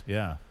Yeah. sense.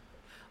 Yeah.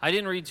 I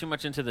didn't read too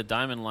much into the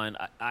Diamond line.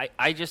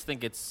 I just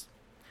think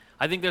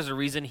I think there's a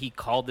reason he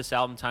called this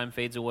album Time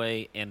Fades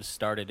Away and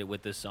started it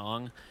with this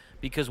song.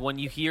 Because when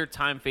you hear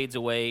Time Fades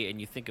Away and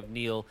you think of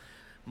Neil,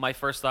 my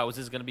first thought was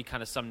this is going to be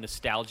kind of some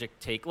nostalgic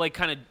take, like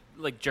kind of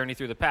like Journey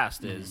Through the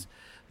Past is.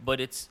 But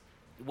it's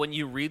when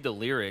you read the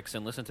lyrics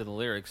and listen to the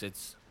lyrics,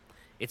 it's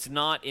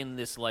not in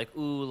this like,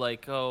 ooh,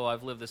 like, oh,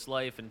 I've lived this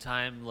life and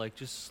time like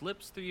just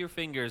slips through your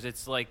fingers.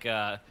 It's like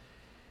I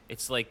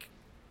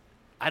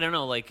don't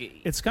know, like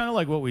It's kind of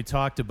like what we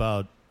talked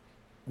about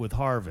with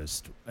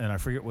Harvest, and I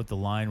forget what the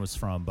line was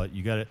from, but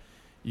you got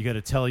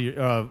to tell your.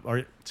 Are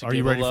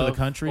you ready for the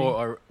country?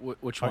 Or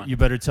which one? You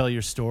better tell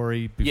your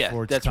story before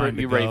yeah, it's that's time right.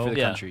 to You're go. ready for the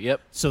Yeah. country.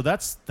 Yep. So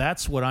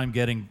that's what I'm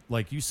getting,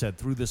 like you said,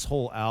 through this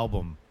whole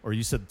album, or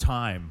you said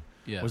time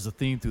Yeah. was the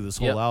theme through this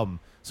whole Yep. album.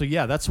 So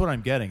yeah, that's what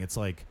I'm getting. It's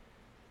like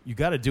you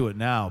got to do it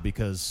now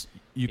because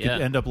you could Yeah.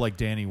 end up like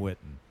Danny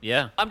Whitten.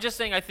 Yeah, I'm just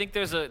saying. I think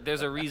there's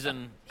a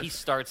reason he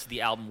starts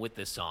the album with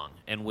this song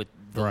and with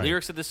the Right.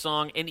 lyrics of this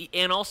song,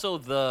 and also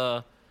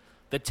the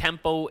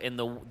tempo and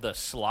the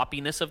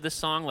sloppiness of this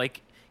song.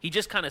 Like He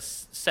just kind of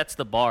sets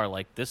the bar.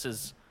 Like this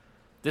is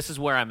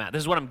where I'm at.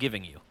 This is what I'm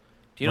giving you.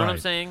 Do you know what I'm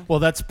saying? Well,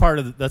 that's part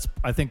of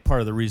I think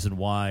part of the reason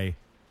why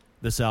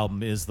this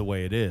album is the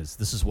way it is.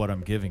 This is what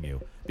I'm giving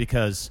you,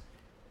 because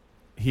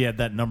he had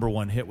that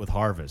 #1 hit with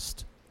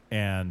Harvest,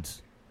 and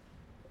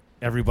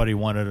everybody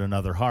wanted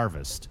another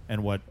Harvest.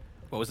 And what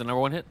was the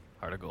 #1 hit?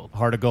 Heart of Gold.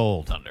 Heart of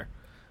Gold. Thunder.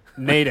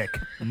 Natick.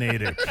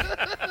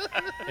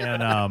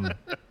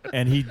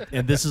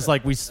 And this is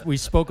like we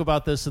spoke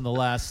about this in the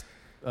last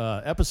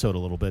episode a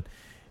little bit.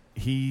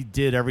 He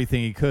did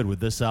everything he could with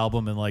this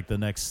album and like the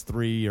next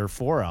 3 or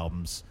 4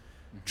 albums,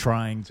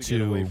 trying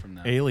to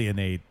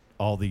alienate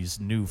all these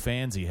new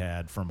fans he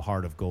had from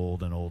Heart of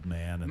Gold and Old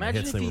Man and the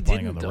hits they were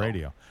playing on the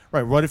radio.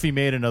 Right. What if he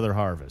made another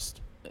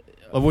Harvest,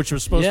 which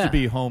was supposed to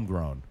be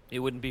homegrown? It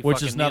wouldn't be.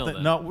 Which fucking is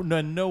Neil,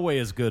 no way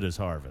as good as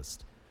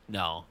Harvest.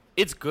 No,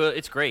 it's good.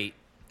 It's great.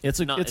 It's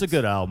a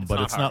good album, but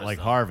it's not like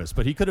though. Harvest.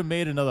 But he could have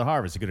made another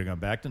Harvest. He could have gone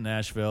back to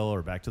Nashville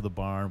or back to the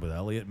barn with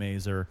Elliot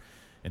Mazer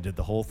and did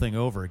the whole thing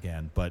over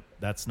again. But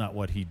that's not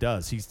what he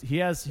does. He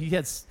has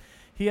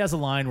a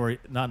line where,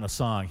 not in a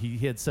song, he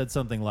had said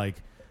something like,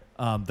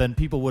 then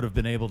people would have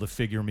been able to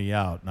figure me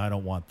out, and I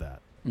don't want that.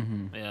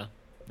 Mm-hmm. Yeah.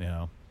 You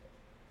know?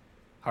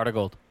 Heart of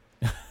Gold.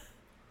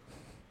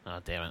 Oh,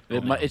 damn it.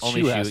 It's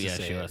only Shu Shu has to yeah,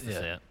 say Shu it. has to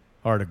say it.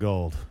 Heart of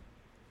Gold.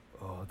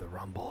 Oh, the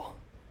rumble.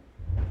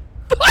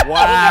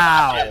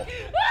 Wow.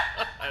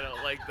 I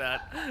don't like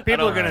that.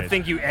 People are going to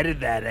think you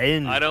edited that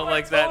in. I don't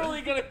like that.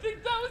 Totally gonna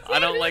think that was I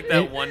don't like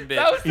that one bit.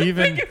 That was the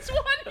Even- biggest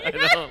one. I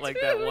don't like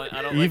that one.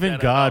 I don't Even like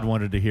that God at all.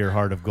 wanted to hear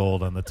Heart of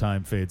Gold on the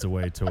Time Fades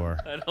Away tour.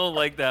 I don't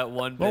like that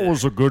one bit. That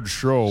was a good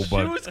show, She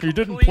was but he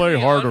didn't play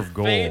completely Heart of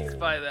unfazed Gold.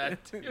 by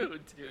that too,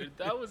 dude.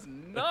 That was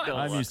nuts.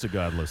 I'm used to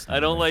God listening.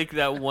 I don't to me. like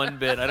that one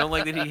bit. I don't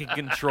like that he can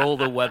control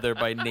the weather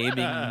by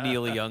naming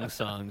Neil Young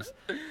songs.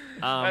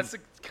 That's the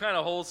kind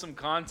of wholesome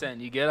content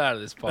you get out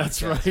of this podcast.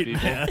 That's right,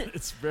 people. man.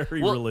 It's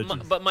very Well,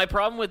 religious. but my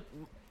problem with,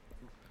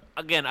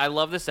 again, I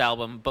love this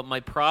album, but my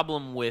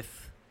problem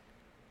with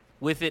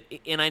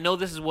it, and I know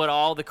this is what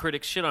all the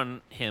critics shit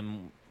on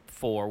him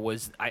for,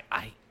 was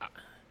I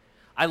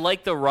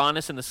like the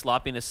rawness and the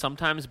sloppiness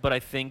sometimes, but I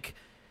think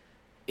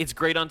it's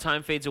great on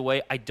Time Fades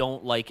Away. I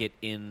don't like it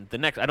in the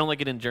next. I don't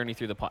like it in Journey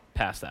Through the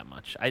Past that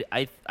much.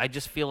 I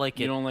just feel like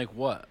You don't like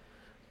what?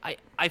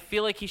 I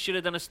feel like he should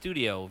have done a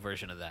studio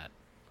version of that.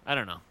 I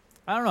don't know.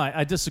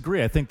 I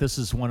disagree. I think this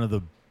is one of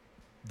the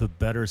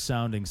better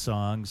sounding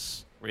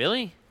songs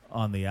Really?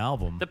 on the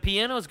album. The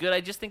piano is good. I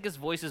just think his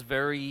voice is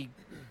very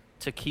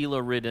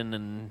tequila ridden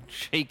and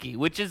shaky,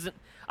 which is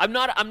I'm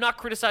not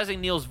criticizing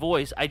Neil's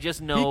voice. I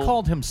just know He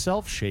called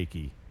himself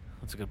shaky.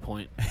 That's a good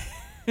point.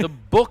 The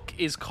book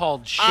is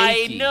called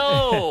Shaky. I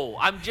know.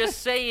 I'm just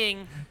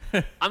saying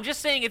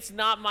it's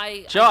not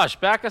my Josh,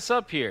 back us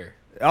up here.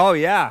 Oh,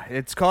 yeah.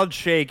 It's called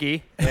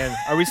Shaky. And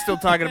are we still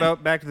talking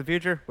about Back to the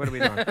Future? What are we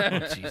doing? Oh,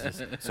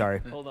 Jesus. Sorry.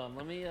 Hold on.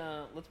 Let me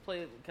let's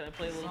play. Can I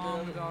play a little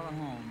bit of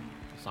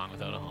it? Song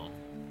Without a Home.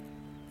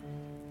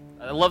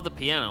 I love the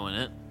piano in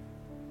it.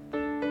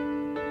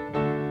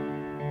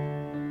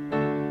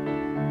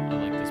 I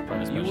like this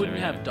part especially. You wouldn't right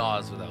have here.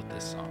 Dawes without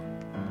this song.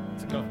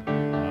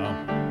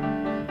 Wow.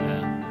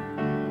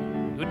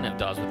 Yeah. You wouldn't have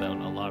Dawes without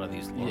a lot of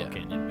these Laurel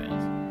Canyon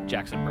bands.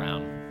 Jackson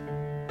Brown.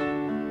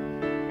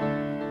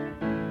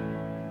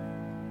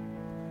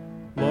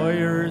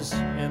 Lawyers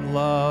in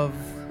Love.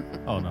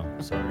 Oh, no.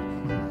 Sorry.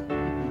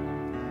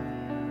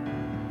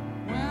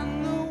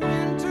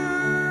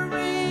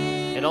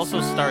 It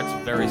also starts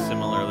very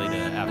similarly to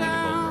After the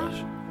Gold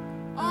Rush.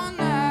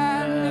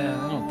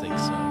 I don't think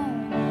so.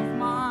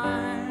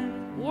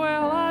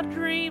 Well, I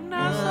dreamed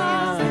I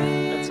saw.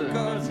 That's a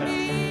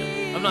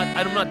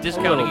I'm not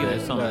discounting either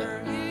bit, song.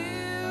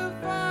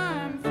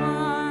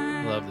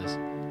 I love this.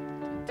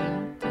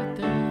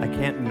 I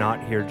can't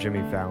not hear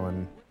Jimmy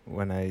Fallon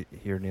when I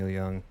hear Neil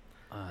Young.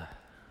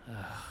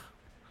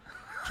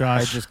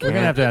 Josh, just we're going to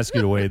can't. have to ask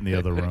you to wait in the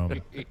other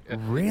room.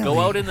 Really? Go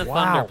out in the Wow.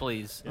 thunder,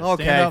 please. Yeah,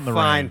 stand Okay, out in the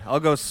fine. rain. I'll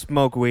go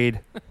smoke weed.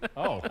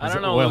 Oh, I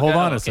don't know. Well, hold Okay,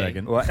 on a okay.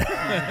 second. What?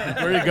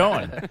 Where are you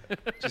going?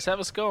 Just have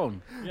a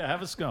scone. Yeah,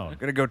 have a scone.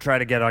 Gonna go try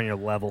to get on your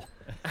level.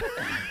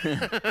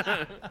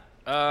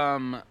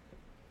 I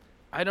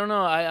don't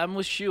know. I'm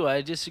with Shu.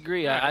 I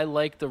disagree. I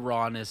like the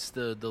rawness,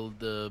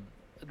 the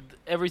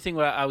everything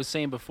what I was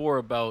saying before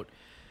about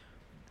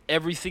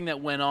everything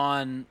that went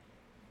on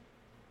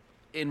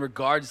in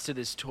regards to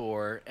this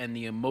tour and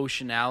the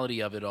emotionality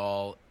of it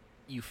all.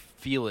 You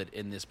feel it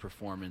in this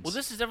performance. Well,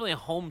 this is definitely a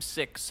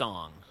homesick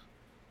song,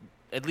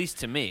 at least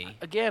to me.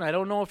 Again, I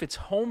don't know if it's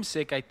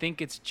homesick. I think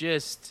it's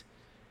just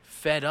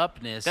fed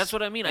upness. That's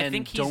what I mean. I and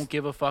think he's, don't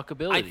give a fuck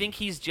ability. I think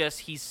he's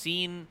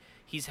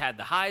had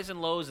the highs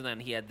and lows, and then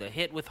he had the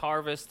hit with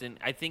Harvest, and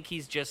I think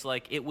he's just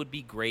like, it would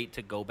be great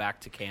to go back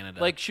to Canada.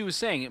 like she was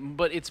saying,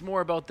 but it's more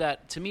about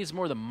that. To me, it's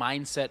more the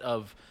mindset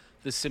of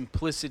the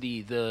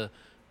simplicity,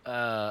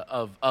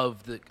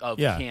 of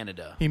Yeah.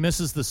 Canada. He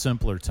misses the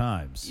simpler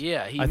times.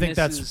 Yeah, he I think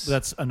misses-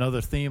 that's another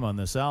theme on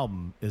this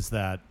album is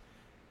that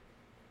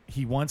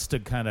he wants to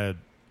kind of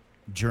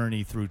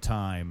journey through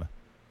time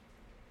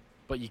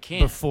But you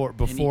can't. before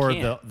And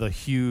you can't. the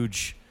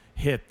huge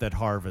hit that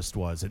Harvest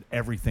was and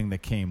everything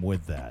that came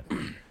with that.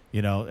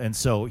 And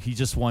so he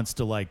just wants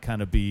to like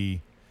kind of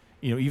be,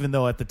 even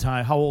though at the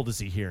time, how old is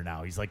he here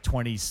now? He's like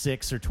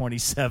 26 or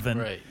 27.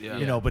 Right,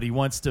 yeah. But he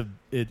wants to.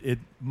 It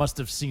must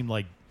have seemed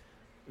like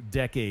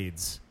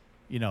decades.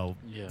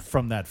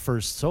 From that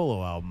first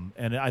solo album.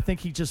 And I think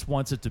he just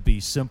wants it to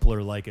be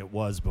simpler like it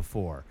was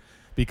before.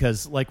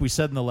 Because like we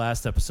said in the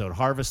last episode,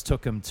 Harvest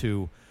took him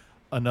to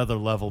another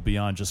level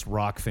beyond just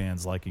rock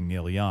fans liking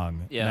Neil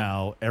Young. Yeah.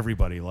 Now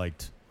everybody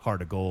liked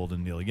Heart of Gold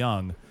and Neil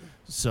Young.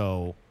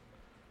 So,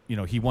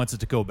 he wants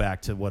it to go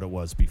back to what it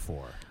was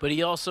before. But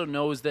he also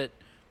knows that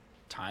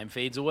time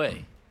fades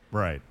away.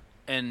 Right.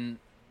 And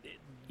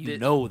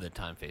that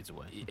time fades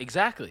away.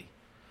 Exactly.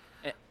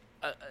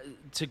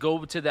 To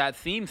go to that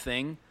theme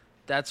thing,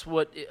 that's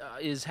what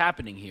is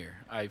happening here.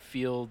 I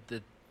feel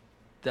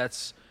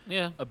that's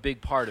a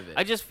big part of it.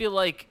 I just feel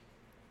like,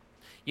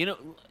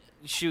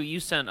 Shu, you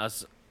sent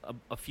us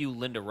a few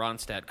Linda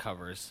Ronstadt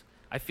covers.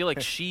 I feel like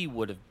she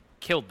would have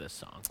killed this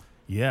song.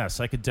 Yes,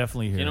 I could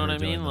definitely hear her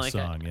doing the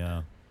song,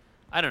 yeah.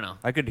 I don't know.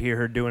 I could hear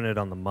her doing it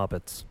on the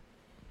Muppets.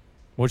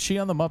 Was she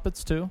on the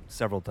Muppets too?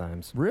 Several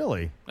times.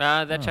 Really?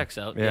 That checks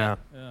out. Yeah.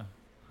 Yeah.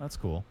 That's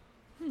cool.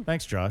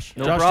 Thanks, Josh.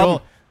 No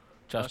problem.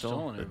 Josh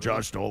Dolan.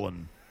 Josh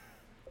Dolan.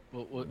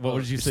 What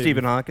did you say?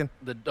 Stephen Hawking?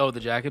 The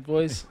Jacket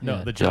Boys?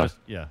 No, the Josh.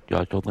 Yeah.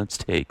 Josh Dolan's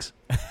takes.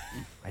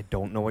 I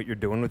don't know what you're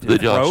doing with your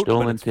The Josh throat, but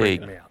Dolan it's freaking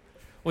take. me out.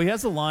 Well, he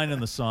has a line in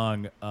the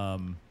song.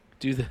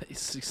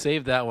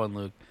 Save that one,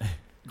 Luke.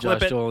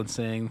 Josh Dolan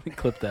saying,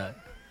 clip that.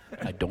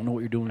 I don't know what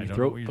you're doing with your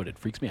throat, but it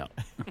freaks me out.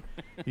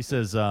 He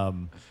says,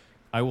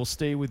 I will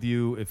stay with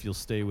you if you'll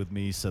stay with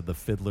me, said the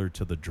fiddler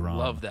to the drum.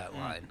 Love that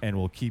line. And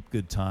we'll keep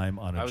good time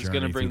on a journey. I was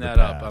going to bring through that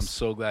the up. past. I'm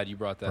so glad you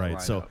brought that line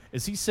so up.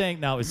 is he saying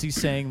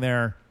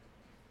there,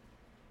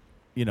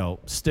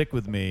 stick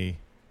with me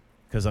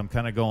because I'm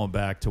kind of going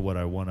back to what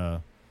I want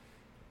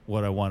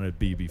to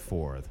be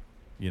before,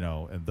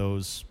 and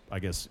those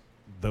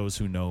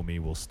who know me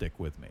will stick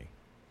with me.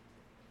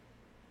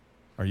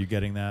 Are you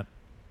getting that?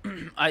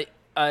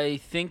 I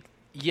think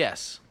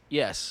yes,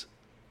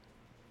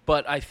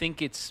 but I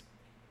think it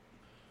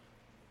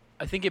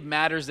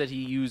matters that he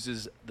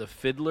uses the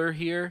fiddler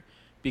here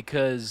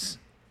because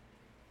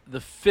the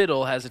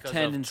fiddle has a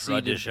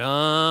tendency to.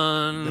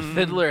 The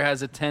fiddler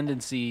has a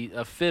tendency.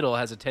 A fiddle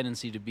has a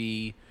tendency to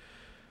be.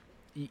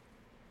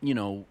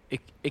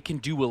 It can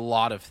do a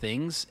lot of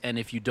things, and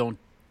if you don't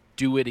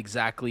do it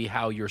exactly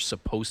how you're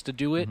supposed to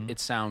do it, it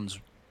sounds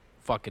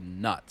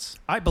fucking nuts.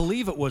 I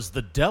believe it was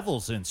the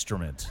devil's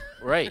instrument.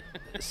 Right.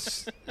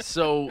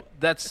 So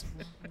that's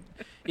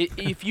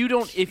if you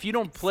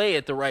don't play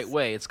it the right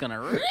way, it's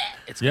gonna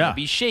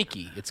be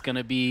shaky. It's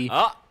gonna be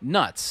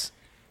nuts,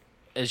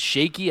 as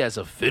shaky as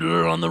a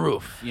fiddler on the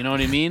roof. You know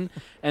what I mean?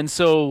 And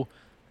so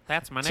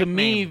that's my to nickname.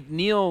 me,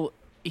 Neil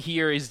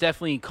here is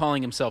definitely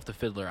calling himself the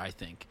fiddler. I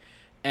think,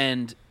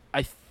 and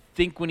I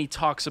think when he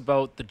talks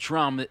about the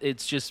drum,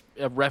 it's just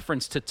a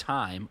reference to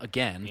time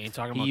again. He ain't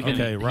talking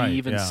about He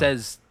even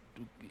says,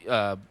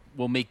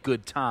 "We'll make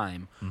good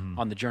time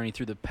on the journey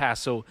through the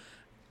past." So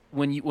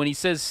when he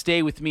says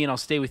 "stay with me and I'll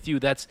stay with you,"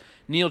 that's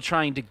Neil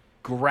trying to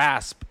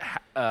grasp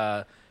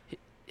how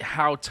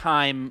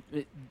time,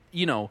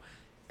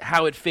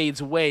 how it fades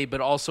away,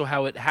 but also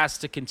how it has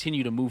to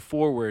continue to move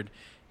forward.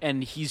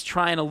 And he's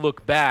trying to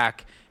look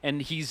back,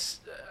 and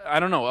I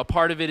don't know. A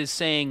part of it is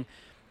saying,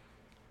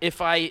 if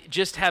I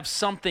just have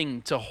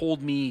something to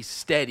hold me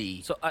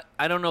steady. So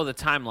I don't know the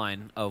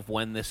timeline of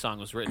when this song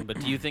was written, but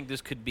do you think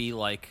this could be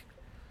like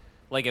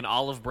an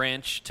olive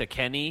branch to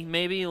Kenny,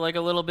 maybe like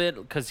a little bit?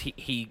 Because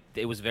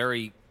it was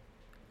very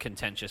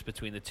contentious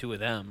between the two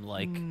of them.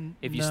 Like,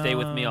 if you stay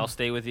with me, I'll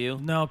stay with you.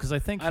 No, because I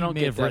think I don't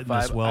may get have that written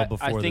vibe. this well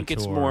before the tour. I think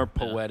it's more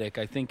poetic.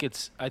 I think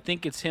it's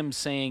him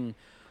saying.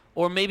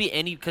 Or maybe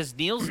because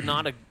Neil's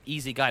not an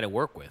easy guy to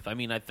work with. I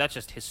mean, that's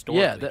just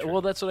historically true.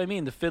 Well, that's what I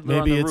mean. The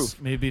fiddler on the roof.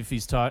 Maybe if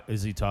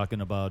is he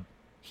talking about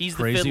he's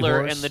the Crazy fiddler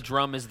Horse? and the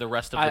drum is the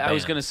rest of the band. I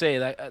was going to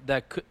say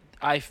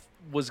I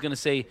was going to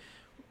say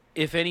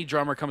if any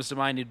drummer comes to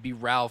mind, it'd be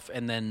Ralph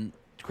and then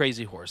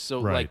Crazy Horse. So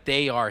like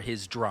they are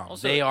his drums.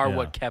 Also, they are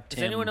what kept him.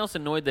 Is anyone else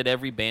annoyed that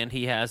every band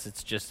he has,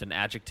 it's just an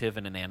adjective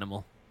and an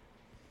animal?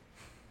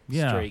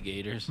 Yeah. Stray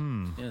Gators.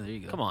 Yeah, there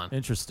you go. Come on.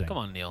 Interesting. Come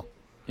on, Neil.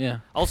 Yeah.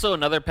 Also,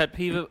 another pet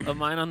peeve of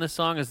mine on this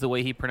song is the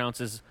way he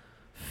pronounces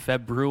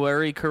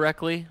February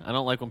correctly. I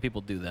don't like when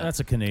people do that.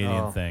 That's a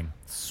Canadian thing.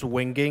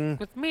 Swinging.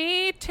 With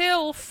me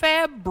till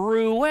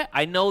February.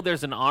 I know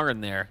there's an R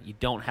in there. You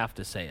don't have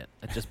to say it.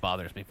 It just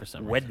bothers me for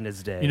some reason.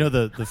 Wednesday.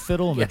 The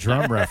fiddle and the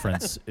drum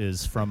reference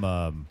is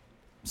from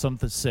some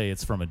that say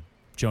it's from a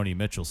Joni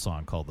Mitchell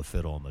song called "The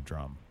Fiddle and the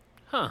Drum."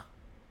 Huh.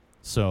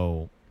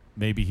 So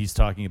maybe he's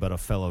talking about a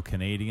fellow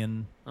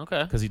Canadian.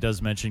 Okay. Because he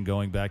does mention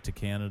going back to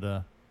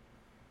Canada.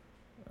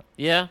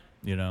 Yeah.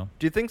 Do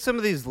you think some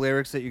of these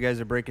lyrics that you guys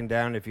are breaking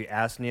down, if you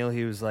asked Neil,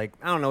 he was like,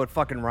 I don't know, it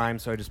fucking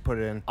rhymes, so I just put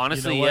it in?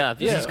 Honestly, what?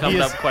 This has come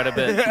up quite a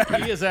bit.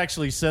 He has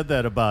actually said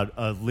that about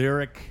a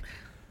lyric.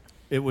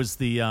 It was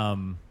the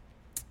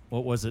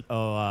what was it?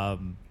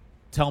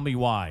 Tell me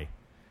why.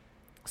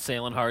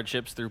 Sailing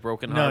hardships through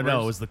broken No, harbors.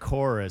 it was the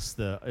chorus.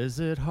 Is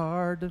it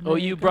hard to Oh,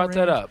 make you a brought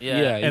that range? up.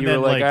 Yeah, And you then,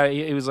 were like, like-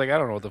 he was like, I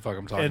don't know what the fuck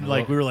I'm talking And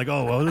about. we were like,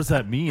 oh, what does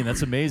that mean?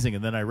 That's amazing.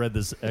 And then I read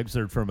this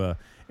excerpt from a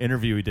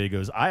interview he did. He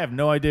goes, I have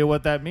no idea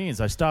what that means.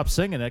 I stopped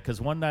singing it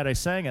because one night I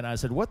sang it and I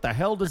said, what the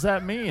hell does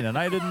that mean? And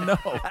I didn't know.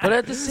 But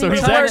at the So same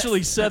he's time,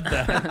 actually said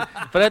that.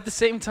 But at the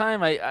same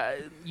time, I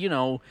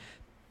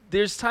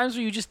there's times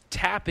where you just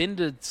tap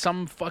into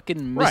some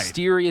fucking Right.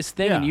 mysterious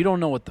thing and Yeah. you don't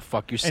know what the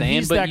fuck you're saying.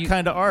 he's but that you,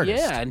 kind of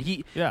artist. Yeah, and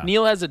Yeah.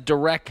 Neil has a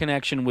direct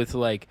connection with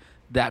like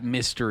that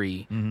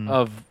mystery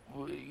of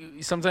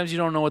sometimes you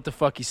don't know what the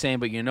fuck he's saying,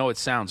 but you know it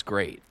sounds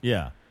great.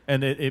 Yeah.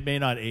 And it may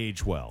not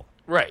age well.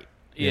 Right.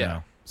 you Yeah.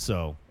 know?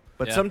 So.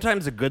 But Yeah.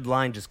 sometimes a good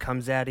line just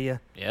comes at you.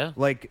 Yeah.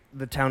 Like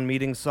the town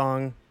meeting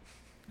song,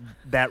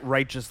 That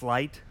Righteous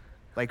Light.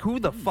 Like, who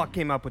the fuck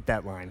came up with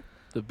that line?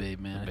 The Babe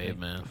Man. Babe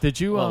Man. Did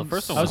you? Well, the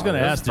first one I was was- going to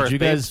that was ask. the Did first you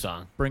Babe guys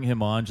song. bring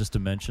him on just to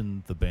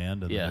mention the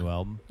band and Yeah. the new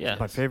album? Yeah.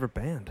 My favorite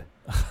band.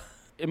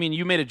 I mean,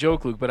 you made a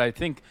joke, Luke, but I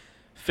think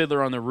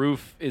Fiddler on the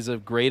Roof is a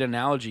great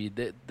analogy.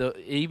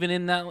 Even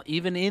in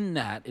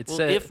that, it Well,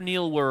 said if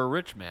Neil were a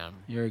rich man,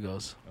 here he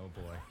goes. Oh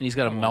boy. And he's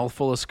got a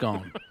mouthful of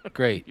scone.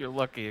 Great. you're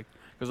lucky.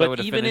 Because I would But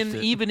have even finished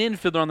it. even in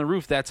Fiddler on the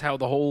Roof, that's how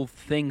the whole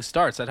thing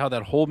starts. That's how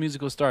that whole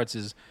musical starts.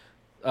 Is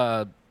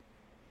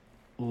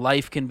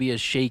life can be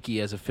as shaky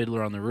as a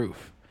fiddler on the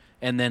roof,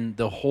 and then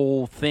the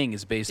whole thing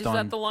is based Is on.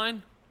 that the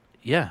line?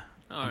 Yeah,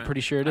 All I'm right.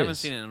 pretty sure it is. I haven't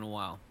seen it in a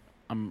while.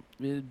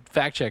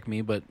 Fact check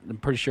me, but I'm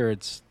pretty sure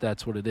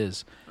that's what it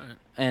is. All right.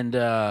 And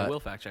I will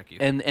fact check you.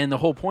 And the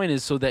whole point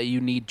is so that you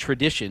need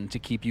tradition to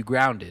keep you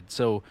grounded.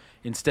 So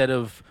instead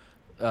of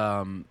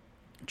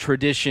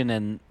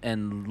tradition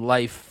and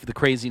life, the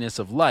craziness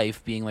of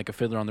life being like a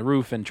fiddler on the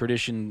roof, and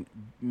tradition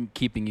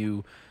keeping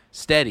you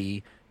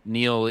steady,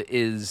 Neil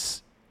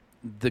is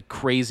the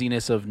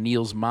craziness of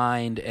Neil's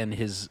mind and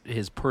his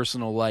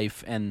personal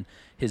life and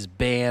his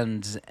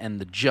bands and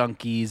the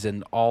junkies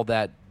and all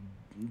that,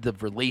 the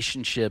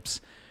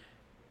relationships.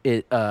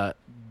 The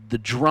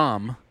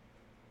drum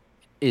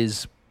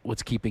is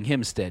what's keeping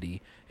him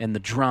steady, and the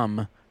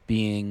drum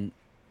being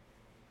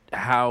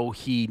how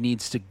he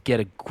needs to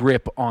get a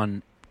grip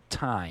on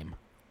time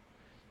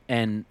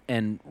and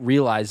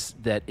realize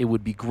that it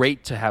would be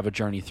great to have a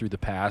journey through the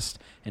past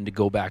and to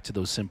go back to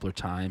those simpler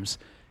times,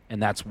 and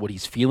that's what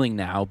he's feeling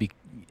now,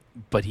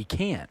 but he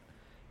can't,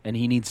 and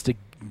he needs to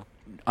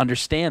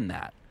understand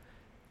that,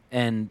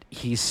 and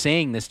he's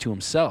saying this to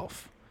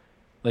himself,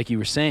 like you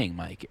were saying,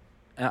 Mike.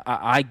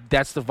 I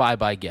that's the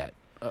vibe I get.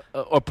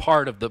 A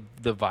part of the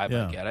vibe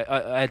Yeah. I get.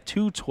 At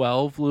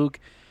 2:12, Luke,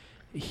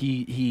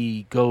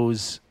 he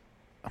goes,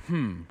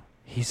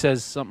 He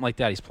says something like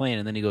that. He's playing,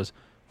 and then he goes,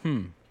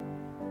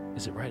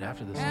 Is it right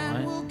after this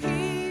line? We'll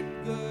keep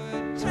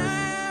good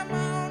time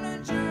on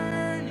a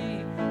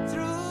journey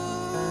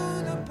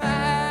through the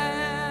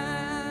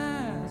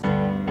past.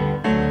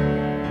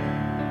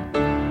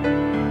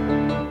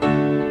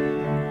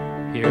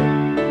 Hear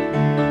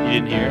it? You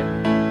didn't hear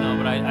it? No,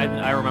 but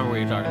I remember what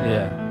you're talking about.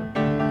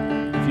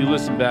 Yeah. If you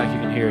listen back, you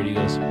can hear it. He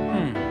goes,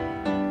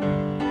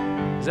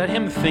 Is that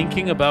him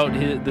thinking about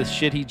the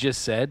shit he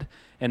just said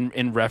and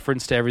in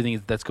reference to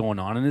everything that's going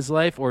on in his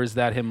life? Or is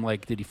that him,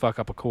 like, did he fuck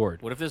up a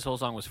chord? What if this whole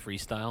song was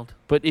freestyled?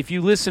 But if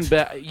you listen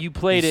back, you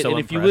played He's it, so and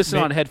if you impressed. listen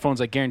on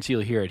headphones, I guarantee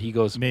you'll hear it. He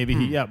goes, Maybe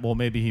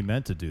maybe he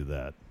meant to do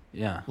that.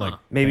 Yeah. Like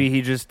Maybe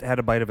he just had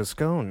a bite of a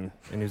scone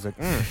and he was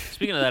like,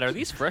 Speaking of that, are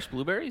these fresh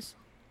blueberries?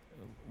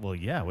 Well,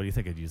 yeah. What do you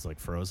think? I'd use like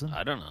frozen?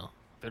 I don't know.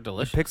 They're I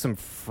delicious. picked some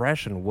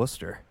fresh in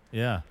Worcester.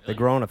 Yeah, They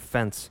grow on a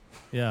fence.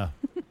 yeah.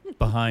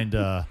 Behind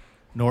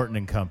Norton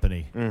and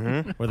Company,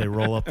 Mm-hmm. where they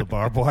roll up the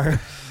barbed wire.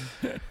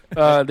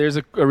 There's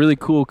a really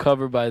cool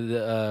cover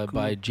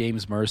by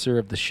James Mercer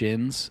of the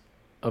Shins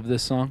of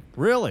this song.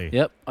 Really?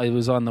 Yep, it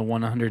was on the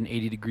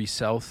 180 Degrees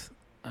South.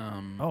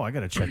 Oh, I got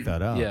to check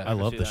that out. Yeah. I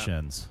love see the that.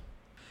 Shins.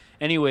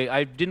 Anyway,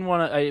 I didn't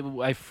want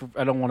to.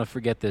 I don't want to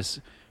forget this.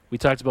 We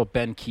talked about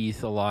Ben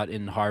Keith a lot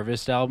in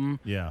Harvest album.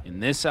 Yeah. In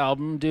this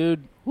album,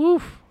 dude,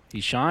 woo, he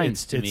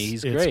shines to me.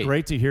 He's It's great.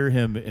 great to hear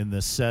him in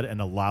this set in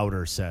a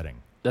louder setting.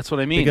 That's what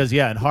I mean. Because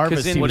in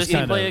Harvest in- he What was does he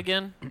kind play of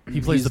again? he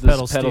plays He's the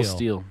pedal pedal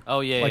steel. Oh,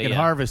 yeah, Like yeah, in yeah.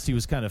 Harvest, he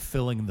was kind of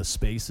filling the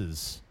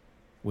spaces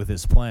with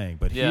his playing,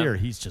 but Yeah. here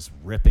he's just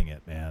ripping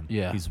it, man.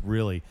 Yeah. He's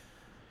really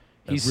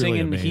He's really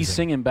singing. amazing. He's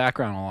singing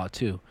background a lot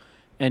too,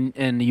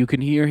 and you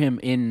can hear him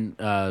in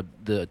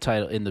the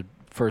title in the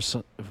first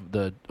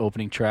the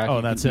opening track. Oh,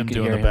 You that's can- him you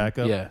can doing hear the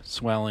backup? Yeah,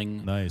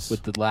 swelling Nice.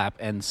 with the lap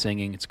and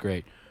singing. It's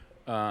great.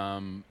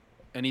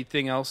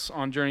 Anything else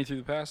on Journey Through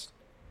the Past?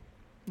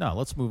 No,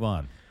 let's move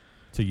on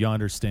to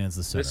Yonder Stands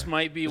the Sinner. This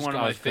might be This one of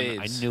guy my was gonna- faves.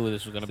 I knew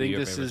this was going I to be think your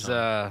this favorite is.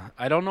 song.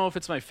 I don't know if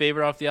it's my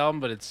favorite off the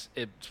album, but it's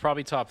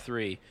probably top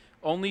 3.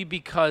 Only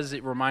because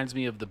it reminds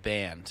me of the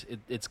band.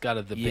 It's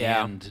got the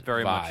Yeah, band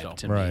very much vibe so.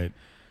 to me. Right.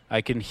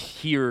 I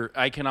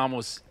can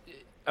almost,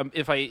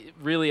 if I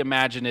really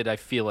imagine it, I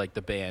feel like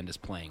the band is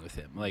playing with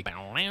him. Like,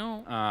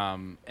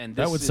 and That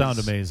this would sound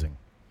is- amazing.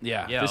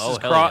 Yeah, Yeah, this oh, is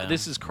hell yeah.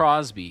 this is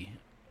Crosby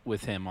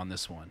with him on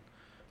this one,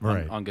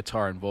 Right. on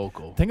guitar and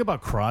vocal. Thing about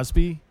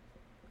Crosby,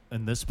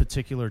 in this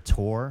particular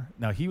tour,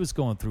 now he was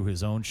going through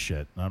his own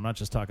shit. And I'm not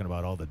just talking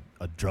about all the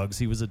drugs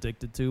he was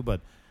addicted to, but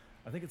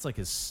I think it's like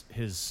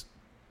his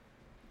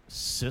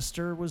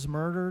sister was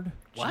murdered.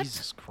 What?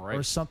 Jesus Christ.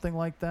 Or something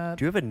like that.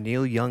 Do you have a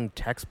Neil Young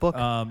textbook?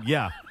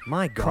 Yeah.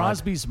 My God.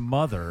 Crosby's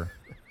mother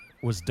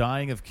was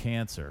dying of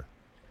cancer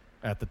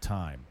at the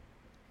time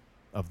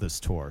of this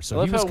tour. So I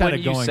love he was how kind when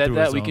of you going said through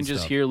that, his we own can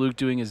just stuff. hear Luke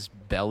doing his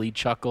belly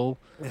chuckle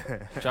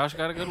Josh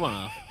got a good one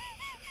off.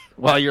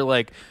 while you're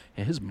like,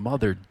 his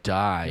mother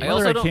died. I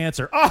also Mother don't- had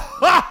cancer.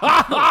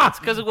 It's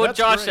because of what That's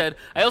Josh great. said.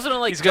 I also don't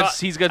like. He's got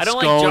I don't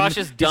scone. like Josh's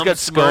He's dumb got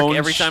smirk scone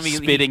every time he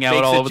spitting he out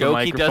makes all a over the joke.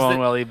 He does microphone that-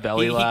 while he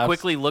belly he laughs.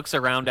 quickly looks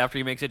around after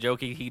he makes a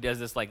joke. He does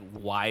this like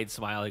wide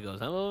smile. He goes,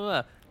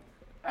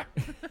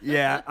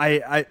 Yeah,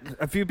 I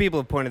a few people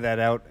have pointed that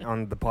out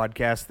on the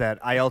podcast that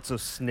I also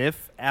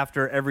sniff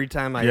after every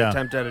time I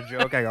attempt at a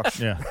joke. I go,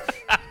 Yeah.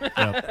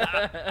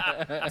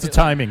 Yep. It's a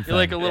timing You're thing.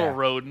 like a little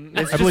rodent.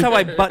 It's just how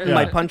I button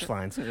my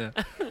punchlines.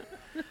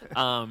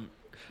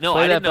 No,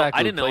 Play I that didn't know. back,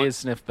 I didn't Luke. Play know. his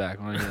sniff back.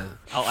 I wanna hear that.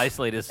 I'll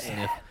isolate his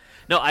sniff.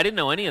 No, I didn't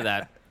know any of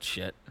that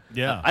shit.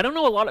 Yeah. I don't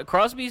know a lot of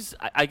Crosby's.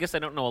 I guess I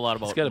don't know a lot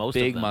about He's got a most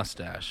big of them.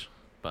 mustache.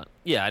 But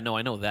yeah, I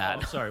know that.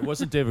 Oh, sorry, it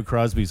wasn't David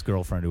Crosby's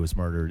girlfriend who was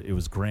murdered. It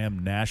was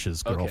Graham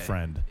Nash's Okay.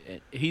 girlfriend.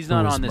 He's who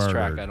not was on this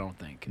track, murdered. I don't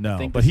think. I No,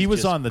 think but this he is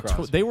was just on the tour.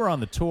 Crosby. They were on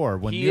the tour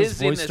when He Neil's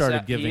is in voice this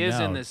started giving He is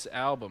out. in this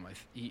album.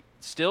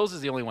 Stills is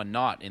the only one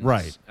not in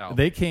Right. this album.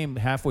 They came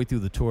halfway through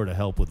the tour to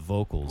help with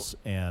vocals.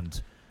 And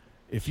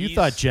if you He's-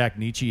 thought Jack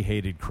Nietzsche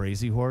hated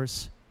Crazy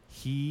Horse,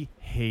 he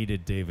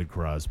hated David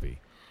Crosby.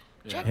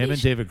 Jack Him and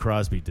Nietzsche- David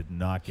Crosby did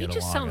not He get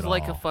just along sounds at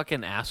like all. a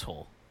fucking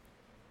asshole.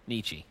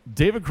 Nietzsche.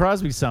 David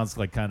Crosby sounds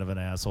like kind of an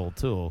asshole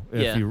too.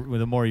 Yeah.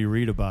 The more you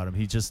read about him,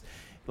 he just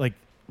like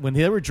when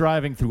they were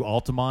driving through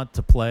Altamont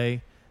to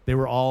play, they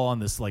were all on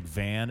this like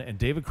van, and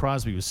David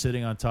Crosby was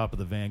sitting on top of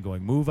the van,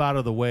 going, "Move out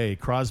of the way,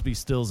 Crosby,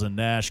 Stills, and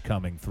Nash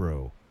coming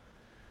through."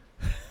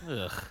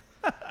 Ugh.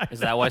 Is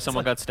that why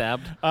someone got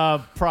stabbed?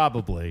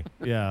 Probably,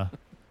 yeah.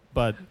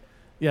 But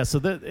yeah, so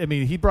that I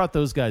mean, he brought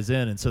those guys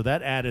in, and so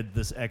that added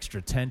this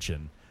extra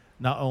tension,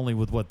 not only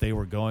with what they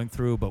were going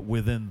through, but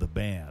within the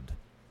band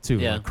too.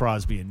 Yeah. Like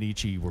Crosby and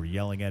Nietzsche were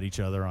yelling at each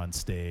other on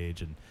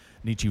stage, and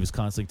Nietzsche was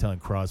constantly telling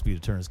Crosby to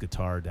turn his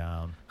guitar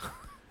down.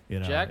 You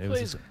know, Jack it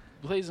was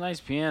plays nice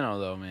piano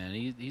though, man.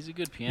 He's a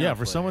good piano. yeah, for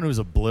player. someone who's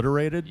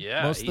obliterated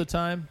Yeah, most of the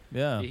time.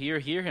 Yeah, You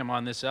hear him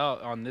on this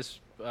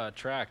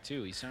track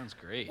too. He sounds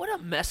great. What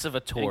a mess of a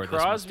tour And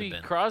this must have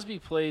been. Crosby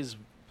plays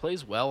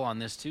well on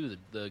this too.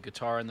 The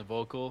guitar and the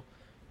vocal,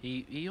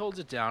 he holds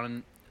it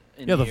down.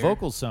 In yeah, the here.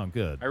 vocals sound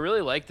good. I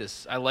really like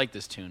this. I like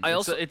this tune.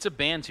 It's a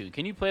band tune.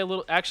 Can you play a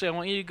little? Actually, I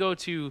want you to go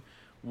to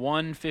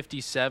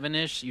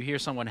 157-ish. You hear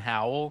someone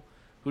howl.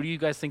 Who do you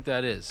guys think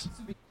that is?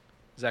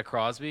 Is that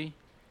Crosby?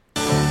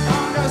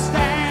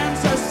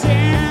 Understands the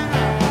sin.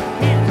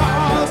 He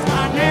calls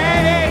my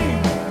name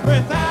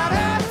without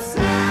a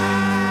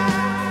sound.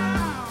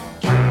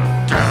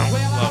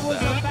 Well, I was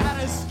about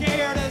as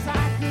scared as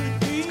I could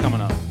be. It's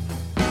coming up.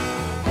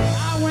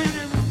 I went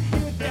and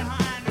hid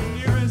behind the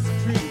nearest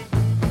tree.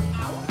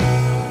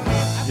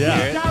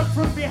 Yeah. Peeked out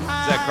from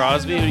behind. Is that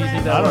Crosby? Who do you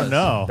think that I was? don't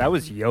know. That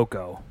was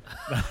Yoko.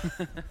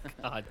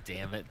 God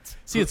damn it.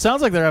 See, it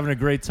sounds like they're having a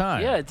great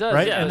time. Yeah, it does,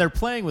 Right, yeah. and they're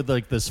playing with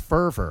like this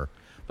fervor.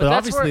 But that's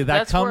obviously where, that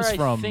that's comes where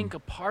from. I think a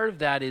part of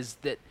that is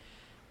that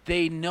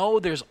they know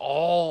there's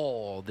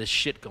all this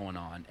shit going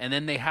on, and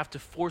then they have to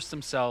force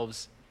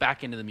themselves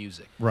back into the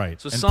music. Right.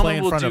 So and someone play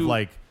in will front of do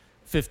like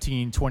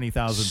 15,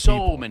 20,000 so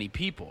people. many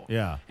people.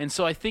 Yeah. And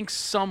so I think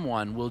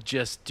someone will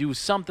just do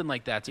something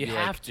like that to You be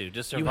have like, to,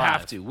 just you have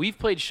survive. to. We've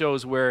played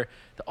shows where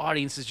the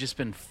audience has just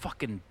been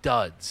fucking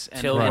duds.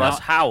 And Till then Russ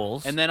I'll-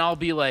 howls. And then I'll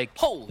be like,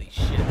 Holy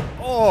shit.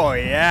 Oh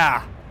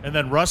yeah. And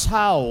then Russ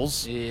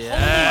howls.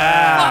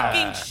 yeah.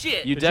 Fucking shit. You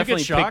Did you get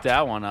definitely shocked? picked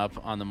that one up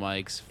on the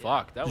mics.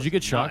 Fuck. That Did was you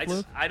get shocked, nuts.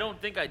 Luke? I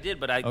don't think I did,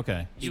 but I.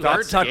 Okay. You Stop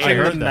heard touching I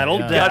heard the that, metal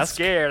yeah. I got desk.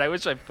 scared. I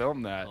wish I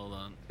filmed that. Hold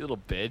on. You little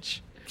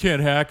bitch.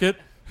 Can't hack it.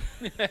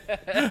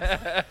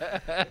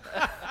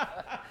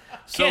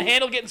 Can't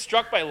handle getting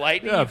struck by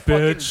lightning, Yeah, you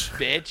fucking bitch.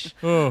 bitch.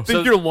 Oh.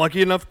 Think you're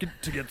lucky enough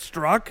to get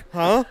struck,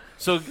 huh?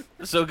 So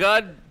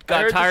God I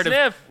got heard tired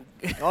the of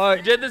sniff. Oh,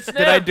 You did the sniff.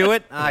 did I do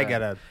it? I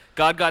gotta.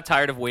 God got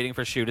tired of waiting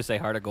for Shu to say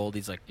Heart of Gold.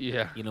 He's like,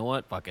 Yeah. you know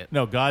what? Fuck it.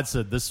 No, God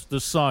said this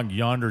song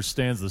 "Yonder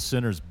Stands the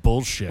Sinner's"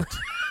 bullshit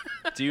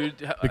Dude,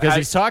 because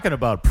he's talking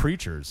about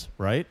preachers,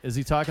 right? Is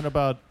he talking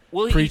about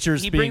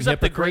preachers he being brings up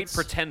the Great hypocrites?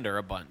 Pretender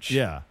a bunch.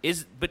 Yeah.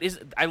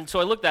 So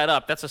I looked that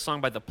up. That's a song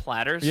by the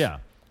Platters. Yeah.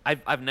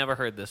 I've never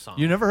heard this song.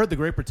 You never heard the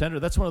Great Pretender?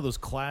 That's one of those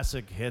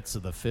classic hits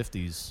of the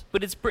 50s.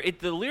 But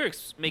the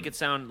lyrics make it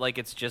sound like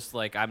it's just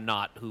like I'm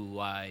not who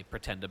I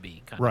pretend to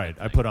be. Kind Right.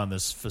 Of I put on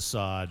this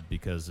facade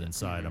because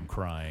inside I'm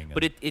crying.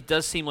 But it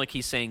does seem like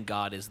he's saying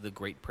God is the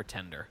Great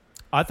Pretender.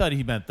 I thought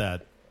he meant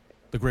that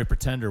the Great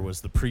Pretender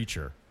was the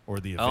preacher or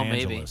the Oh,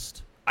 maybe.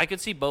 evangelist. I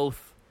could see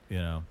both. You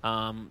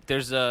know?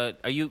 There's a.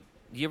 You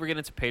ever get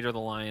into Pedro the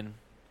Lion?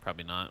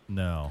 Probably not.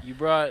 No. You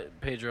brought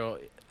Pedro.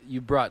 You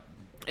brought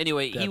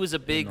Anyway, he was a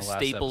in big the last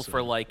staple for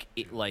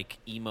episode. like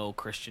emo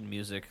Christian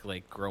music,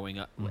 like growing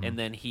up. And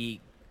then he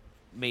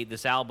made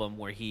this album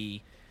where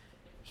he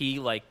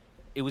like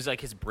it was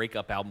like his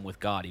breakup album with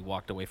God. He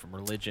walked away from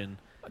religion.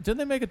 Didn't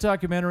they make a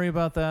documentary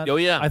about that? Oh,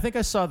 yeah. I think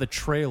I saw the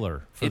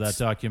trailer for that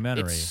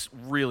documentary. It's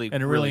really, and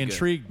it really really good.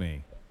 intrigued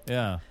me.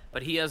 Yeah.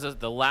 But he has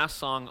the last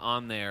song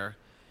on there.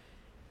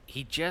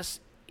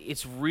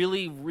 It's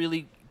really,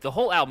 really, the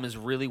whole album is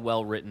really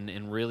well written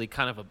and really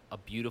kind of a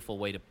beautiful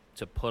way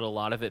to put a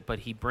lot of it. But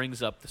he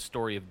brings up the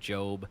story of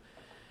Job,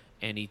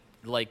 and he,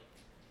 like,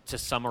 to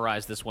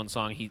summarize this one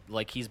song,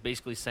 he's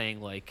basically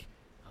saying, like,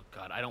 oh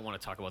God, I don't want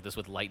to talk about this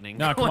with lightning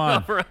No, going come on.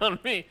 off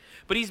around me.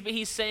 But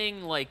he's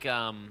saying, like,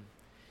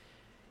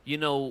 you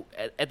know,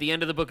 at the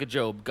end of the book of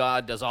Job,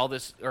 God does all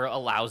this, or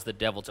allows the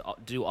devil to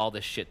do all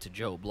this shit to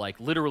Job, like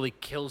literally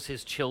kills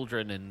his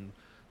children and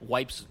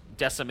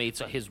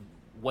decimates his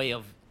way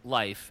of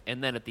life.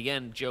 And then at the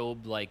end,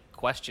 Job like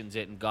questions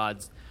it, and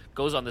God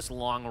goes on this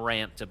long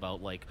rant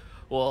about like,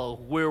 well,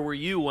 where were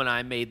you when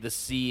I made the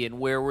sea, and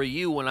where were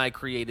you when I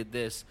created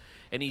this?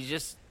 And he's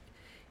just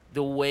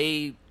the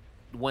way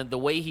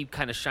he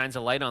kind of shines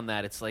a light on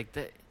that. It's like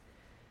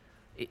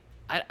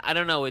I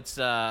don't know. It's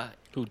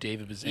Who,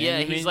 David Bazan? yeah,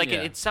 you he's mean? like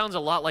Yeah. it sounds a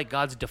lot like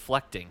God's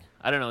deflecting.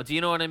 I don't know. Do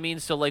you know what I mean?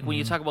 So like when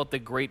you talk about the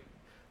great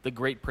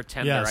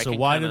pretender, Yeah, I so can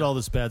why kinda, did all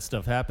this bad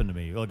stuff happen to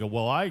me? Like,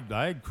 well,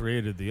 I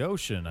created the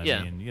ocean. I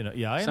Yeah. mean, you know,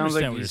 yeah, I sounds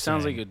understand like what he you're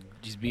sounds saying. like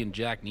he's being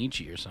Jack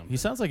Nietzsche or something. He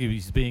sounds like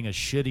he's being a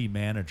shitty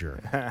manager.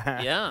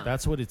 Yeah.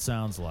 That's what it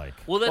sounds like.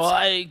 Well, that's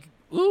Here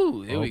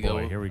Oh, we go.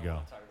 boy, here we go.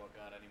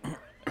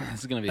 This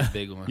is gonna be a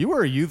big one. You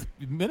were a youth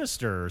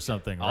minister or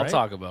something, right? I'll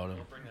talk about him.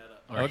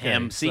 Or Okay,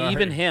 him. See, sorry.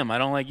 even him. I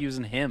don't like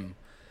using him.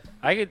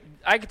 I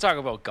could talk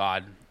about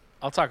God.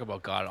 I'll talk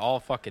about God all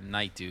fucking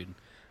night, dude.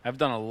 I've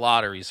done a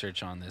lot of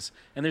research on this,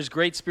 and there's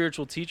great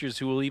spiritual teachers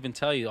who will even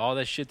tell you all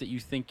that shit that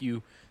you think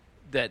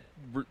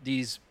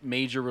these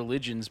major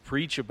religions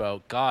preach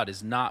about God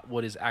is not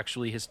what is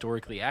actually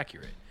historically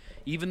accurate.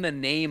 Even the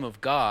name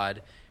of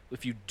God,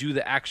 if you do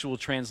the actual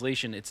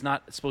translation, it's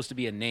not supposed to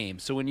be a name.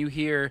 So when you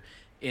hear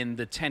in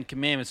the Ten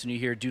Commandments, and you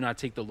hear "Do not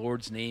take the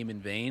Lord's name in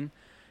vain,"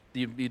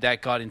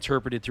 that got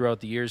interpreted throughout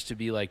the years to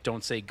be like,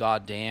 don't say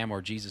God damn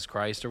or Jesus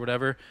Christ or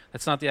whatever.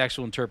 That's not the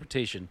actual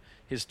interpretation.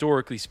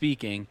 Historically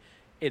speaking,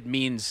 it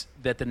means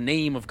that the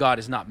name of God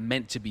is not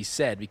meant to be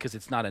said because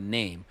it's not a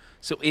name.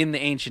 So in the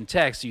ancient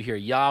text, you hear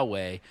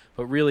Yahweh,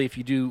 but really if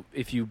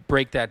you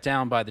break that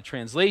down by the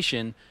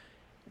translation,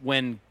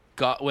 when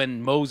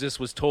Moses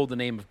was told the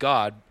name of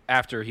God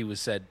after he was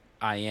said,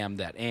 I am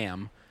that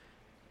am,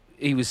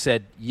 he was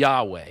said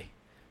Yahweh.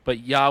 But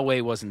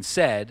Yahweh wasn't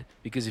said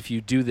because if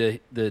you do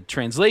the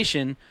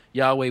translation,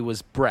 Yahweh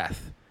was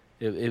breath.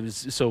 It was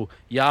so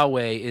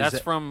Yahweh is that's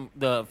from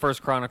the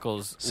First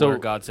Chronicles So- where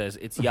God says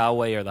it's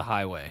Yahweh or the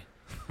highway.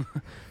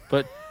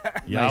 but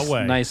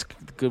Yahweh. nice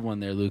good one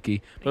there,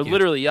 Lukey. But you.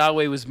 literally,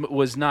 Yahweh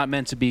was not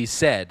meant to be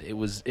said. It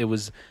was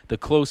the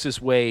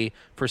closest way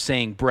for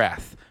saying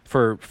breath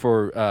for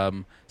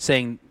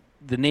saying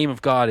the name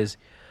of God is.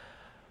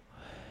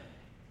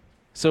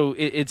 So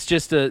it's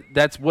just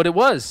that's what it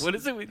was. What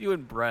is it with you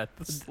and breath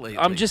lately?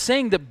 I'm just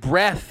saying that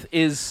breath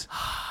is.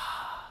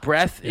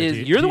 Breath Yeah, is. do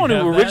you- You're do the you one who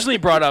have that? originally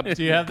brought up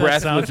Do you have that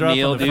breath sound with drop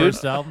Neil, on the dude.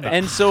 first album?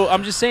 And so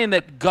I'm just saying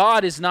that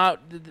God is not.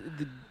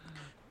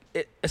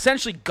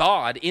 Essentially,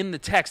 God in the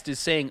text is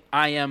saying,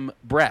 "I am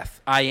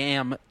breath. I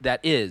am that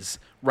is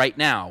right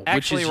now,"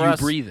 Actually, which is Russ,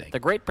 you breathing. The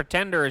Great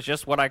Pretender is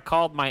just what I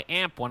called my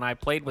amp when I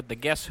played with the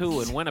Guess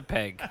Who in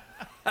Winnipeg.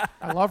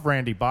 I love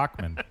Randy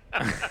Bachman,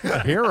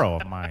 a hero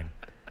of mine.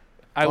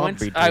 I Club went.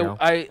 beat I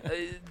Joe.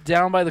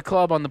 down by the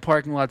club on the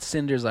parking lot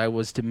cinders. I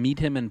was to meet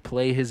him and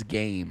play his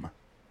game.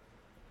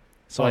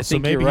 So Oh, I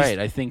think maybe you're he's- right.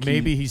 I think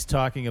maybe he's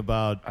talking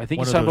about. I think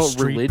one he's of talking those about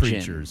street religion,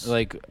 preachers.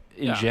 like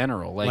in Yeah.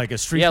 general, like a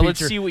street yeah, preacher.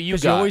 let's see what you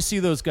 'Cause got. You always see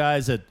those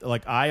guys at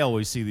I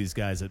always see these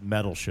guys at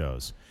metal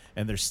shows,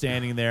 and they're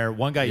standing there.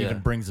 One guy Yeah. even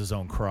brings his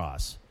own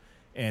cross,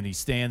 and he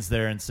stands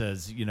there and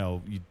says, you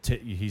know,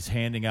 he's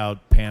handing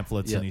out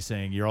pamphlets Yeah. and he's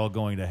saying, "You're all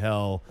going to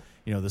hell.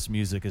 You know, this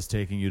music is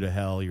taking you to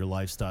hell. Your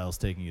lifestyle is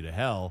taking you to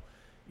hell."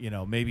 You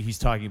know, maybe he's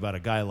talking about a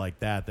guy like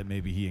that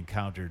maybe he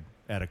encountered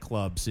at a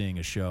club seeing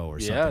a show or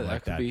Yeah, something that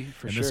like could that. be,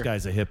 for and this sure.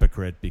 guy's a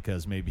hypocrite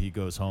because maybe he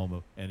goes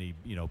home and he,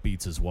 you know,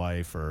 beats his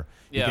wife or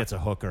Yeah. he gets a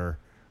hooker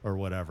or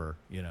whatever,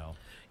 you know.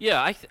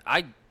 Yeah,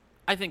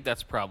 I think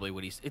that's probably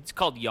what he's. It's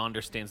called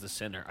Yonder Stands the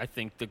Sinner. I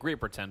think the Great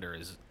Pretender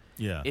is.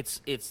 Yeah.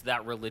 It's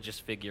that religious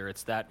figure.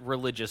 It's that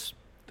religious.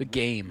 the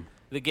game.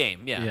 The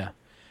game. Yeah. Yeah,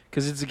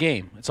 because it's a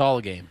game. It's all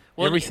a game.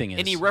 Well, Everything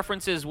and is. he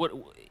references what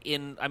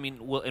in. I mean,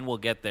 we'll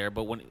get there.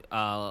 But when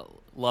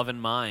Love and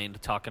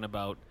Mind talking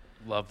about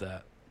Love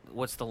that.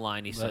 what's the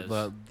line he says?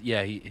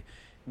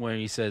 When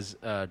he says,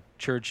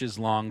 "Church is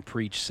long,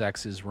 preach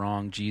sex is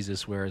wrong.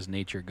 Jesus, where is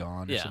nature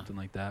gone?" or Yeah. something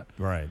like that.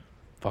 Right.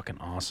 Fucking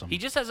awesome. He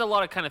just has a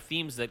lot of kind of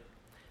themes that,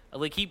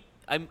 like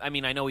I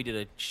mean, I know he did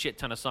a shit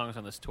ton of songs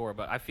on this tour,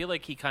 but I feel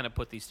like he kind of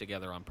put these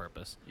together on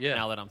purpose. Yeah.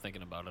 Now that I'm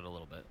thinking about it a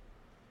little bit.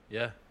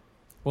 yeah.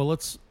 Well,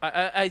 let's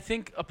I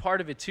think a part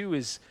of it too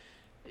is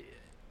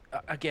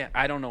again,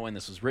 I don't know when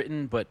this was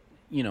written, but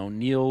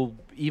Neil,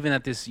 even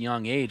at this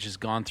young age, has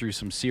gone through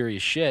some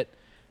serious shit,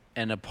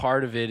 and a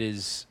part of it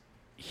is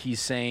he's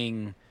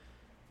saying,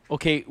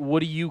 "Okay, what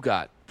do you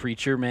got,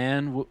 preacher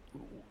man?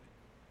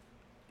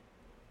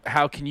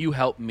 How can you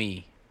help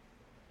me?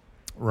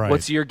 Right.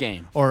 What's your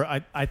game?" Or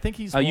I think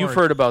he's. You've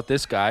heard about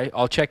this guy.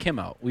 I'll check him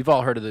out. We've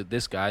all heard of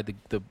this guy,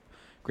 the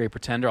Great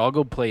Pretender. I'll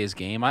go play his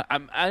game. I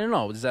don't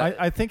know. Is that?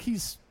 I think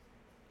he's.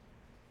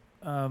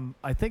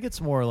 I think it's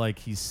more like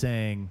he's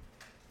saying,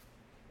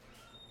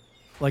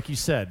 like you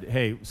said,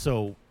 hey,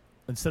 so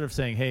instead of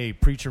saying, hey,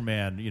 preacher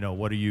man,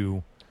 what are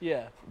you?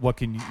 Yeah. What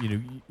can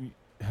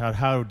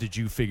how did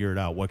you figure it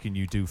out? What can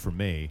you do for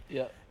me?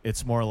 Yeah.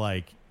 It's more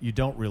like you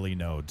don't really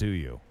know, do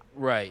you?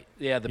 Right.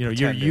 Yeah.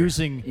 You're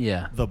using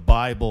the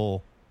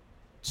Bible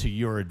to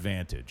your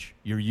advantage.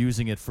 You're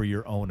using it for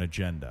your own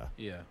agenda.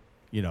 Yeah.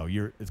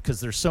 Because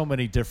there's so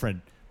many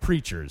different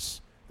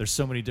preachers. There's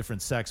so many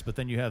different sects, but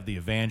then you have the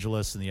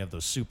evangelists and you have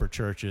those super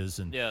churches,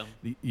 and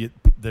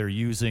they're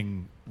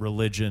using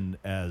religion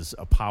as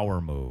a power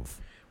move.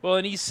 Well,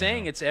 and he's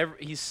saying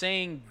he's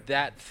saying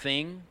that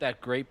thing, that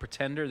Great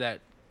Pretender,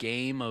 that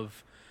game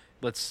of,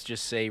 let's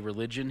just say,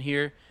 religion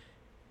here.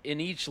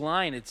 In each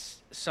line,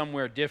 it's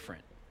somewhere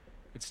different.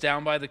 It's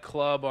down by the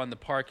club on the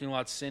parking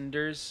lot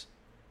cinders,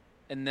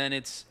 and then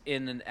it's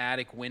in an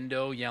attic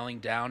window yelling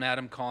down at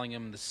him, calling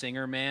him the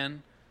singer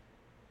man.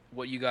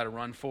 What you got to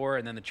run for,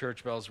 and then the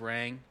church bells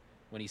rang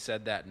when he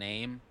said that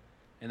name,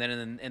 and then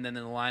in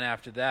the line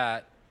after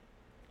that,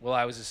 well,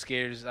 I was as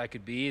scared as I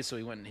could be, so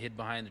he went and hid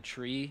behind the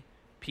tree,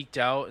 peeked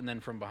out, and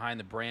then from behind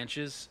the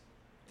branches,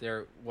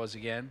 there was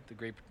again the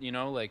great,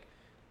 like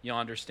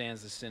yonder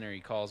stands the sinner.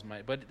 He calls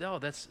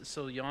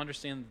so yonder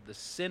stands the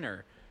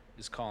sinner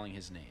is calling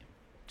his name.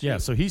 Too. Yeah,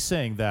 so he's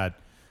saying that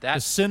the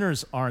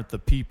sinners aren't the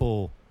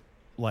people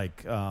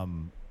like.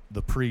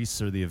 The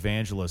priests or the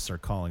evangelists are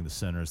calling the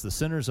sinners. The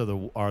sinners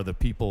are the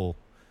people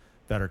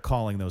that are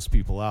calling those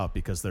people out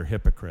because they're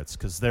hypocrites,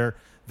 because they're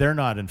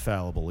not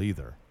infallible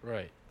either.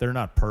 Right. They're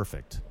not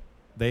perfect.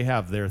 They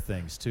have their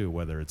things too,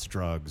 whether it's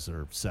drugs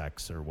or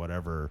sex or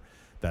whatever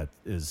that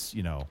is,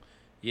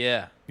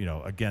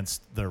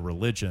 against their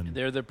religion.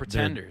 They're the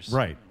pretenders.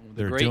 Right.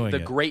 They're doing the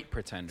great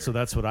pretender. So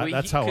that's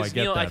that's how I get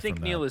Neil, that. I think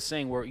from Neil that. is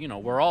saying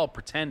we're all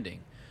pretending,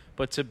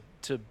 but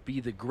to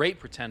be the great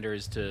pretender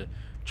is to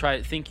try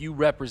to think you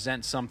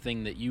represent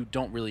something that you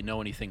don't really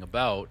know anything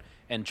about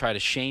and try to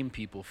shame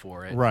people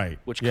for it. Right.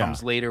 Which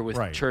comes later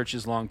with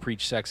churches long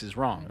preach sex is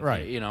wrong.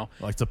 Right.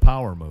 Like it's a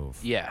power move.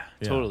 Yeah,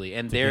 totally.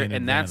 And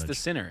that's the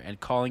sinner, and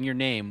calling your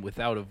name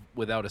without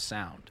a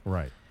sound.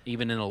 Right.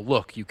 Even in a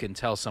look, you can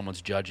tell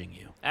someone's judging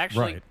you.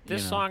 Actually,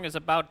 this song is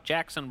about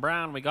Jackson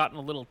Browne. We got in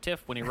a little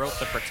tiff when he wrote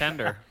The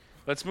Pretender.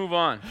 Let's move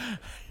on.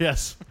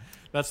 Yes.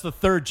 That's the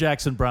third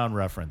Jackson Browne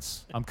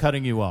reference. I'm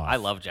cutting you off. I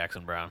love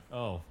Jackson Browne.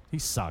 Oh, he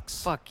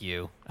sucks. Fuck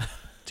you.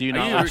 Do you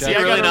not like Jackson?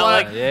 You really not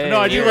like? No,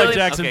 I do like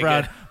Jackson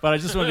Browne, but I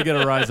just wanted to get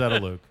a rise out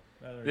of Luke.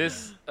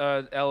 This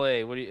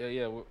L.A. What do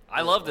you?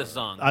 I love this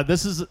song.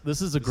 This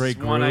is a great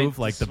groove.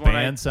 Like the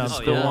band sounds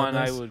cool.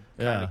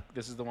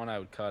 This is the one I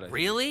would cut.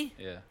 Really?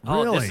 Yeah.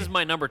 Oh, really? this is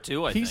my number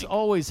 2. I think he's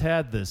always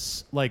had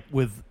this, like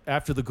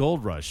after the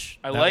Gold Rush.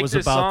 I that like was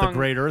this about song. the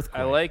great earthquake.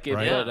 I like it,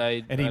 right?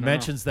 but and he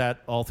mentions that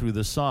all through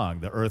the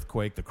song: the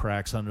earthquake, the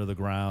cracks under the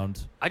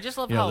ground. I just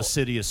love how the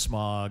city of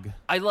smog.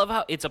 I love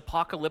how it's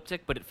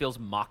apocalyptic, but it feels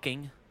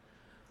mocking.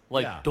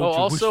 Like,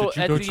 don't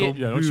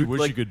you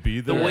wish you could be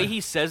there? The way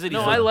he says it,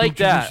 no, I like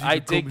that. I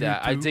dig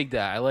that.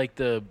 I like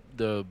the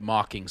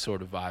mocking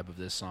sort of vibe of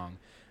this song.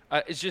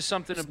 It's just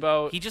something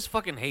about he just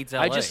fucking hates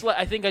LA.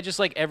 I think I just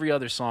like every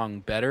other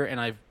song better,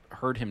 and I've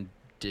heard him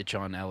ditch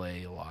on LA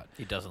a lot.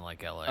 He doesn't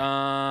like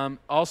LA.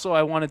 Also,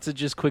 I wanted to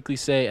just quickly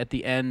say at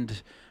the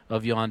end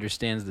of Yonder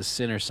Stands the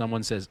Sinner,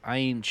 someone says, "I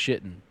ain't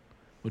shitting,"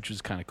 which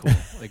was kind of cool.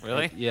 Like,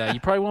 really? Yeah, you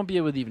probably won't be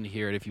able to even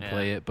hear it if you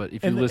play it, but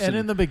if you listen. And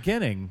in the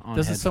beginning,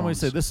 doesn't somebody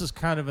say this is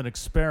kind of an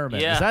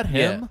experiment? Is that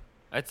him?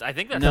 I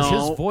think that's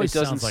his voice. It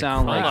doesn't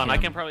sound like Hold on, him. I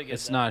can probably get.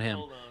 It's not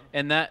him.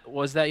 And that's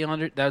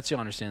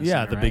Yonder Stands. Yeah,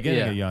 Sinner, at the right?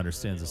 beginning of Yonder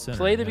Stands the Sinner.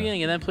 Play the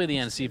beginning and then play the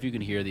end. See if you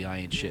can hear the "I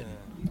ain't shitting."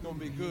 It's gonna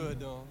be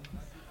good though.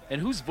 And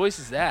whose voice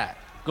is that?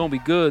 Gonna be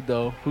good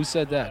though. Who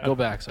said that? Go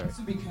back. Sorry.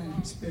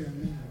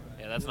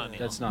 Yeah, that's not Neil.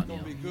 That's not Neil.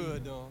 It's gonna be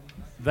good though.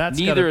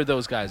 Neither of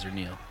those guys are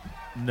Neil.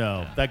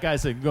 No, that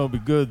guy's gonna be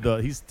good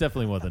though. He's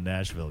definitely one of the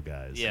Nashville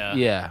guys.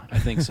 Yeah, I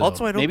think so.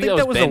 Also, I don't Maybe think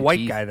that was a Ben white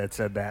Keith. guy that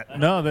said that.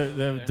 No,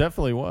 there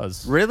definitely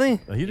was. Really?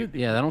 He did.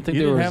 Yeah, I don't think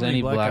he there didn't was have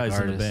any black guys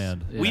artists. in the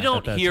band. Yeah. We don't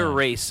at that hear time.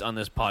 race on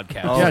this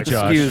podcast. Oh, Yeah,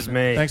 Josh. excuse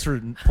me. Thanks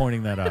for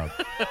pointing that out.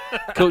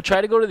 Try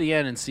to go to the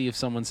end and see if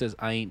someone says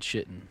 "I ain't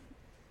shitting."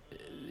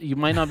 You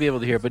might not be able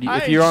to hear it, but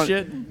I if you're on,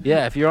 ain't shitting.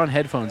 yeah, if you're on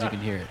headphones, you can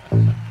hear it.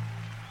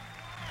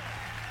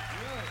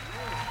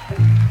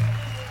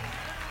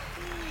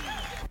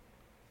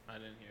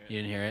 You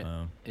didn't hear it?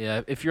 Oh.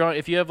 Yeah, if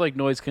you have like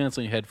noise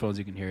canceling headphones,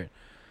 you can hear it.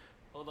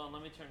 Hold on,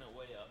 let me turn it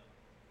way up.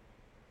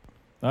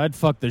 I'd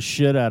fuck the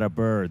shit out of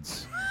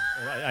birds.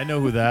 I know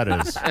who that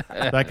is.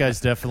 That guy's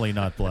definitely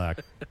not black.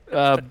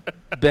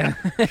 Ben,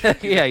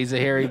 yeah, he's a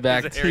hairy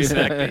back. He's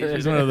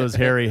one of those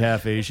hairy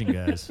half Asian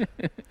guys.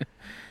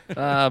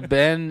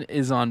 Ben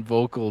is on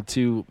vocal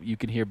too. You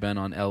can hear Ben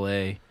on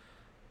L.A.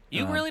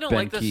 You really don't Ben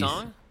like this Keith.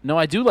 song? No,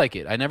 I do like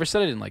it. I never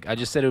said I didn't like it. I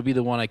just said it would be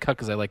the one I cut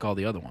because I like all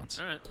the other ones.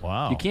 All right.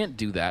 Wow. You can't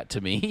do that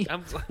to me.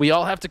 We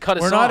all have to cut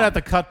a We're song. not at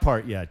the cut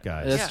part yet,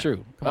 guys. That's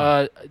true. Come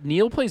on.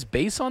 Neil plays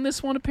bass on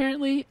this one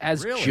apparently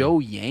as Really? Joe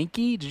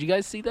Yankee. Did you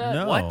guys see that?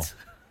 No. What?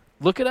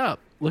 Look it up.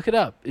 Look it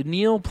up.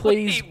 Neil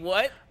plays. Wait,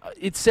 what?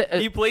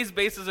 He plays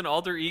bass as an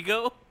alter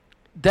ego?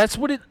 That's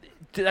what it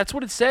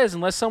says.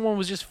 Unless someone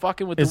was just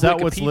fucking with. Is the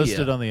that what's Wikipedia.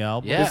 listed on the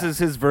album? Yeah. This is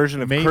his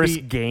version of Chris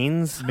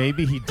Gaines.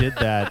 Maybe he did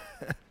that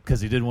because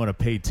he didn't want to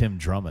pay Tim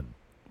Drummond.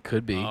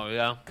 Could be. Oh,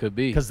 yeah. Could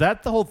be. Because the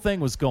whole thing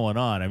was going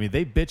on. I mean,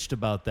 they bitched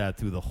about that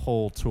through the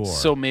whole tour.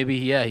 So maybe,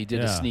 he did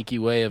a sneaky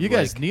way of You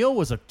guys, Neil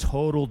was a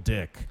total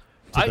dick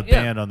to the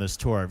band on this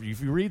tour.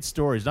 If you read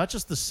stories, not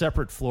just the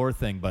separate floor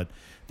thing, but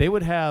they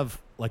would have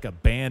like a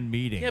band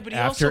meeting Yeah, but he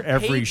after also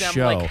every paid them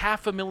show. like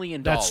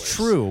 $500,000. That's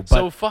true.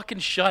 So But fucking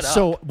shut up.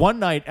 So one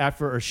night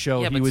after a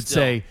show, Yeah, he but would still.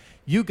 say,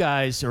 "You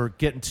guys are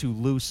getting too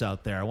loose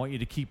out there. I want you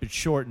to keep it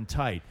short and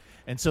tight."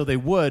 And so they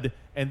would.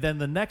 And then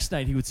the next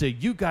night he would say,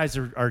 "You guys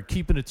are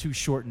keeping it too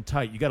short and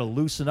tight. You got to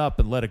loosen up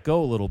and let it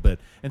go a little bit."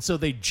 And so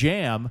they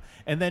jam.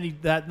 And then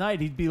that night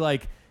he'd be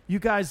like, "You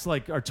guys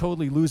like are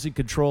totally losing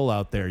control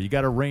out there. You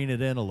got to rein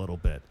it in a little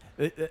bit."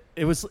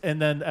 It was. And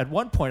then at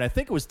one point, I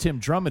think it was Tim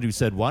Drummond who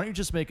said, "Why don't you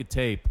just make a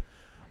tape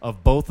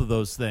of both of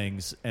those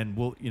things, and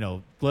we'll,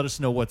 let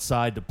us know what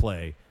side to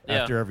play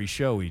after every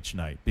show each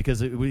night," because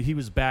he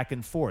was back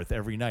and forth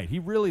every night. He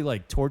really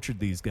tortured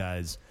these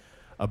guys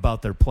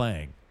about their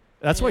playing.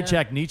 That's why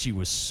Jack Nietzsche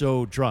was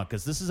so drunk,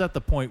 because this is at the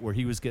point where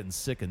he was getting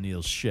sick of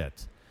Neil's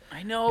shit.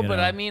 I know, but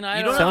I mean,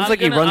 I don't. Sounds like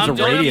he runs a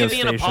radio be an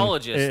station.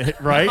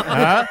 apologist. Right?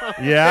 Huh?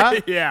 Yeah?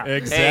 Yeah.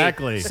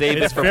 Exactly. Hey, save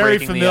it it's for very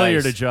breaking the familiar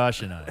ice. to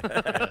Josh and I.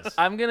 Yes.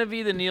 I'm gonna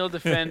be the Neil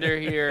defender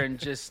here, and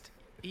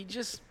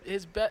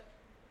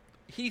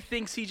he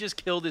thinks he just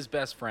killed his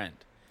best friend.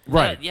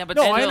 Right. Yeah, but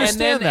no, then- I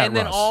understand that, and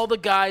then Russ. all the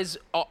guys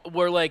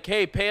were like,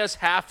 "Hey, pay us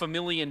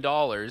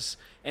 $500,000,"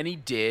 and he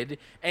did,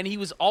 and he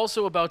was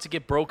also about to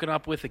get broken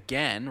up with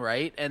again,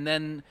 right? And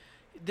then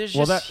there's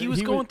just he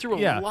was going through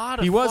a lot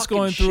of he was fucking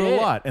going through shit.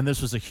 a lot, and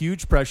this was a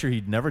huge pressure.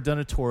 He'd never done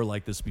a tour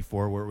like this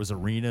before, where it was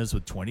arenas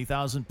with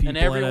 20,000 people, And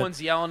in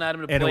everyone's it. yelling at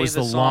him to And play it was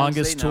the the songs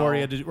longest they tour know.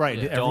 he had to do. Right,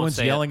 Yeah. everyone's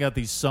say it. yelling out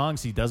these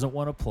songs he doesn't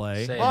want to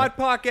play. Say it. Hot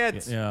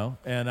Pockets.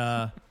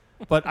 And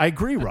but I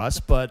agree, Russ.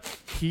 But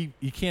you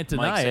can't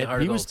deny Mike, say it.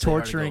 Heart He of was Gold, say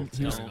Heart of torturing. Gold.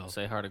 He was Don't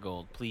say Heart of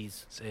Gold,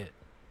 please. Say it.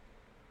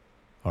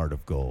 Heart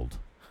of Gold.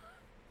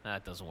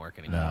 That doesn't work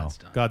anymore. No, it's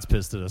done. God's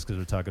pissed at us because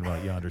we're talking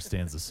about Yonder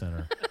Stands the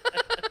Sinner.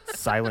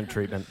 Silent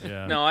treatment.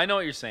 Yeah. No, I know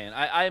what you're saying.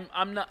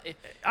 I'm not.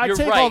 I you're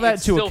take right, all that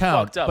it's into still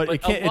account, fucked up, but but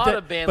it can't- a lot it-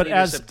 of band but leaders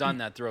as- have done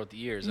that throughout the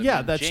years. I Yeah,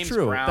 mean, that's James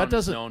true. Brown That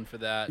doesn't- is known for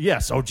that.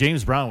 Yes. Oh,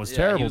 James Brown was Yeah,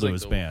 terrible he was to like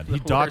his the- band. the He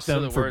docked worst of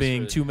them the for worst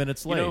being for- 2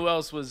 minutes late. You know who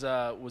else was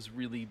a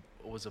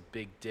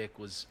big dick?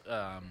 Was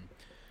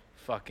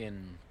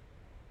fucking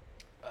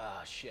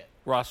shit.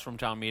 Ross from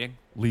Town Meeting.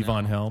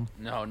 Levon Helm.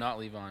 No, not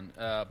Levon.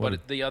 What?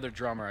 But the other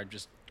drummer, I've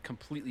just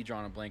completely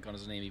drawn a blank on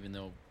his name, even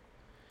though.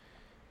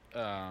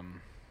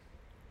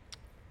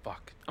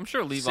 Fuck. I'm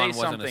sure Levon Say wasn't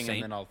something a saint.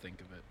 and then I'll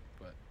think of it.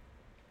 But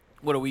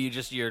What are we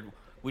just here?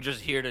 We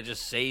just here to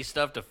just say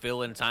stuff to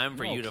fill in time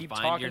for no, you to keep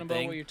find talking your about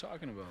thing. what you're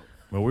talking about.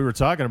 Well, we were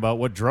talking about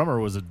what drummer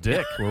was a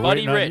dick. We're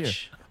Buddy waiting on you.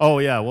 Rich. Oh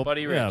yeah, well,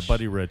 Buddy Yeah, Rich.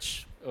 Buddy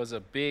Rich. It was a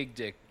big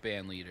dick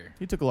band leader.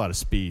 He took a lot of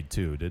speed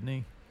too, didn't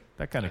he?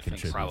 That kind I of think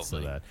contributes to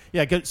probably.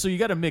 that. Yeah, so you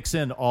got to mix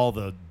in all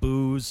the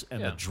booze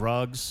and the Yeah.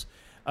 drugs.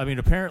 I mean,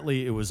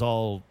 apparently it was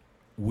all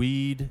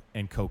weed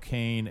and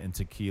cocaine and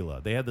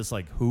tequila. They had this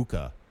like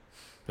hookah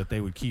that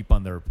they would keep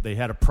on their. They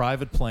had a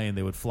private plane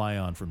they would fly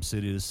on from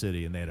city to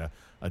city, and they had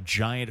a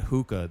giant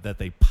hookah that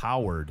they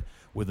powered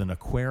with an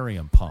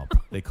aquarium pump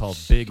they called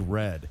Big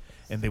Red.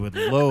 And they would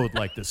load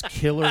like this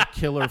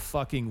killer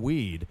fucking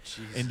weed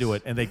into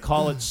it, and they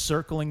call it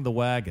circling the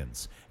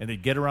wagons. And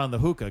they'd get around the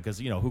hookah because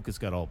hookah's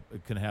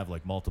it can have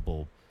like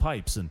multiple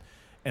pipes, and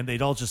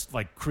they'd all just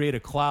like create a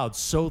cloud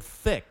so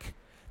thick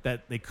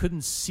that they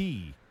couldn't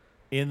see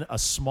in a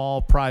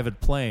small private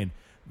plane.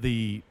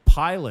 The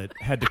pilot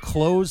had to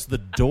close the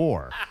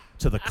door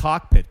to the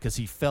cockpit because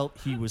he felt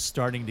he was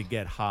starting to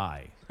get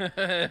high.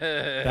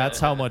 That's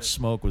how much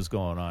smoke was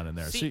going on in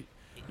there. See,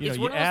 You it's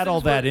know, one you of those add all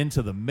things where- that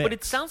into the mix. But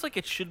it sounds like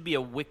it should be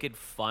a wicked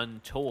fun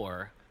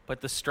tour,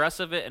 but the stress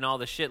of it and all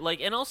the shit,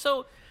 and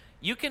also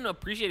you can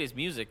appreciate his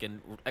music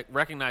and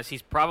recognize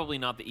he's probably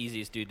not the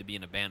easiest dude to be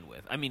in a band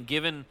with. I mean,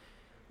 given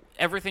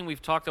everything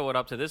we've talked about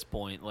up to this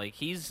point, like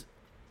he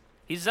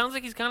sounds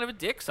like he's kind of a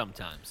dick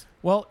sometimes.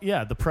 Well,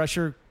 yeah, the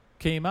pressure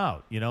came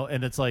out,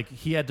 and it's like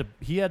he had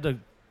to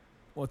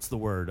what's the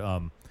word?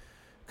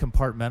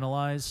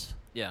 Compartmentalize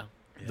Yeah.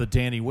 the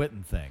Danny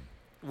Whitten thing.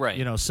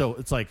 Right. So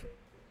it's like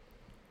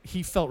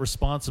he felt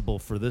responsible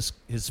for this,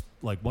 his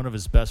like one of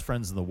his best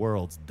friends in the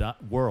world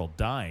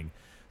dying.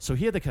 So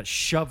he had to kind of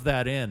shove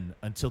that in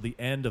until the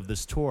end of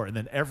this tour, and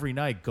then every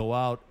night go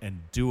out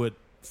and do it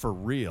for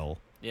real.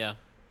 Yeah.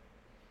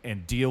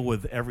 And deal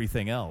with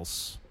everything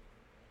else.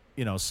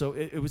 So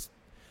it was.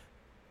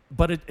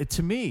 But it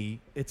to me,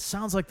 it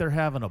sounds like they're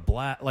having a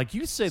blast. Like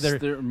you say,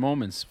 there are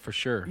moments for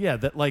sure. Yeah,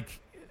 that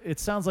it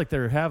sounds like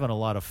they're having a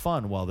lot of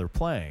fun while they're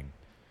playing.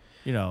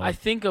 I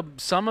think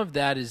some of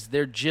that is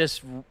they're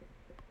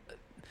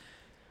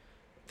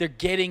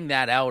getting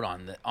that out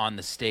on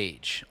the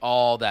stage,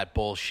 all that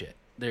bullshit.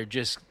 They're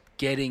just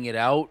getting it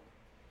out,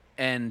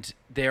 and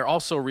they're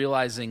also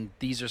realizing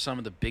these are some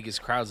of the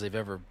biggest crowds they've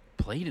ever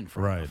played in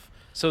front of.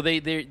 So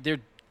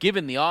they're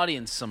giving the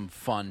audience some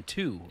fun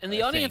too. And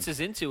the audience is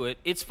into it.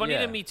 It's funny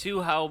to me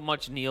too how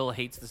much Neil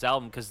hates this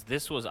album, because they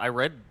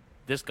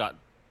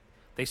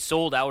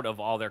sold out of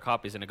all their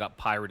copies and it got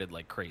pirated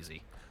like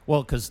crazy.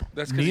 Well, because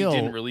that's because he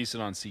didn't release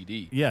it on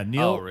CD. Yeah,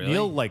 Neil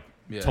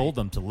told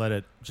them to let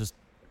it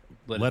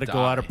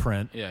go out of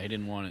print. Yeah, he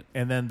didn't want it.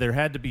 And then there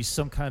had to be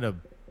some kind of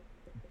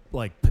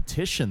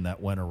petition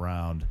that went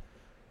around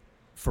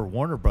for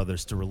Warner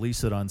Brothers to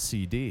release it on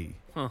CD.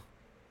 Huh.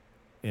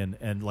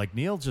 And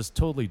Neil just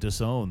totally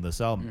disowned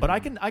this album. But I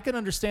can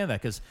understand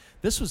that, because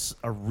this was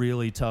a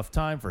really tough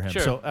time for him.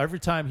 Sure. So every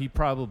time he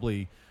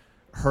probably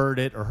heard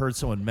it or heard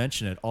someone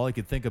mention it, all he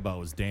could think about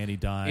was Danny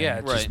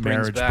dying, just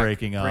marriage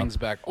breaking up, brings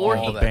back or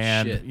all the that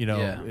band, shit.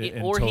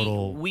 in or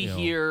total we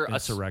hear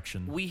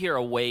insurrection. We hear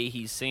a way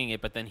he's singing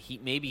it, but then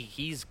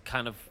he's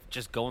kind of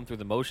just going through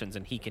the motions,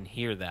 and he can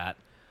hear that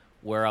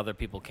where other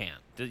people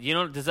can't.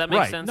 Does that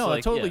make sense? No,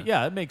 totally.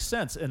 Yeah, it makes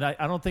sense. And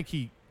I don't think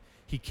he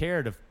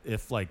cared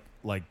if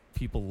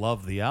people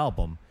love the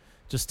album.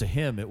 Just to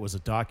him, it was a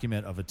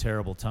document of a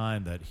terrible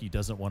time that he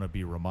doesn't want to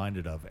be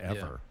reminded of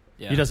ever.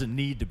 Yeah. He doesn't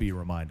need to be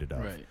reminded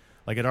of. Right.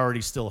 Like, it already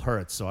still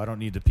hurts, so I don't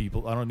need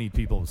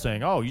people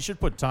saying, "Oh, you should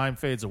put Time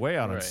Fades Away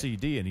out on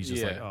CD," and he's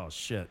just like, "Oh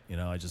shit,"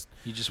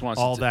 he just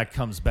wants all that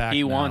comes back.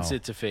 He now. wants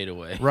it to fade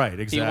away. Right,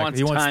 exactly.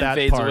 He wants that Time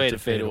Fades part Away to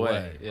fade away.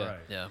 away. Yeah. Right.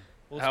 Yeah.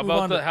 Well,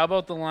 how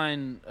about the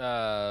line?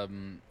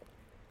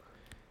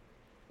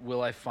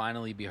 Will I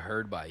finally be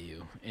heard by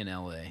you in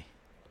L.A.?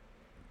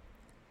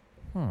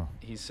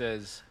 He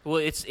says. Well,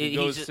 he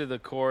goes to the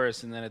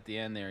chorus, and then at the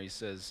end there he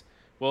says.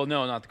 Well,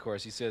 no, not the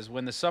chorus. He says,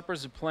 when the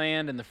suppers are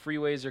planned and the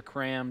freeways are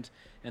crammed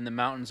and the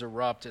mountains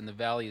erupt and the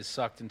valley is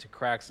sucked into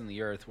cracks in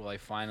the earth, will I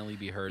finally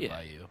be heard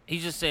by you?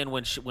 He's just saying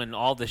when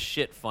all the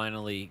shit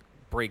finally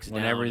breaks down.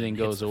 When everything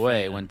goes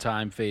away, when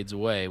time fades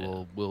away,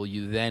 will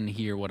you then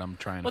hear what I'm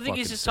trying to I think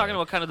he's just say? talking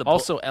about kind of the...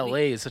 Also,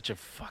 L.A. is such a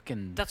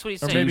fucking That's what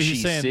he's Or saying. maybe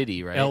he's saying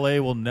city, right? L.A.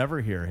 will never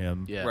hear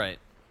him. Yeah. Right.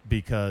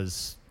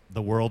 Because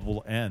the world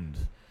will end.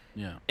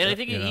 Yeah. And I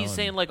think he's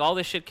saying, all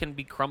this shit can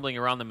be crumbling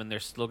around them, and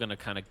they're still going to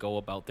kind of go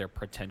about their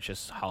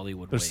pretentious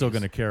Hollywood They're ways. still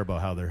going to care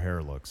about how their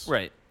hair looks.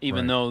 Right.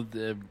 Even though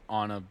they're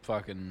on a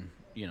fucking,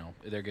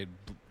 they're going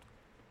to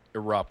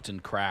erupt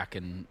and crack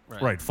and...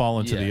 Right, fall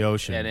into the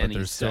ocean, at but any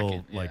they're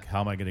still, second, how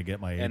am I going to get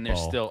my 8 ball? And they're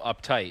still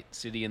uptight,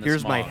 sitting in the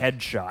Here's my smog.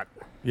 headshot.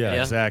 Yeah,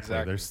 exactly.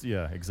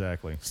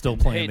 Exactly. Still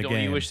playing the game.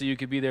 Don't you wish that you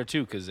could be there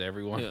too? Because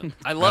everyone... Yeah.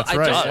 I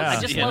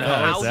just love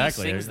how he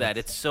sings that.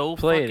 It's so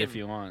Play fucking... it if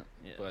you want.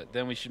 Yeah. But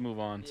then we should move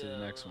on to the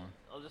next one.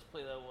 I'll just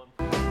play that one.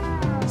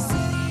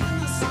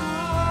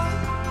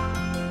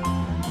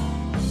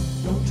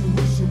 Don't you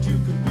wish that you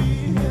could be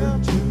here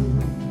too?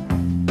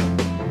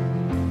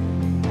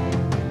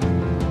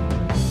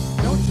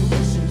 Don't you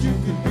wish that you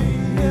could be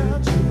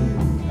here too?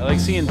 I like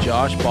seeing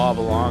Josh bob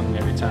along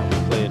every time we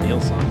play a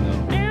Neil song,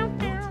 though.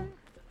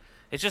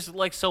 It's just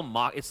so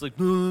mock. It's like,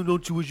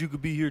 don't you wish you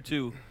could be here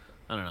too?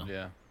 I don't know.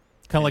 Yeah.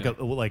 Kind of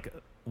like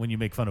when you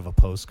make fun of a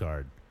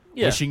postcard.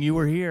 Yeah. Wishing you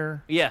were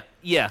here. Yeah.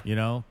 Yeah.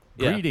 Yeah.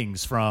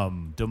 Greetings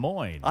from Des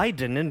Moines. I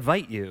didn't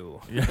invite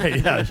you.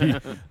 Yeah.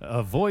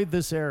 Avoid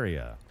this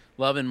area.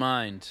 Love in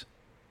Mind.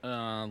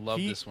 Love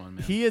this one,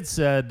 man. He had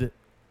said...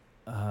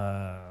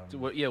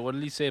 what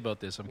did he say about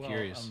this? I'm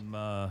curious.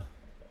 I'm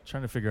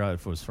trying to figure out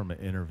if it was from an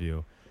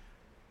interview.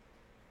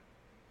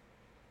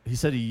 He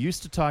said he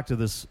used to talk to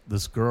this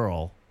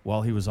girl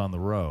while he was on the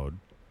road,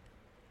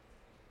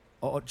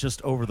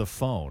 just over the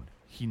phone.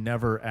 He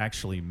never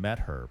actually met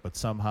her, but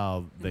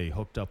somehow they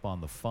hooked up on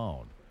the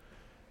phone.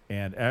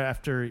 And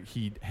after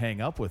he'd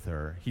hang up with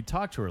her, he'd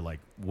talk to her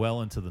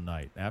well into the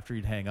night. After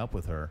he'd hang up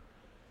with her,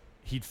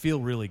 he'd feel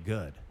really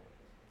good,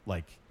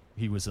 like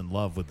he was in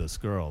love with this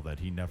girl that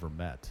he never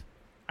met.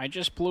 I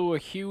just blew a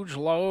huge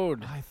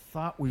load. I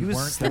thought we He was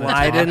weren't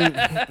sliding.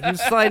 He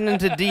was sliding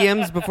into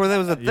DMs before that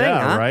was a thing,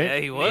 huh? Right? Yeah,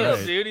 he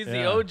was. Yeah, dude, he's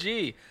the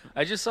OG.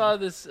 I just saw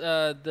this.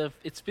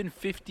 It's been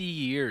 50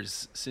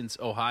 years since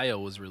Ohio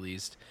was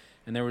released,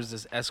 and there was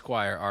this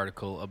Esquire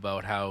article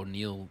about how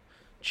Neil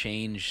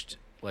changed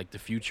the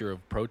future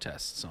of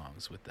protest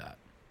songs with that,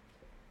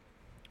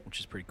 which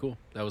is pretty cool.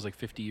 That was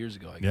 50 years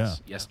ago, I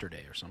guess,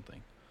 yesterday or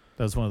something.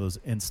 That was one of those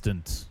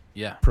instant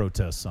Yeah.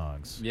 protest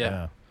songs.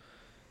 Yeah.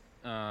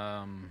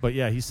 But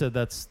yeah, he said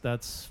that's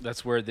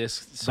where this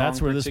song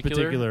that's where this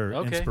particular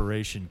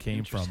inspiration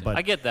came from. But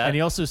I get that. And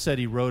he also said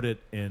he wrote it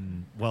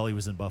while he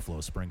was in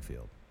Buffalo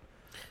Springfield.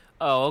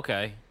 Oh,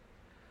 okay.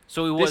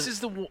 So he was. This is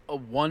the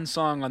one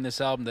song on this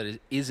album that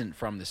isn't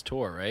from this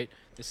tour, right?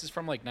 This is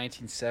from like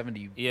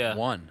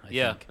 1971. I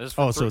think. This is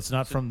from so it's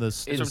not from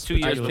this. It's this from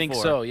 2 years I think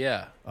before. so.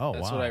 Yeah. Oh,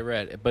 That's wow. what I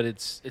read, but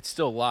it's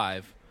still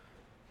live.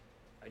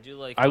 I do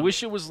like. I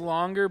wish it was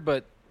longer,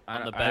 but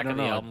on the I back don't of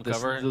the know. album This-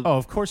 cover. Oh,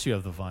 of course you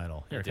have the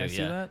vinyl. Here, I can I do,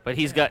 see yeah. that? But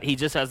he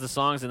just has the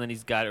songs, and then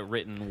he's got it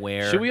written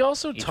where. Should we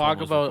also each talk one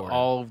was about recorded.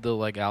 all of the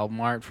like album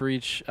art for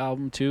each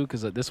album too?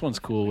 Because this one's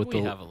cool with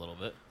We the. have a little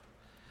bit.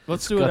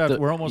 Let's it's do it got after.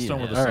 the- We're almost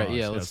done with the all songs. right,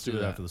 yeah, let's do it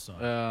that. after the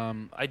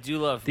song. I do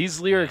love These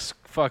lyrics.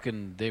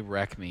 Fucking, they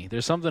wreck me.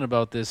 There's something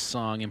about this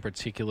song in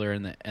particular,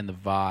 and the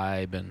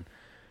vibe, and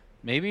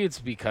maybe it's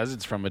because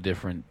it's from a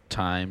different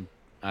time.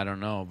 I don't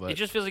know, but It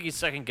just feels like he's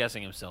second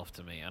guessing himself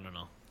to me. I don't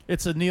know.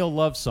 It's a Neil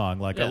love song.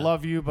 Like, I Yeah.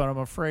 love you, but I'm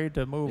afraid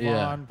to move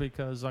Yeah. on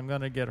because I'm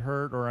going to get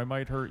hurt or I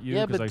might hurt you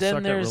yeah, because but I then suck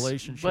at there's.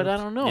 relationships. But I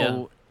don't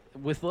know. Yeah.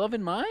 With love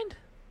in mind,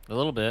 A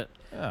little bit.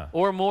 Yeah.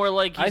 Or more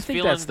like he's I think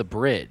feeling. that's the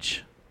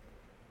bridge.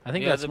 I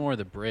think Yeah, that's the- more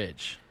the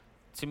bridge.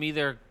 To me,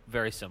 they're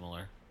very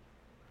similar.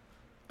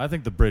 I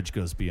think the bridge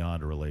goes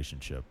beyond a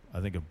relationship. I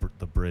think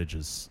the bridge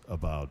is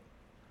about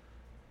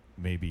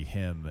maybe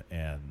him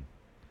and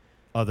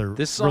other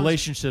This song's-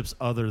 relationships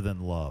other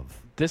than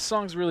love. This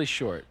song's really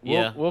short.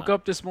 Yeah. Woke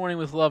up this morning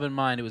with love in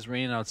mind. It was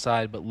raining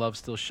outside, but love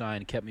still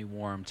shined, kept me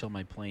warm till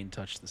my plane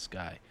touched the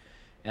sky.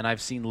 And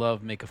I've seen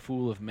love make a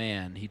fool of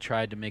man. He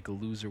tried to make a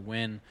loser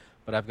win,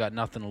 but I've got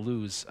nothing to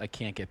lose. I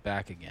can't get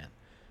back again.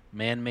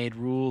 Man-made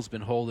rules,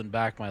 been holding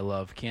back my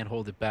love. Can't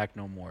hold it back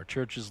no more.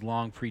 Churches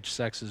long preach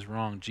sex is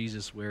wrong.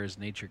 Jesus, where is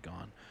nature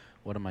gone?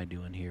 What am I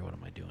doing here? What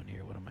am I doing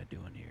here? What am I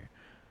doing here?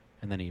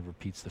 And then he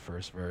repeats the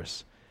first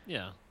verse.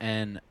 Yeah.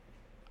 And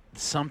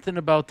something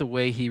about the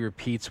way he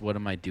repeats "What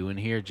am I doing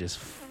here?" just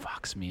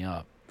fucks me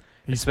up.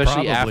 He's Especially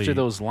probably- after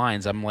those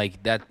lines, I'm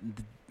like that.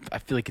 I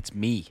feel like it's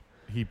me.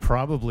 He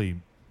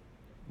probably,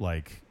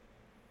 like,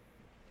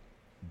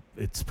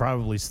 it's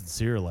probably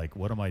sincere. Like,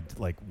 what am I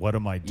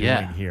doing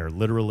Yeah. here?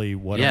 Literally,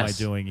 what am I Yes.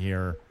 doing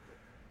here?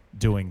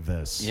 Doing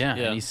this. Yeah,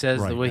 Yeah. and he says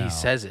Right the way now. he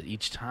says it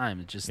each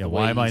time. It's just Yeah, the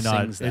way why am he I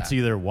not? sings that. It's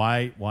either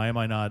why am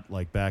I not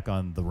like back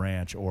on the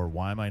ranch, or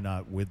why am I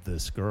not with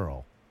this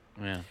girl?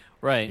 Yeah.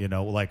 Right. You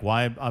know, like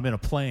why I'm in a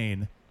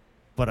plane,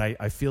 but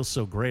I feel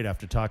so great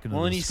after talking to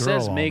Well, and he this girl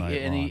says all make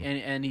night and long.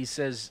 and he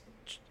says,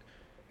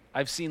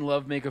 "I've seen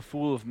love make a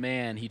fool of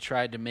man. He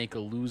tried to make a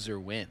loser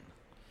win."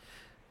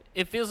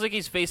 It feels like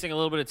he's facing a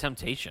little bit of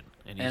temptation,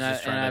 and he's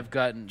just trying I've to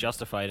gotten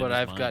justify it. But in his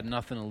I've mind. got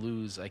nothing to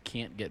lose. I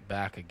can't get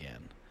back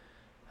again.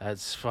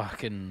 That's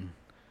fucking.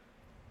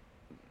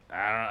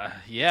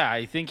 Yeah,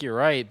 I think you're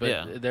right, but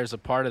Yeah. there's a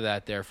part of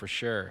that there for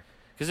sure.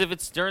 Because if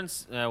it's during,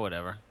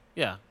 whatever.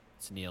 Yeah,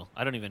 it's Neil.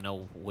 I don't even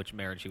know which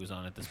marriage he was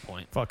on at this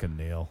point. Fucking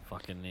Neil.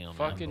 Fucking Neil. Man.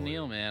 Fucking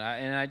Neil,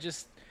 man. I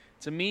just,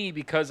 to me,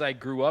 because I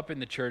grew up in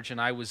the church and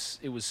it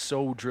was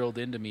so drilled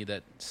into me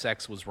that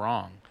sex was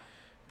wrong,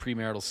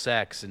 premarital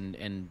sex,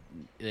 and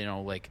you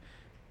know, like,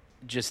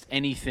 just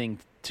anything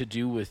to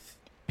do with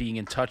being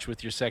in touch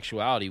with your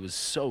sexuality was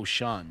so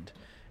shunned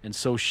and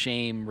so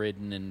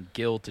shame-ridden and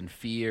guilt and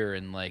fear,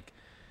 and like,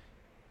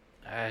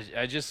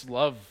 I just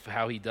love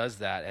how he does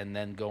that, and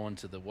then going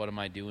to the "What am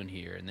I doing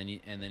here?" and then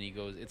he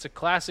goes. It's a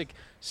classic,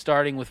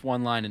 starting with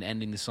one line and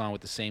ending the song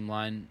with the same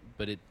line,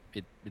 but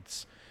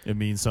it's It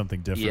means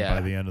something different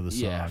by the end of the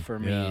song. Yeah, for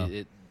me,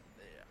 Yeah.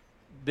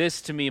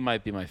 this to me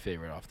might be my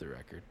favorite off the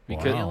record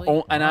because,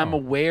 Wow. and I'm Wow.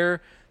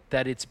 aware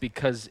that it's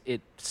because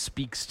it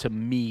speaks to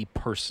me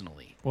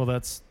personally. Well,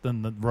 that's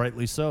then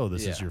rightly so.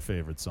 This is Yeah. your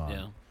favorite song.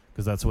 Yeah.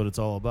 Because that's what it's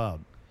all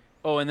about.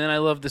 Oh, and then I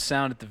love the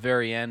sound at the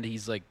very end.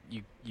 He's like,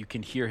 you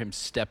can hear him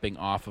stepping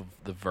off of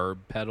the verb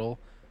pedal.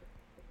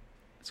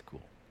 It's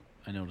cool.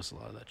 I notice a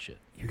lot of that shit.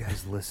 You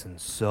guys listen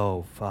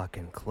so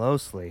fucking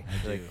closely.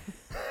 I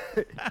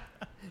do.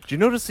 Did you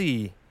notice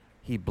he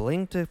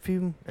blinked a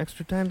few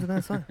extra times in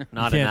that song?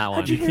 Not you in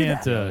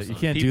can't, that one. You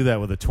can't do that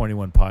with a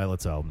 21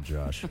 Pilots album,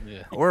 Josh.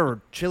 Yeah.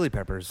 Or Chili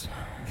Peppers.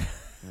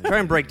 Try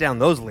and break down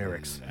those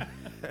lyrics.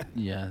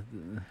 Yeah.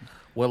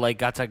 Well, I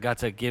gotta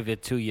give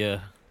it to you.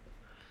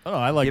 Oh,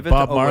 I like Give it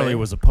Bob to Marley Owe.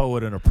 was a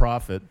poet and a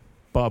prophet.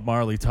 Bob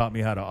Marley taught me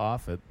how to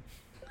off it.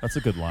 That's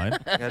a good line.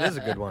 That is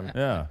a good one.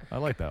 Yeah, I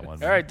like that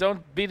one. All right,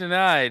 don't be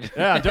denied.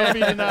 Yeah, Don't Be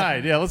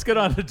Denied. Yeah, let's get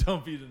on to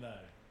Don't Be Denied.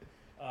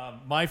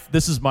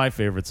 This is my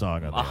favorite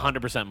song on the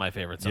album. 100% my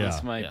favorite song. Yeah.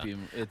 This might Yeah. be.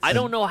 It's I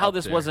don't know how up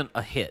this there. wasn't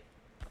a hit,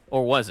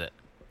 or was it?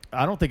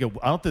 I don't think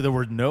there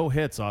were no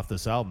hits off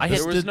this album.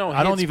 There was no.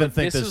 I don't hits, even but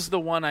think this is the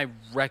one I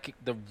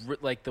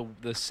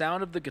the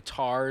sound of the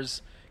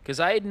guitars, because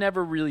I had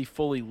never really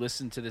fully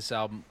listened to this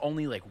album,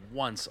 only like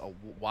once a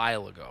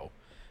while ago,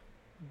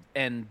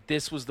 and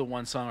this was the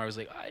one song I was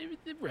like, I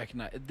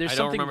recognize. There's I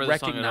don't something remember the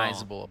song at all.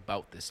 recognizable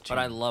about this tune.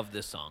 But I love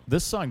this song.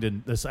 This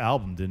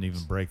album didn't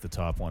even break the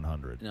top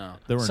 100. No,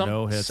 There were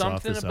no hits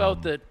off Something this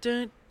about album.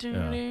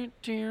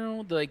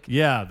 the like.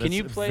 Yeah, Can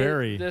you that's play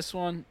very- this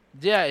one?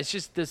 Yeah, it's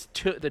just this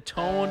the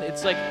tone.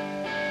 It's like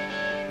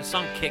The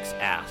song kicks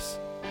ass.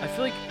 I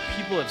feel like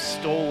people have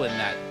stolen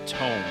that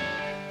tone.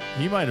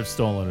 He might have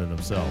stolen it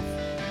himself.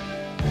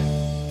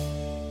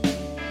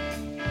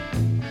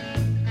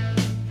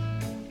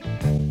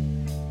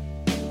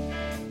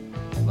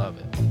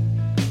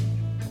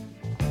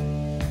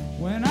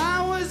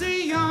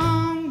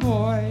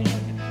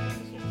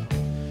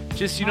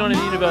 Just, you know what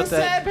I mean about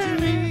that.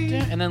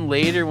 And then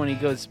later when he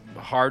goes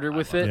harder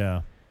with it.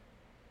 Yeah.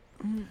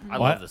 I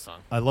love this song.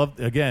 I love,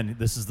 again,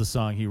 this is the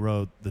song he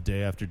wrote the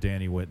day after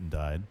Danny Whitten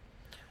died.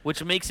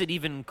 Which makes it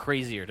even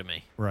crazier to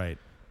me. Right.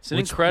 It's an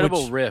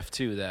incredible riff,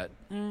 too, that.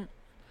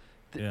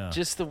 Yeah.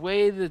 Just the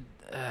way that,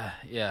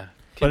 yeah.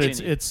 But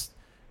Continue. it's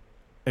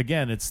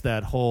again, it's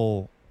that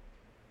whole,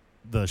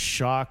 the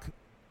shock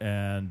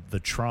and the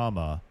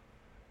trauma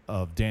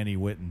of Danny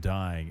Whitten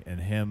dying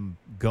and him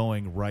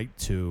going right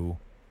to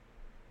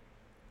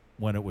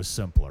when it was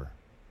simpler.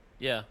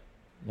 Yeah.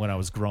 When I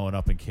was growing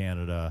up in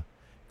Canada,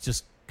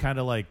 just kind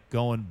of like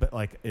going,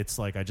 like, it's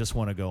like, I just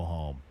want to go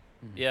home.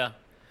 Yeah.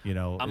 You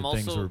know, I'm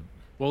things also- were.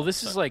 Well,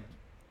 this is like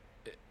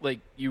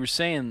you were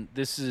saying,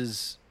 this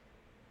is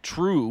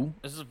true.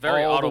 This is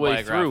very all the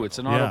way through. autobiographical. It's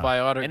an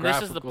autobiographical. And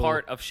this is the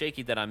part of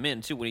Shaky that I'm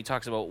in too, when he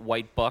talks about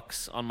white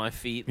bucks on my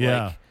feet.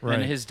 Yeah, like, right.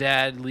 And his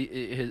dad,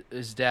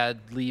 his dad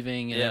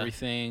leaving and Yeah.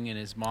 everything, and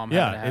his mom.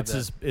 having to Yeah, have it's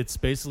that. it's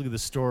basically the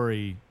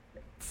story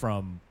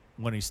from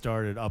when he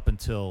started up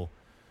until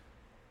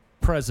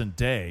present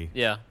day.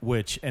 Yeah.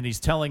 And he's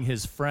telling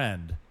his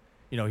friend,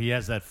 you know, he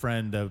has that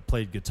friend that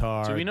played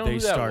guitar. Do we know they who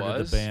that started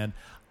was? the band.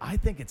 I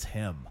think it's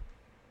him.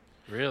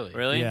 Really?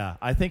 Really? Yeah,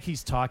 I think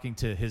he's talking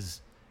to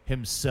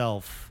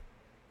himself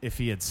if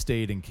he had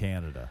stayed in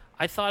Canada.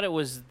 I thought it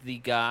was the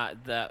guy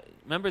that.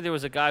 Remember, there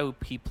was a guy who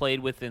he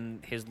played with in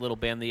his little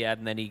band they had,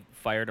 and then he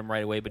fired him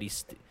right away. But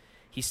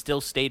he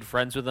still stayed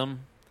friends with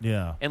him.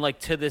 Yeah. And like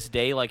to this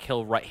day, like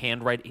he'll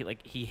handwrite.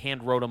 He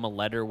hand wrote him a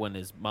letter when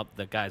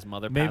the guy's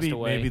mother passed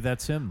away. Maybe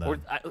that's him then. Or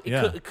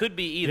Yeah. it could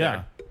be either.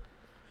 Yeah.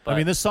 But I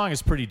mean, this song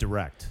is pretty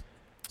direct.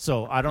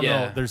 So I don't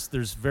Yeah.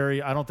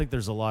 know. I don't think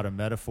there's a lot of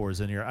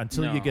metaphors in here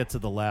until No. you get to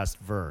the last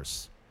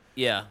verse.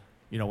 yeah.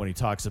 You know, when he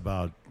talks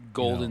about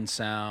golden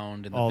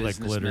sound and the all that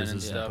businessmen glitters and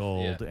is stuff.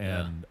 gold, Yeah.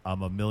 and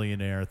I'm a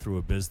millionaire through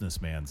a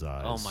businessman's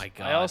eyes. Oh my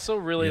god. I also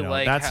really You know,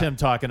 like that's how- him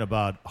talking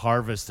about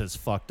harvest has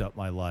fucked up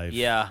my life.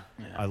 Yeah.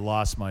 I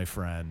lost my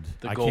friend.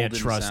 The I can't golden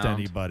trust sound.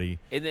 anybody.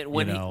 And then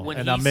when you he- know, when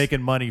and I'm he's-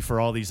 making money for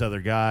all these other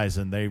guys,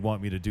 and they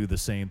want me to do the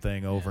same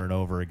thing over and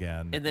over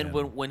again. And then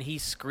when he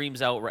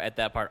screams out at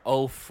that part,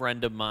 "Oh,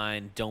 friend of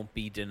mine, don't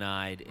be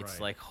denied," it's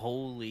Right. like,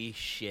 holy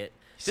shit.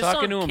 He's This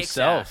talking song to kicks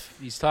himself.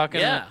 ass. He's talking.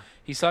 Yeah.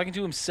 He's talking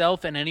to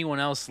himself and anyone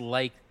else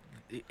like.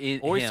 Or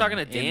he's him talking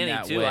to in Danny,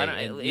 that too. way. I don't-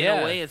 And in a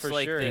yeah, way, it's for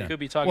like sure. they- He could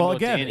be talking well, about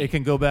again, Danny. it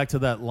can go back to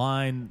that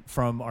line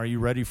from "Are you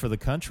ready for the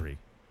country?"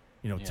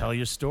 You know, Yeah. tell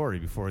your story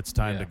before it's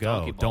time Yeah. to go.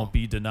 Donkey ball. Don't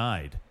be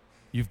denied.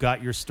 You've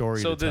got your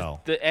story so to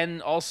tell.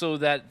 and also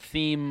that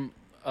theme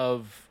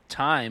of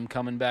time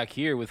coming back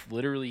here with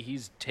literally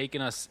he's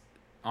taken us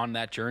on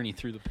that journey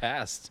through the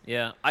past.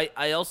 Yeah,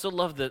 I also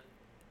love that.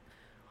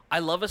 I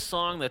love a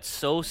song that's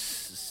so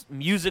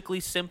musically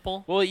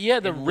simple. Well, yeah,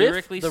 the and riff,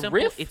 lyrically the simple.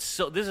 riff, It's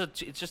so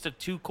it's just a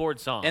 2-chord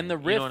song, and the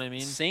You riff know what I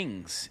mean?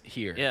 sings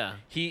here. Yeah.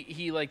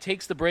 he like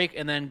takes the break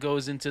and then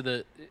goes into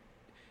the.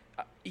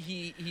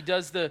 He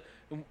does the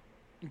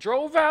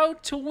drove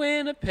out to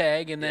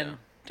Winnipeg and then.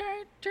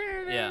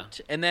 Yeah.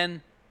 And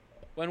then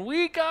when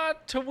we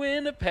got to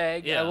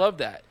Winnipeg, Yeah. I love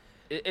that.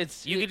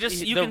 It's You can the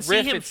can see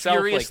riff him itself,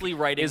 furiously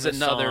writing is this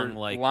another song,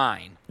 like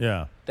line.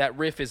 Yeah. That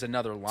riff is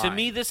another line. To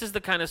me, this is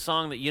the kind of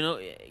song that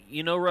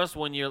you know, Russ,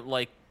 when you're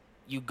like,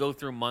 you go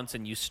through months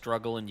and you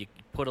struggle and you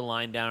put a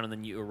line down and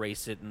then you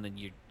erase it and then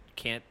you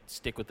can't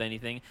stick with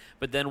anything.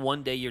 But then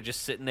one day you're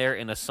just sitting there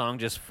and a song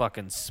just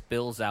fucking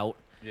spills out.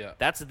 Yeah.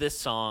 That's this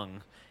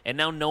song. And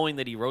now knowing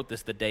that he wrote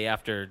this the day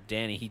after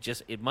Danny,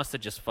 it must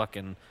have just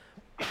fucking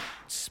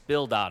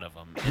spilled out of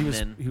him.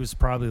 He was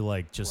probably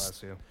like Bless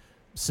just you.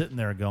 sitting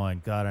there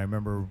going, God, I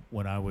remember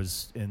when I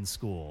was in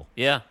school.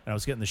 Yeah. And I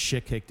was getting the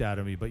shit kicked out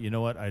of me, but you know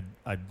what?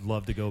 I'd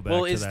love to go back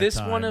Well, to is that this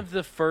time. one of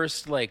the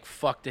first like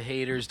 "fuck the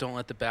haters, don't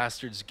let the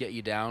bastards get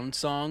you down"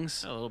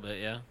 songs? A little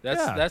bit, yeah. That's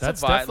Yeah, that's,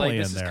 that's a vibe. Like definitely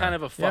this in is there. kind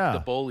of a "fuck Yeah. the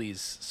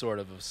bullies" sort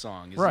of a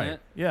song, isn't Right. it?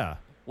 Yeah.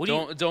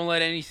 Don't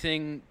let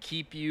anything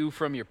keep you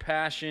from your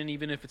passion,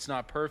 even if it's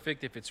not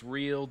perfect. If it's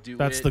real, do it.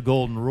 That's the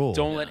golden rule.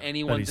 Don't let that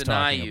anyone he's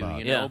deny talking you. about.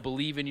 You know, Yeah.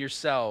 believe in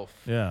yourself.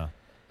 Yeah.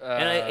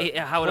 And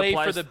how it play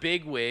applies for the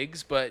big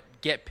wigs, but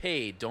get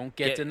paid. Don't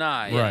get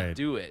denied. Right.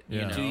 Do it.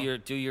 Yeah. You know?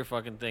 do your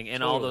fucking thing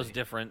in all those Totally.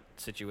 different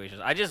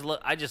situations. I just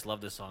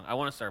love this song. I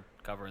want to start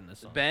covering this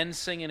song. Ben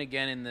singing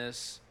again in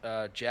this.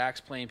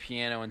 Jack's playing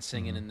piano and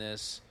singing Mm-hmm. in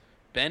this.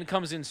 Ben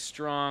comes in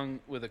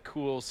strong with a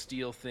cool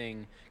steel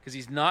thing because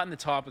he's not in the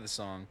top of the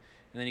song,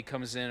 and then he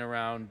comes in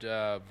around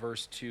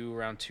verse 2,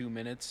 around 2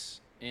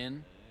 minutes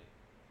in.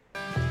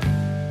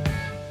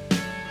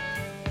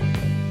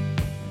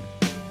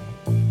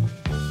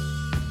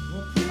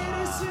 Well,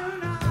 pretty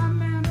soon I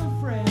met a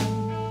friend.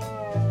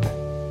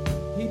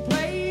 He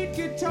played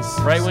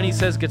guitar. Right when he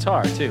says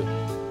guitar too.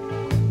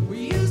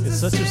 We used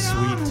It's to such a sit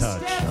on sweet the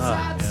touch. steps You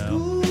at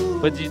know? school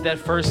But that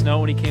first note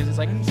when he came, it's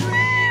like, and dream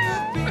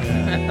of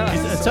being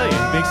I tell you,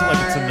 it makes it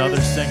like it's another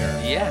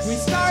singer. yes, We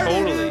started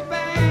totally. a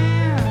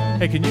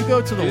band. Hey, can you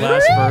go to the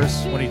last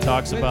verse when he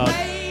talks We about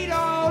played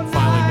all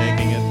finally night.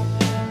 making it?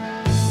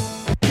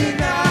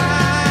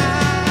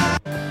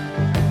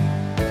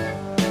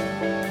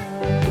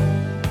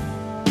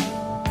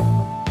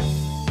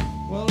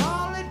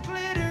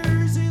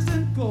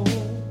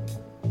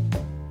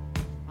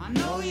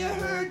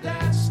 heard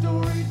that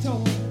story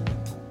told.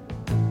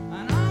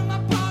 And I'm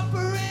a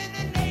pauper in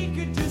a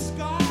naked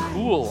disguise.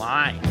 Cool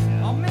line.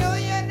 A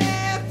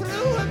millionaire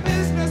through a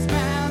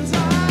businessman's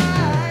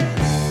eyes.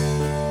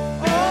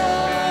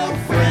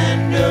 Oh,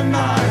 friend of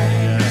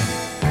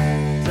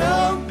mine,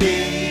 don't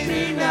be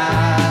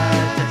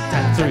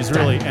denied. So he's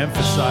really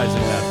emphasizing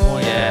that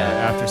point there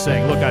after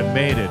saying, "Look, I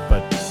made it,"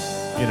 but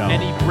you know.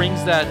 And he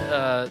brings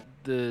that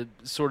the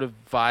sort of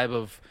vibe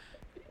of,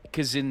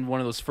 because in one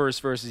of those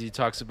first verses he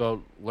talks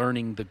about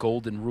learning the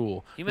golden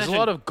rule. Can you There's a imagine-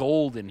 lot of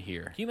gold in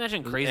here. Can you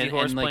imagine Crazy and,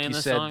 Horse and like playing you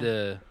this said,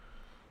 song?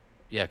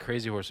 Yeah,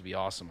 Crazy Horse would be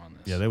awesome on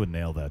this. Yeah, they would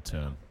nail that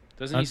tune.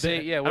 Doesn't he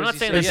say? Yeah, what I'm does not he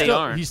saying say? that they Yeah.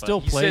 aren't. He still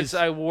He plays. says,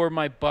 "I wore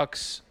my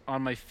bucks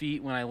on my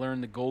feet when I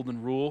learned the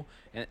golden rule,"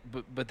 and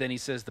but then he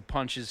says the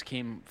punches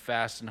came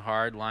fast and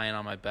hard, lying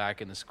on my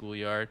back in the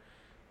schoolyard.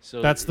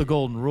 So That's the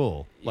golden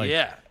rule. Like,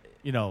 yeah,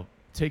 you know,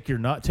 take your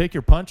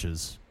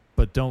punches,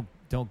 but don't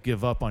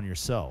give up on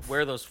yourself.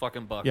 Wear those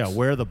fucking bucks. Yeah,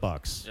 wear the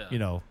bucks. Yeah. You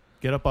know,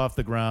 get up off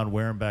the ground,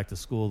 wear them back to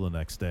school the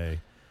next day.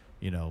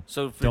 You know,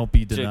 So for- don't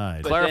be to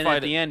denied. but then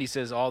at the end he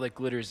says all that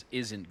glitters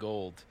isn't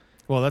gold.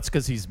 Well, that's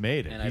because he's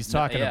made it. And He's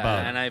I've talking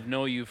about. and I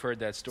know you've heard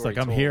that It's story. like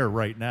I'm told. here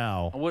right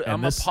now. and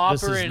I'm this, a pauper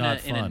this is in not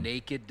a fun.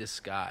 naked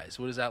disguise.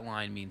 What does that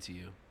line mean to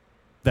you?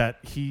 That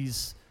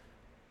he's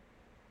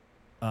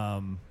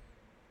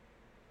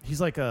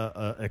like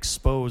a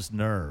exposed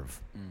nerve.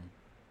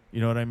 You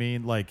know what I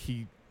mean? Like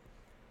And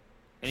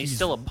he's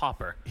still a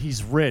pauper.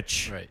 He's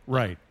rich,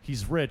 right?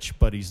 He's rich,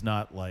 but he's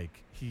not like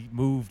he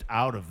moved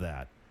out of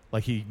that.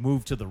 Like he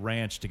moved to the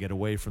ranch to get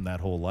away from that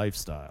whole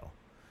lifestyle.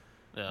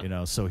 Yeah. You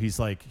know, so he's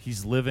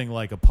living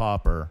like a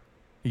pauper.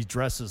 He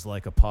dresses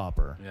like a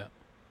pauper. Yeah.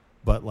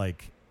 But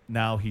like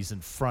now he's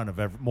in front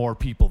of more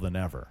people than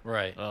ever.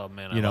 Right. Oh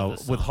man, You I love know,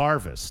 this with song.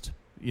 Harvest,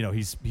 you know,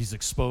 he's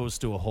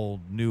exposed to a whole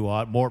new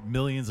more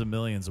millions and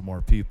millions of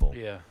more people.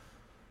 Yeah.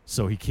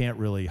 So he can't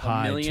really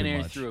hide A too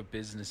millionaire much. through a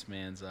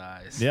businessman's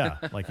eyes. Yeah,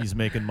 like he's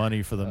making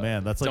money for the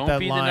man. That's like Don't that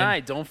be line.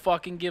 denied. Don't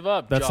fucking give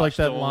up. That's Josh like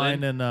that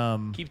Dolan. line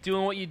in Keep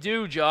doing what you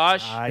do,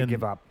 Josh. I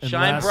give up. Shine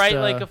last, bright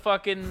like a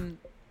fucking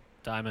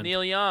diamond.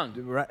 Neil Young.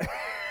 Right.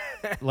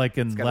 like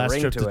in got a Last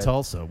ring Trip to to it.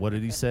 Tulsa. What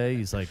did he say?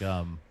 He's like,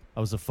 I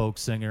was a folk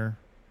singer,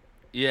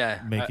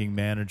 Yeah. making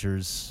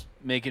managers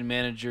making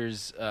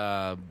managers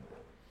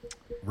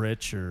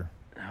rich or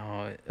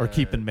or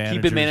keeping managers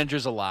keeping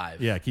managers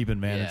alive. Yeah, keeping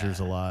managers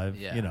Yeah. alive.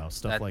 Yeah. You know,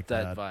 stuff like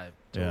that. That vibe.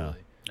 Yeah.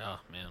 Totally. Oh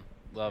man,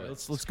 Love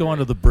it. Let's go on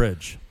to the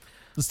bridge.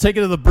 Let's take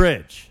it to the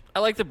bridge. I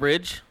like the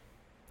bridge.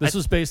 This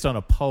was based on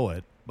a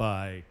poet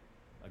by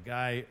a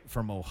guy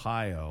from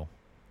Ohio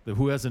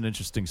who has an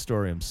interesting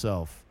story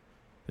himself.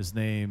 His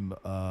name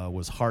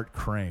was Hart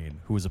Crane,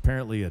 who was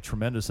apparently a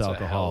tremendous It's a hell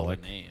of a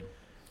alcoholic. name.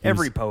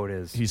 Every poet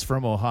is. He's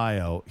from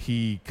Ohio.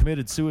 He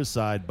committed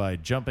suicide by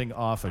jumping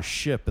off a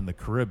ship in the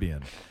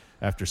Caribbean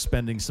after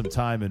spending some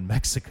time in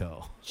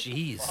Mexico.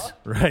 Jeez.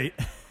 Right?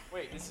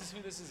 Wait, this is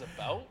who this is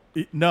about?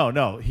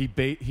 No.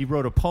 He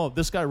wrote a poem.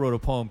 This guy wrote a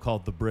poem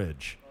called "The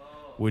Bridge,"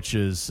 which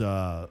is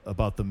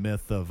about the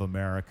myth of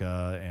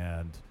America,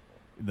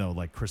 and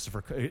like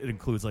Christopher. It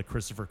includes like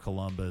Christopher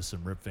Columbus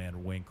and Rip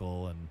Van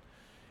Winkle,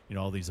 and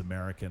all these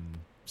American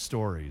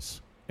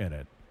stories in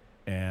it.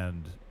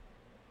 And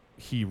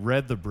he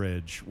read The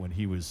Bridge when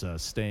he was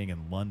staying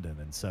in London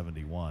in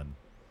 '71,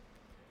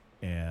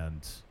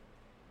 and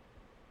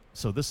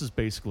so this is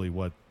basically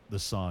what the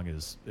song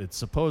is. It's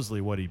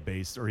supposedly what he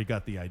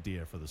got the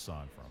idea for the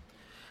song from.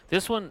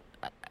 This one,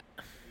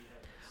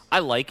 I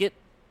like it.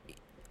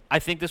 I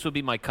think this would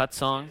be my cut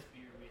song.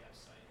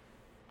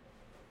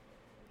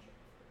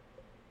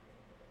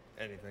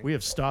 Anything. We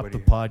have stopped What the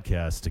do you-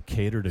 podcast to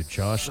cater to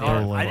Josh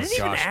Dolan's I didn't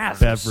even ask.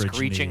 beverage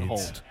Screeching needs.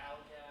 Holt.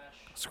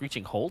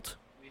 Screeching Holt?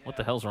 What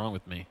the hell's wrong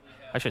with me?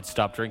 I should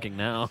stop drinking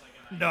now.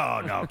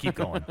 No, keep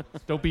going.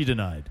 Don't be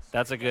denied.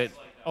 That's a good.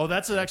 Oh,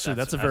 that's a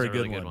very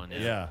really good one. yeah.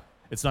 Yeah,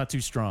 it's not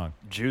too strong.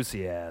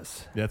 Juicy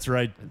ass. That's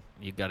right.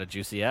 You got a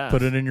juicy ass.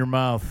 Put it in your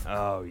mouth.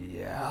 Oh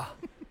yeah.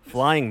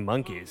 Flying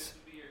monkeys.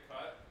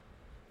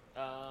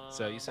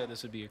 So you said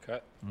this would be your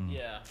cut?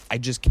 Yeah. I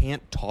just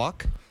can't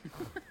talk.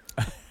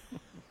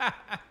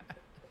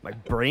 My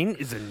brain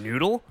is a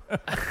noodle.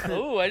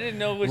 Oh, I didn't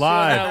know which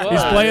Live. one that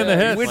was. He's playing the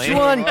hits. Which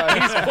one?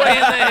 He's playing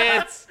the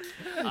hits.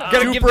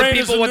 Gotta give the brain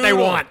is people a what they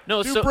noodle. want.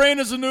 No, Your so brain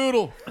is a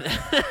noodle.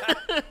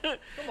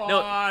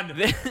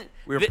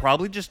 We were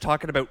probably just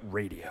talking about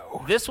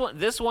radio. this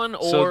one,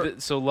 or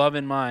So Love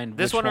in Mind.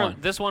 this which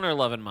one, or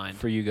Love in Mind.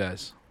 for you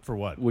guys. For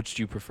what? Which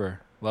do you prefer?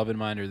 Love in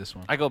Mind or this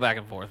one? I go back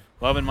and forth.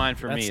 Love in Mind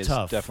for That's me is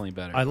tough. definitely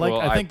better. I like.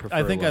 Well, I think. prefer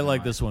I think I Love in like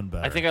Mind. this one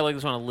better. I think I like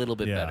this one a little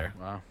bit Yeah. better.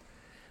 Wow.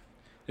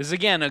 This is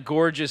again a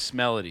gorgeous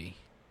melody.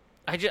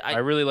 I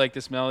really like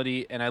this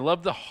melody, and I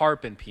love the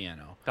harp and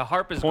piano. The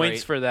harp is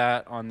Points great. for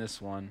that on this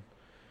one.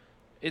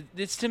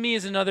 It's to me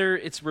is another.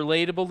 It's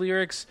relatable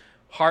lyrics,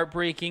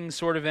 heartbreaking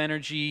sort of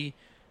energy.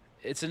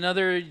 It's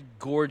another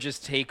gorgeous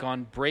take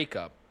on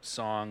breakup.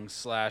 song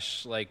 /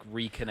 like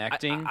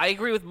reconnecting. I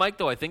agree with Mike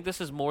though. I think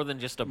this is more than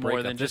just a breakup.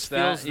 More than this just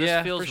feels, that. This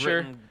Yeah, feels for sure.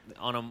 written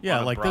on a Yeah,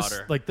 on a like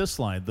broader. this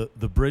line.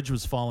 The bridge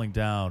was falling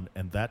down,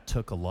 and that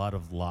took a lot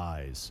of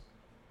lies,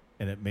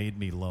 and it made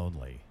me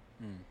lonely.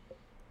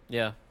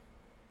 Yeah.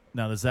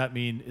 Now, does that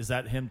mean, is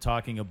that him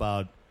talking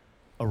about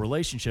a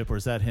relationship, or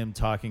is that him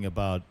talking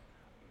about,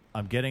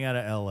 I'm getting out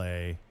of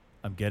L.A.,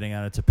 I'm getting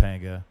out of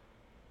Topanga,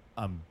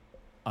 I'm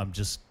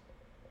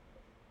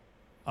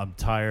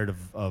tired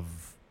of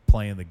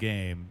playing the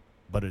game,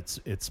 but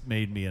it's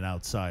made me an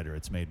outsider.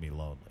 It's made me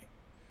lonely.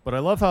 But I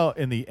love how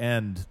in the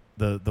end,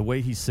 the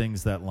way he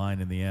sings that line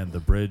in the end, the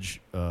bridge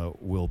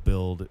will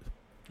build.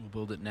 We'll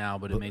build it now,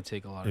 but it may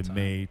take a lot of time. It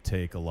may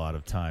take a lot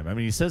of time. I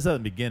mean, he says that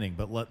in the beginning,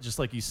 but just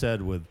like you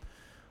said with,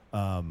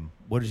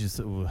 what did you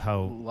say?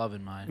 How Love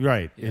in Mind.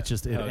 Right. Yeah. It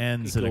How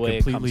ends the in a way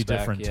it completely comes back,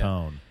 different yeah.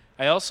 tone.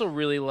 I also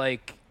really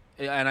like,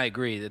 and I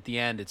agree, at the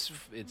end it's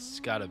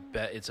got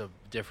it's a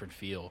different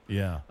feel.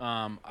 Yeah.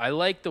 I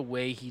like the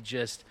way he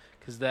just,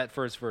 because that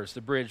first verse,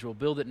 the bridge will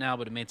build it now,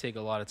 but it may take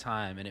a lot of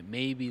time, and it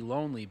may be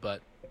lonely,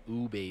 but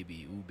ooh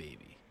baby, ooh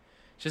baby.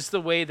 Just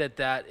the way it's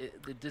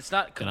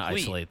not complete. Gonna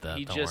isolate that.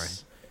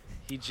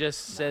 He just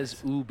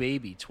says ooh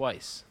baby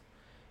twice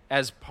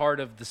as part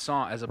of the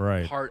song, as a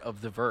Right. part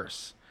of the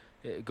verse.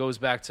 It goes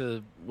back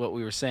to what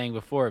we were saying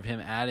before of him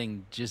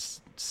adding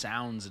just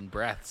sounds and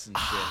breaths and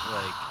shit,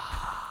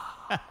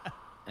 like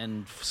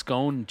and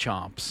scone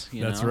chomps.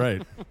 That's know?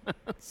 right.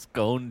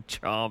 Scone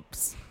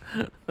Chomps.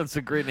 That's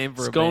a great name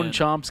for Scone a band.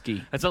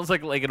 Chomsky. That sounds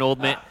like an old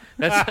man.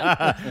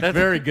 That's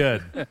Very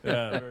good.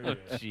 Yeah, very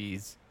good.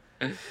 Jeez.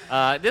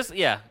 I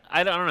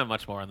don't have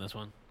much more on this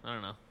one. I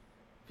don't know.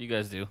 If you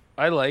guys do.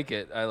 I like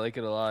it. I like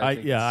it a lot. I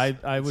think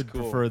I it's would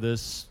cool. prefer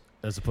this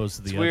as opposed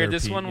to the It's other. weird.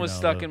 This one was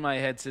stuck in my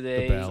head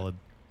today. The ballad.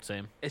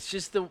 Same. It's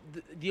just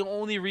the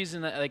only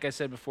reason that, like I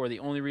said before, the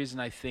only reason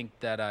I think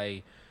that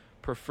I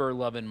prefer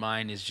Love in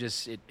Mind is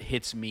just it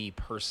hits me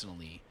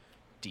personally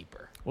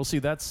deeper. Well, see,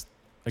 that's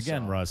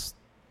again, Russ.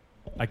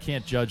 I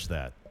can't judge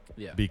that.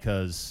 Yeah.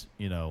 Because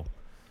You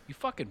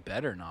fucking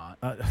better not.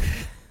 I'll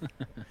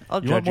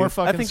You judge want more you.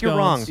 fucking I think you're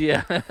wrong. scones?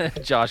 Yeah.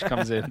 Josh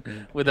comes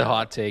in with a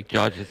hot take.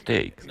 Josh's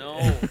take. No.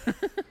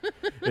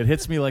 It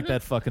hits me like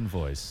that fucking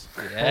voice.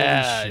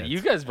 Yeah, Holy shit.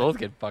 you guys both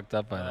get fucked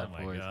up by Oh that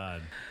my voice.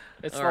 god.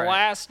 It's All the right.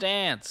 last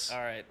dance. All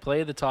right.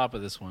 Play the top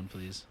of this one,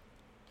 please.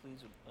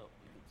 Please. Oh,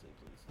 you can say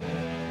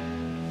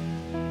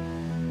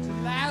please. It's the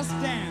last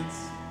dance.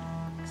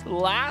 It's the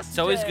last. It's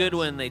always dance. good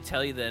when they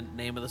tell you the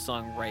name of the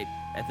song right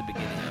at the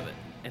beginning of it.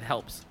 It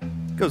helps.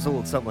 Goes a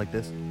little something like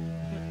this.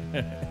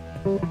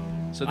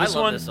 So I this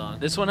love one, this song.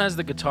 this one has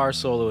the guitar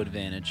solo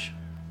advantage.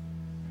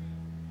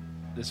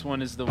 This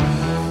one is the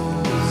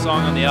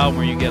song on the album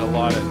where you get a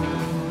lot of,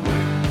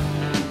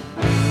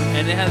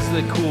 and it has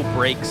the cool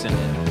breaks in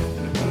it.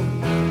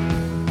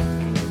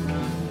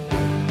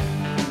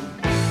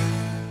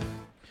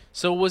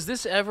 So was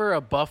this ever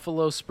a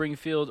Buffalo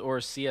Springfield or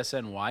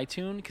CSNY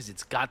tune? Because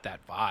it's got that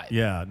vibe.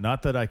 Yeah,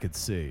 not that I could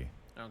see.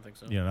 I don't think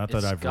so. Yeah, not that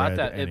It's I've got read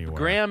that. anywhere.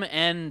 Graham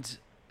and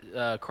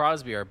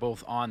Crosby are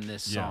both on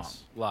this song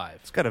Yes. live.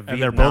 It's got a And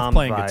Vietnam they're both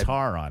playing vibe.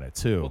 guitar on it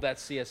too. Well,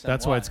 that's CSNY.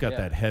 That's why it's got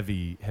yeah. that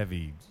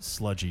heavy,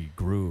 sludgy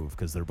groove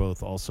because they're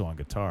both also on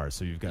guitar.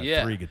 So you've got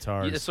three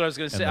guitars. Yeah, that's what I was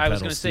going to and say. the I was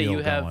pedal going to say steel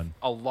you have going.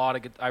 a lot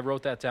of. I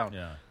wrote that down.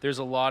 Yeah. There's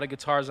a lot of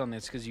guitars on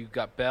this because you've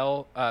got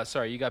Bell.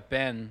 You got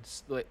Ben.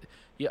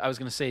 Yeah, I was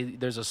going to say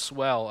there's a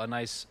swell, a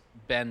nice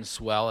Ben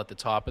swell at the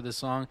top of the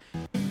song.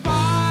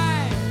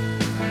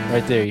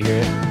 Right there, you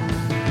hear it.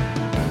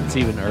 It's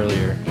even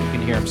earlier. You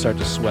can hear him start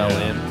to swell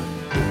in.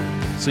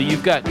 So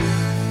you've got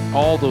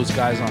all those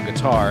guys on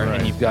guitar,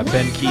 and you've got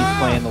Ben Keith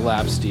playing the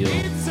lap steel.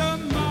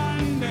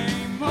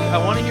 I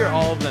want to hear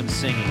all of them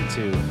singing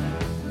too.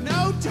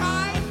 No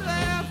time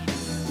left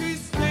to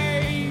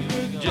stay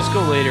with Just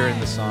go later in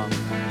the song,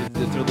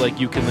 like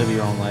You Can Live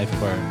Your Own Life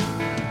part,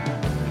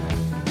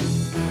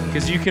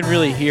 because you can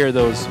really hear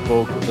those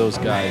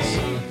guys.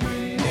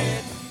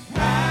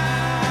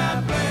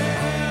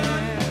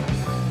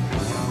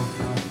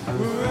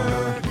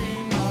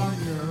 working on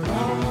your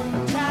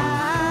own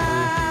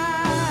time.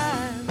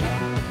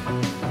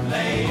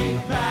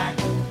 Laid back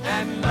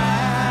and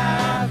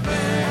laughing.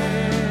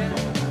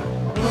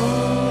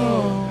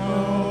 Oh,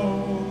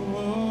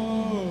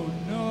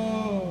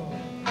 no.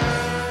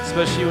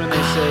 Especially when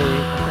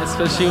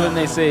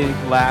they say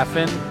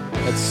laughing.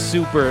 That's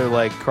super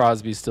like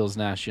Crosby, Stills,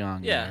 Nash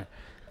Young. Yeah.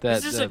 That,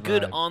 This is that a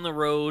good vibe. on the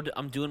road,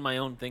 I'm doing my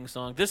own thing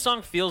song. This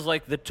song feels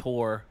like the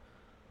tour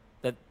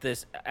that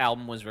this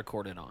album was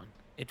recorded on.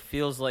 It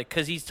feels like,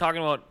 because he's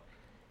talking about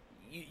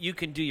you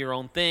can do your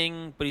own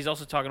thing, but he's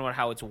also talking about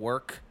how it's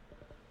work.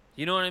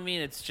 You know what I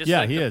mean? It's just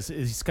like he is.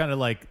 He's kind of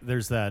like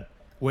there's that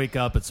wake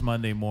up, it's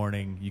Monday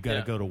morning, you got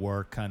to go to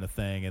work kind of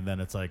thing, and then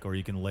it's like, or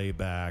you can lay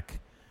back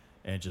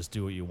and just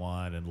do what you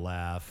want and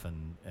laugh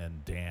and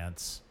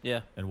dance,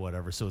 and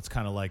whatever. So it's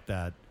kind of like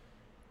that.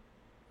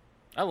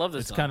 I love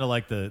this It's song. kind of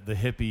like the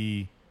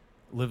hippie,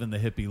 living the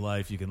hippie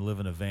life. You can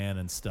live in a van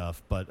and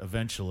stuff, but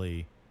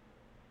eventually,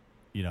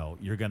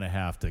 you're going to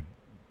have to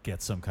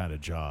get some kind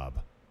of job.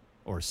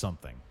 or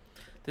something.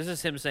 This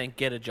is him saying,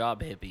 "Get a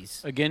job,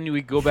 hippies." Again,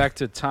 we go back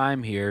to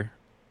time here,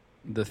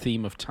 the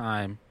theme of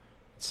time.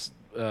 It's,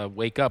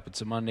 wake up, it's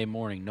a Monday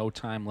morning, no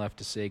time left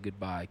to say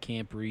goodbye.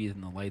 Can't breathe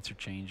and the lights are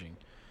changing.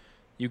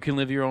 You can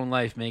live your own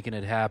life, making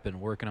it happen,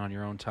 working on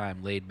your own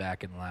time, laid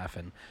back and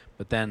laughing.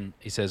 But then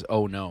he says,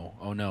 oh no,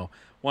 oh no.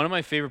 One of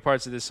my favorite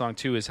parts of this song,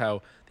 too, is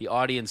how the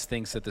audience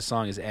thinks that the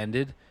song is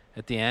ended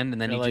at the end,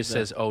 and then he just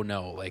says, oh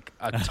no, like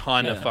a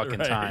ton of fucking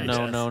times.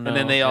 No, no, no. And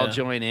then they all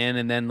join in,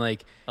 and then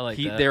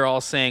they're all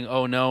saying,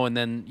 oh no, and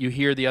then you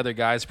hear the other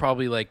guys,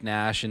 probably like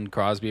Nash and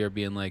Crosby, are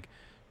being like,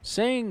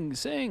 sing,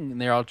 and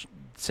they're all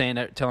telling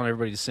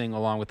everybody to sing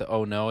along with the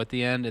oh no at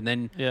the end, and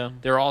then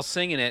they're all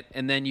singing it,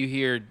 and then you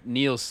hear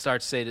Neil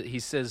start say that he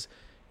says,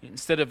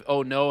 instead of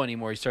oh no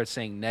anymore, he starts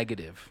saying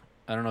negative.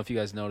 I don't know if you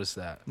guys noticed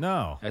that.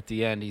 No. At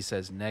the end, he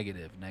says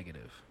negative.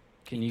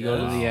 Can you go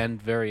to the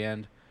end, very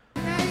end?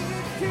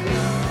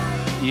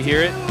 You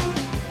hear it?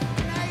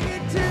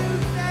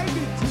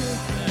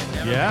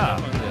 Yeah.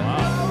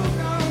 Wow.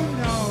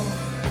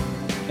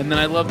 And then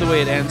I love the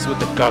way it ends with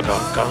the gong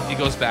gong gong. He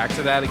goes back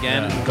to that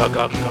again. Gong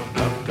gong gong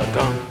gong gong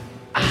gong.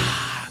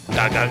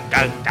 Gong gong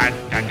gong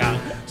gong gong gong.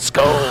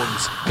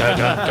 Scones. Gong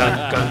gong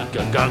gong gong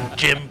gong gong.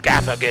 Jim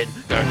Gaffigan.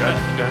 Gong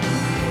gong gong.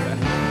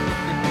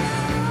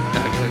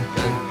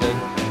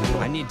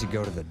 I need to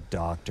go to the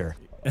doctor.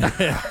 Is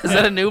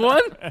that a new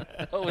one?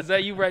 Oh, is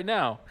that you right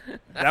now?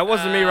 That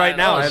wasn't me right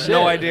now. I have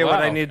no idea what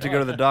I Wow. need to go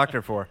to the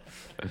doctor for.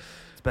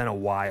 It's been a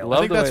while. I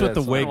think that's what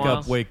the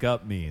wake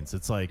up means.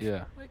 It's like,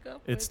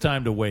 it's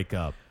time to wake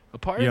up. A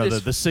part you of know,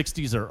 this, the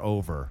 60s are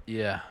over.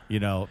 Yeah. You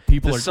know,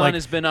 people the are sun like,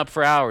 has been up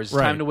for hours. It's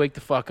Right. time to wake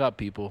the fuck up,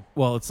 people.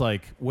 well, it's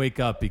like, wake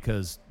up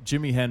because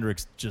Jimi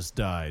Hendrix just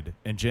died,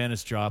 and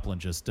Janis Joplin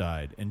just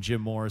died, and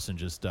Jim Morrison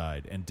just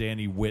died, and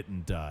Danny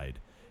Whitten died,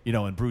 you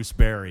know, and Bruce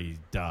Berry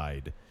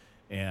died,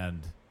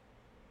 and,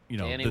 you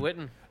know, Danny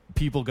Whitten.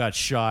 people got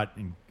shot,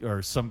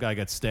 or some guy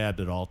got stabbed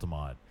at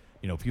Altamont.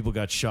 You know, people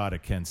got shot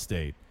at Kent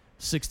State.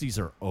 60s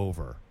are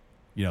over.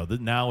 You know,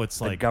 now it's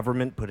The like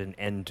government put an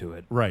end to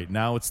it. right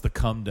now it's the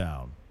come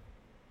down.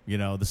 You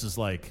know, this is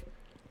like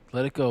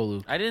Let it go,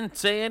 Luke. I didn't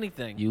say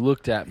anything. You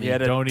looked at me. He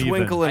had a don't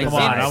twinkle even. in Come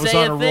his on, eye. I was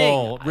say on a a thing.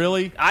 roll.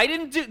 Really? I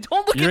didn't do.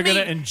 Don't look You're at me.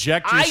 gonna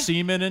inject your I-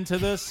 semen into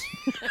this?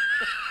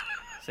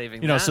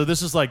 Saving You know, that. so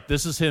this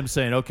is him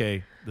saying,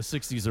 okay, the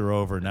 60s are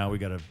over. Now we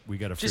gotta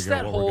Just figure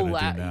that out what whole we're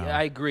gonna do now.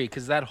 I agree,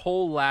 because that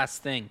whole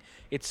last thing,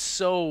 it's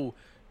so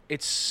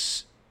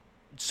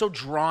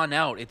drawn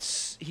out.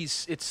 It's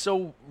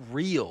so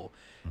real.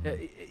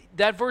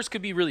 That verse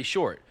could be really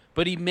short,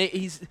 but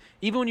he's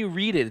even when you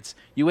read it, it's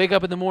you wake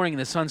up in the morning and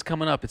the sun's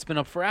coming up. It's been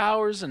up for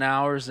hours and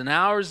hours and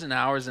hours and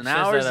hours and Says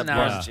hours that and up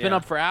hours. front, It's been yeah.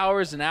 up for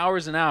hours and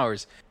hours and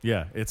hours.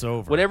 Yeah, it's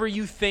over. Whatever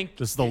you think,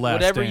 This is the last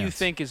whatever you dance.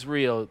 think is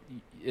real,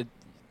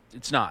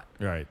 it's not.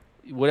 Right.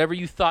 Whatever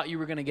you thought you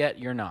were gonna get,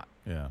 you're not.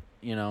 Yeah.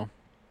 You know.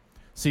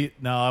 See,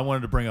 now I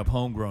wanted to bring up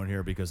Homegrown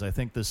here because I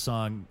think this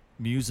song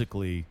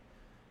musically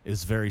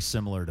is very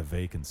similar to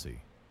Vacancy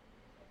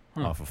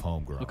off of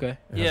Homegrown. Okay.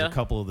 It has a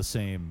couple of the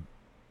same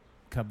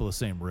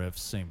riffs,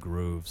 same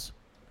grooves.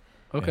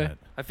 Okay. in it.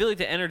 I feel like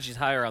the energy's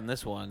higher on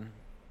this one.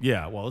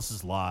 Yeah, well, this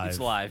is live. It's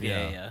live,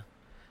 yeah.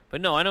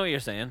 But no, I know what you're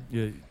saying.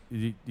 You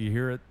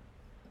hear it?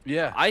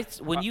 Yeah. I'm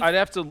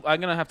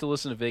gonna have to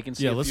listen to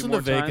Vacancy. Yeah, a few listen more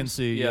to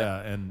Vacancy, times.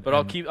 yeah, and- but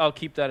and- I'll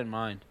keep that in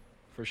mind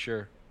for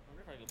sure.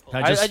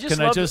 Can I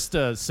love just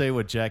say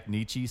what Jack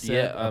Nietzsche said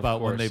Yeah, of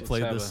about when course. they Let's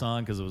played have this a-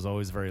 song because it was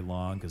always very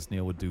long because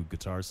Neil would do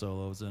guitar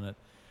solos in it.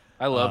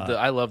 I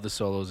love the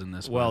solos in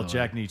this. Well, by the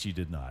Jack way. Nietzsche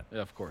did not.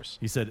 Yeah, of course.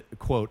 He said,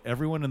 quote,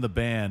 everyone in the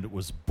band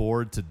was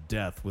bored to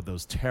death with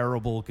those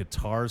terrible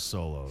guitar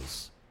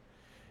solos.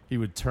 He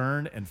would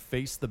turn and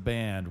face the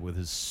band with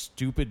his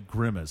stupid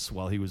grimace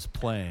while he was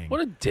playing. What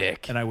a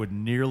dick. And I would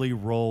nearly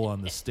roll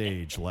on the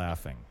stage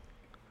laughing.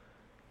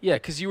 Yeah,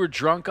 because you were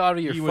drunk out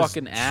of your He was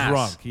fucking ass.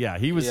 drunk. Yeah,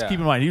 he was. Yeah. Keep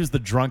in mind, he was the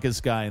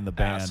drunkest guy in the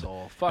band.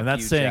 Asshole. Fuck and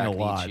that's you, saying Jack a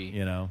lot, Nietzsche.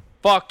 you know.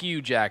 Fuck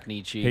you, Jack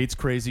Nietzsche. Hates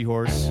Crazy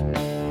Horse. I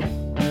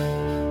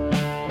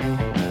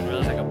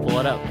realized I could pull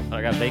it up.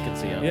 I got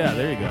Vacancy up. Yeah,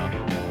 there you go.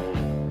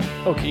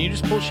 Oh, can you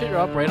just pull shit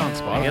up right on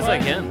Spotify? I guess I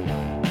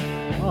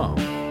can. Oh.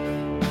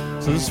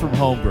 So this is from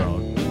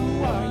Homegrown.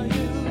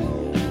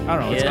 I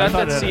don't know. It's I got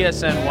thought that it had-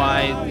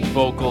 CSNY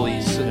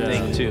vocally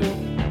thing too.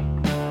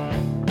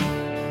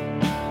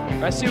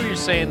 I see what you're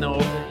saying though.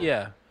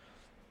 Yeah.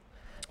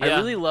 I Yeah.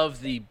 really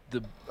love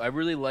I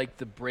really like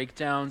the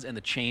breakdowns and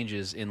the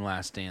changes in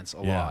Last Dance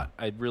a Yeah. lot.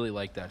 I really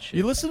like that shit.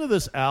 You listen to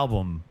this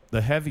album,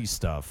 the heavy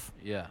stuff.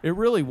 Yeah. It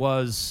really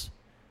was.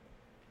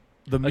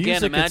 The music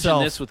Again, imagine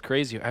itself. this with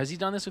Crazy Horse. Has he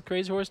done this with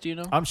Crazy Horse? Do you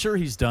know? I'm sure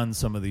he's done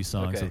some of these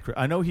songs. Okay. With,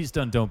 I know he's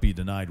done "Don't Be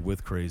Denied"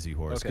 with Crazy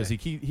Horse because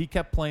Okay. he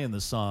kept playing the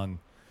song.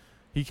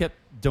 He kept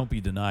 "Don't Be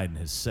Denied" in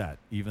his set,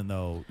 even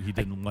though he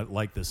didn't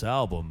like this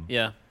album.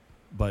 Yeah.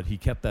 But he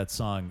kept that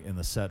song in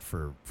the set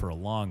for a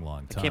long,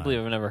 long time. I can't believe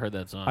I've never heard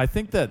that song. I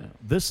think that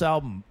this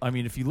album. I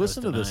mean, if you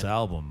listen to this Denied.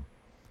 album,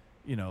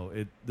 you know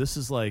this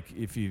is like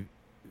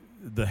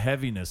the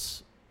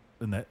heaviness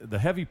and the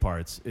heavy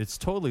parts. It's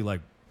totally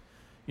like,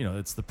 you know,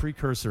 it's the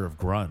precursor of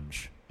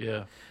grunge.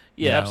 Yeah.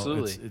 You Yeah, know,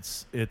 absolutely.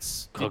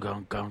 It's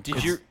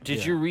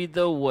Did you read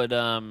though what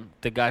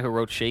the guy who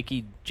wrote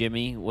Shaky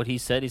Jimmy, what he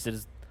said? He said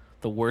it's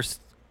the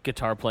worst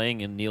guitar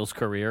playing in Neil's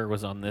career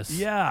was on this.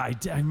 Yeah, I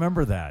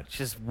remember that. It's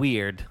just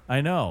weird.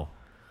 I know.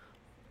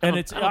 And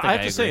I don't think I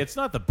have I to say agree. it's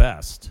not the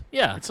best.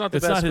 Yeah, It's not the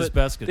It's best. not his but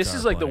best guitar This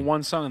is like playing. the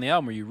one song on the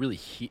album where you really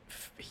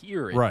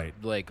hear it, Right.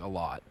 like a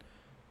lot.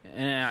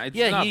 And it's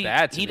Yeah, not he-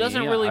 bad to he me.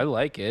 doesn't really- I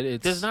like it.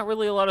 It's There's not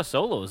really a lot of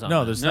solos on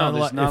No, it. there's No, not a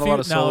there's lot. not if a he, lot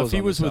of now, solos if he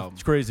on was this with album.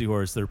 Crazy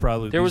Horse, there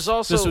probably There was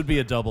also- this would be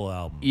a double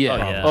album. Yeah.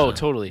 probably. yeah. Oh,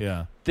 totally.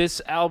 Yeah.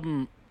 This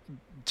album,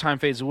 Time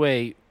Fades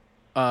Away,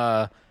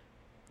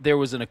 there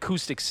was an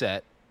acoustic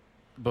set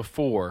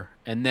before,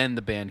 and then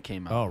the band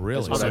came out. Oh,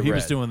 really? is what So I he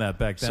was read. doing that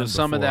back then. So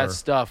some of that before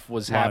stuff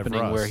was Live happening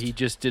where Rust. he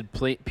just did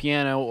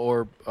piano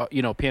or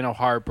piano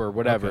harp or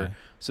whatever. Okay.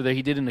 So that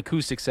he did an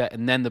acoustic set,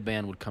 and then the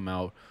band would come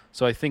out.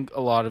 So I think a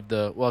lot of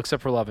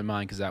except for Love and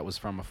Mine, because that was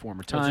from a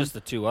former Well, time. just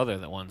the two other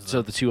ones. So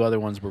though. the two other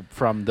ones were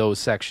from those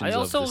sections I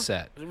also of the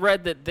set.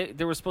 read that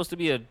there was supposed to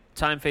be a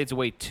Time Fades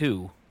Away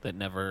 2 that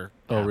never.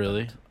 Oh, happened.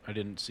 really? I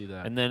didn't see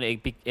that. And then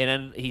and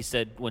then he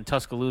said when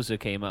Tuscaloosa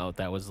came out,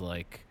 that was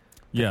like.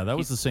 Yeah, that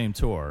was the same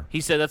tour.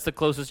 He said that's the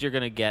closest you're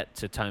gonna get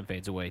to Time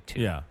Fades Away 2.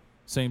 Yeah,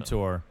 same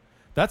tour.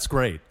 That's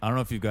great. I don't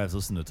know if you guys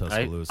listen to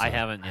Tuscaloosa. I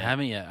haven't I yet.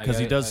 haven't yet. Because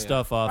he does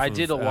stuff off. I of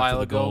did a after while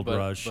the ago, Gold but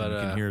Rush, and you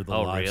can hear the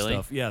Oh, live really?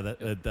 stuff. Yeah,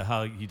 the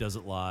how he does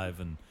it live,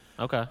 and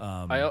Okay.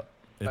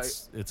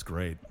 it's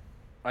great.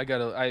 I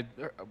got a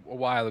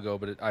while ago,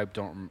 but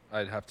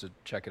I'd have to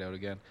check it out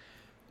again.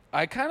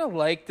 I kind of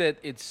like that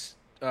it's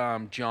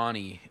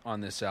Johnny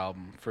on this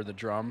album for the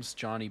drums.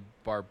 Johnny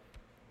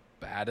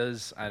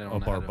Barbadas. I don't know.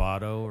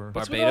 Barbado or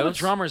What's with all the Barbados?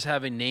 drummers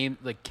having name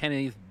like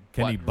Kenny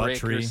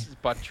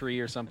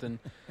Buttry or something.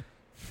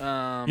 You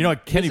know,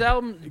 what, Kenny his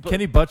album,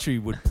 Kenny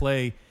Buttry would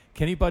play.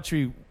 Kenny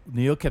Buttry,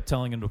 Neil kept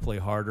telling him to play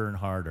harder and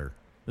harder.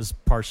 This is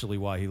partially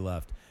why he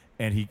left,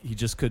 and he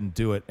just couldn't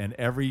do it. And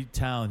every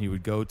town he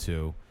would go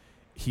to,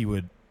 he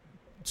would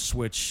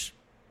switch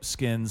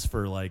skins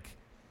for like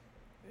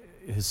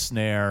his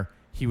snare.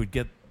 He would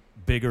get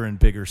bigger and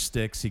bigger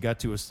sticks. He got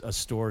to a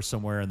store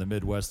somewhere in the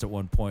Midwest at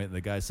one point, and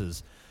the guy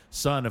says,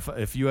 "Son,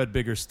 if you had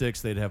bigger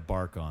sticks, they'd have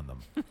bark on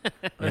them."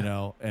 You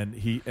know, and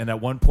at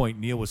one point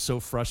Neil was so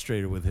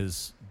frustrated with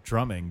his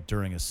drumming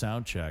during a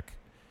sound check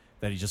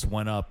that he just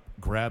went up,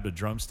 grabbed a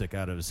drumstick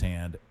out of his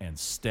hand, and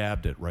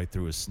stabbed it right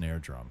through his snare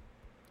drum.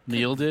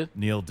 Neil did?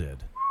 Neil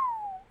did.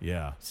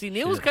 Yeah. See,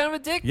 Neil was kind of a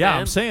dick. Yeah, man.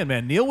 I'm saying,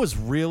 man, Neil was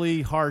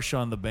really harsh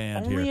on the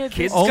band Only here. at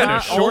this Only-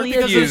 time. short Only at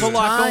because there's a this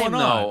lot time, going though.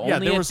 on. Yeah,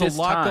 Only there at was a this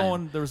lot time.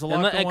 going. There was a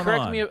lot going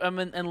correct on.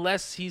 me,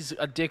 unless he's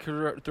a dick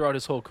throughout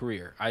his whole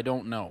career. I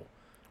don't know.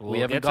 We'll we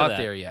haven't get to got that.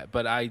 there yet,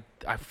 but I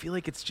feel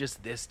like it's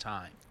just this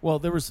time. Well,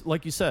 there was,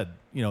 like you said,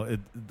 you know,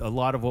 a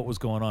lot of what was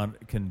going on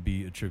can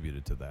be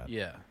attributed to that.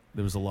 Yeah.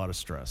 There was a lot of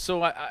stress.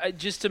 So I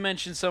just to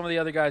mention some of the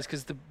other guys,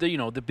 because the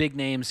big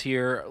names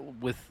here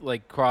with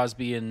like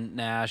Crosby and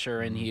Nash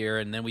are in here,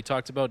 and then we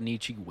talked about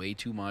Nietzsche way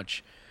too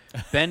much.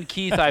 Ben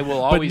Keith, I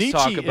will always Nietzsche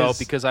talk about is-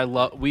 because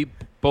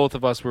both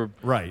of us were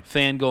Right.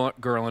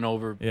 fangirling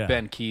over Yeah.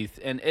 Ben Keith,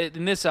 and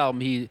in this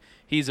album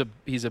he's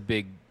a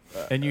big.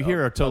 And you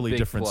hear a totally big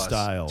different plus.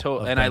 style.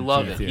 of And I Ben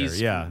love Keith it. here. He's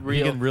yeah,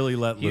 real. he can really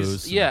let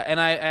loose. Yeah, and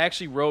I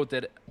actually wrote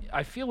that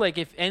I feel like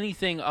if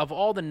anything of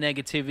all the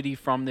negativity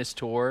from this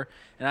tour,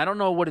 and I don't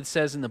know what it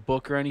says in the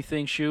book or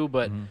anything, Shu,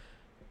 but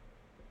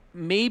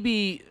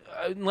maybe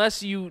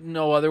unless you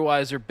know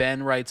otherwise or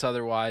Ben writes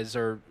otherwise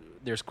or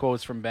there's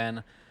quotes from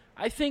Ben,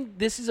 I think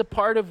this is a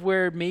part of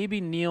where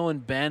maybe Neil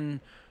and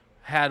Ben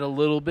had a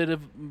little bit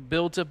of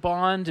built a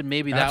bond, and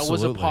maybe that was a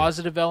Absolutely.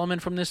 positive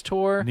element from this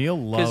tour. Neil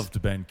 'Cause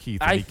loved Ben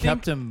Keith. I And he think-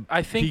 kept him.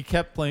 I think- he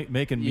kept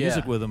making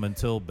music Yeah. with him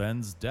until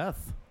Ben's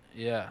death.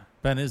 Yeah.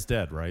 Ben is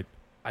dead, right?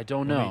 I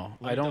don't Let me- know.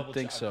 let me I don't double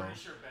think check. so. I'm pretty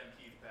sure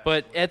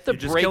But at the You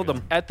just killed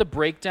him. at the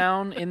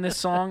breakdown in this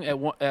song, at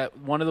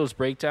one of those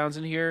breakdowns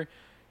in here,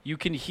 you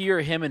can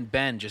hear him and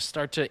Ben just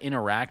start to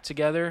interact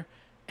together,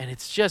 and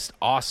it's just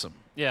awesome.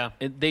 Yeah.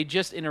 They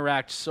just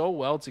interact so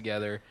well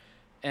together,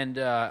 and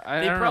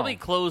I They don't probably know.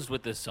 closed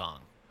with this song.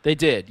 They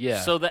did,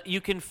 yeah. So that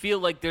you can feel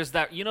like there's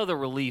that, the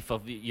relief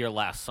of your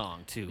last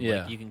song too.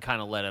 Yeah. Like you can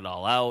kind of let it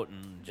all out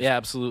and just Yeah,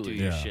 absolutely. do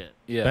your Yeah. shit.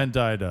 Yeah. Ben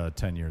died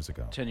 10 years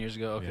ago. 10 years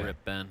ago, okay.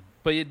 Rip Ben.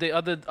 But the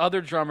other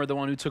drummer, the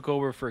one who took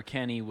over for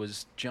Kenny,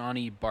 was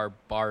Johnny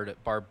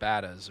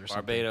Barbadas or something.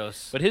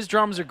 Barbados. But his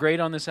drums are great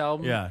on this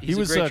album. Yeah, He's he a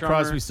was great drummer.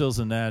 Crosby, Stills,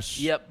 and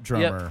Nash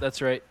drummer. Yep,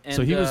 that's right. And,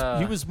 so he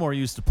was more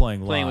used to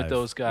playing live. with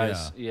those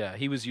guys. Yeah,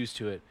 he was used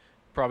to it.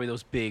 Probably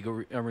those big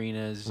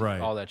arenas, Right.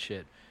 all that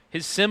shit.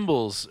 His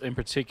cymbals, in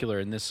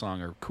particular, in this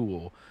song are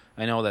cool.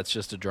 I know that's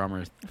just a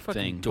drummer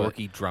thing.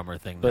 dorky drummer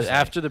thing. to But say.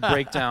 after the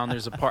breakdown,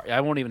 there's a part. I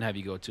won't even have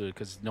you go to it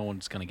because no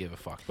one's gonna give a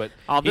fuck. But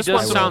he this does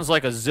one some- sounds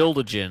like a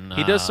Zildjian.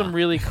 He does some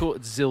really cool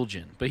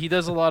Zildjian, but he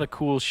does a lot of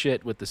cool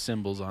shit with the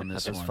cymbals on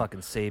this Those one.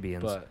 fucking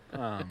Sabians. But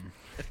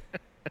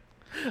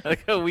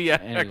like how we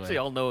Anyway. actually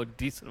all know a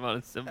decent amount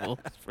of symbols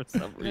for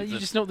some you reason.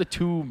 just know the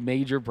two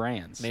major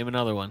brands. Name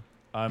another one.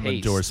 I'm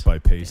Paste. endorsed by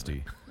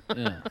Pasty.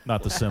 Yeah.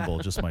 Not the symbol,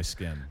 just my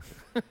skin.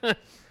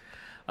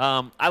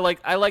 I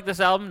like this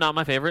album. Not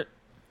my favorite.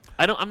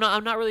 I'm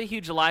not really a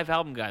huge live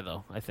album guy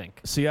though. I think.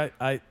 See,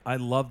 I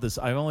love this.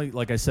 I only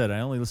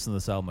listened to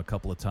this album a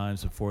couple of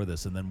times before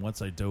this, and then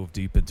once I dove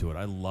deep into it,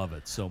 I love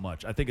it so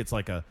much. I think it's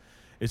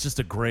just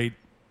a great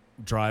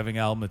driving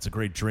album. It's a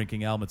great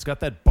drinking album. It's got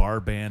that bar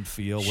band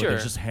feel where they're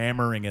just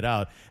hammering it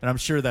out, and I'm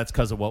sure that's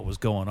because of what was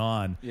going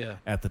on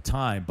at the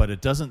time. But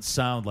it doesn't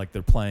sound like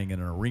they're playing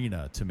in an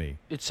arena to me.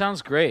 It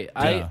sounds great.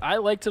 Yeah. I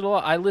liked it a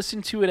lot. I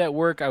listened to it at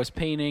work. I was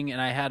painting, and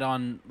I had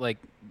on like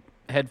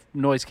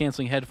noise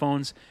canceling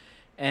headphones.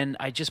 And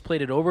I just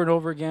played it over and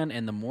over again,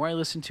 and the more I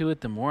listened to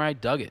it, the more I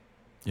dug it.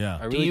 Yeah.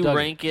 I really Do you dug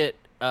rank it?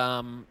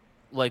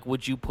 Like,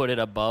 would you put it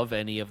above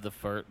any of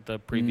the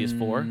previous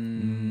four?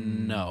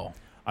 No.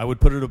 I would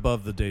put it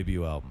above the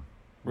debut album.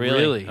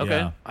 Really? Okay.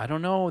 Yeah. I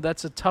don't know.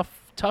 That's a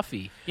toughie.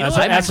 You know As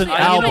what? an Actually,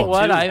 album, you know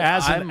what? too. I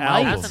As an might.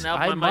 album. As an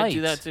album, I might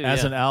do that too.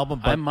 As yeah. an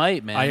album, but I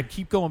might, man. I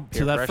keep going to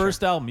Peer that pressure.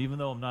 first album, even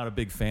though I'm not a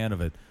big fan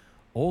of it.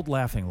 Old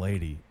Laughing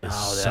Lady is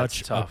Oh, that's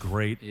such tough. a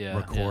great Yeah.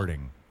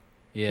 recording.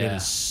 Yeah. It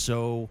is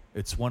so.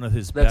 It's one of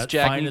his That's best.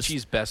 Jack finest.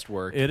 Nietzsche's best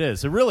work. It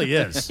is. It really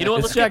is. You know what?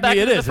 It's Let's Jack get back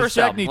Nie- into it the is. first It's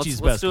Jack album.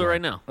 Nietzsche's Let's best do it one.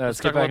 right now. Let's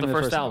talk get back about the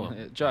into first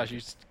album. Josh, you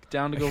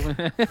down to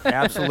go?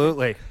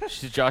 Absolutely.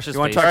 Josh's You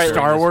want to face talk during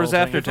Star this Wars whole thing.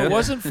 after If too? it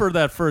wasn't for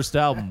that first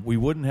album, we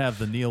wouldn't have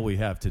the Neil we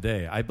have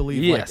today. I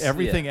believe Yes,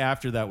 everything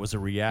after that was a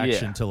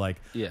reaction Yeah. to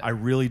Yeah. I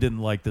really didn't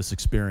like this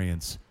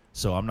experience,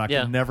 so I'm not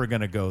Yeah. never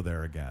going to go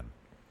there again.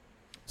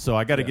 So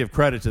I got to give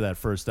credit to that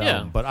first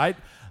album. But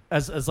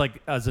as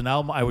an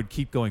album I would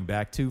keep going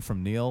back to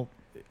from Neil,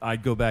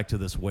 I'd go back to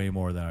this way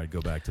more than I'd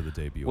go back to the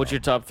debut. What's your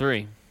album. top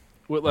three?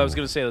 What I was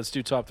going to say, let's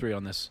do top three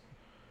on this.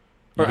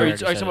 You Or are you already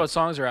said talking it. about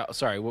songs or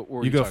sorry? What were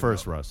You we go talking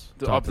first, about? Russ.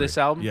 The- Top of this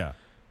three. album? Yeah.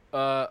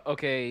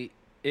 Okay,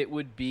 it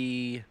would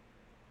be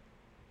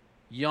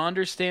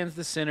Yonder Stands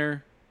the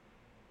Sinner,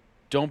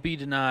 Don't Be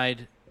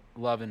Denied,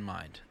 Love in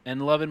Mind.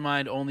 And Love in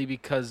Mind only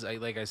because,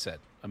 like I said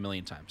a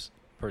million times,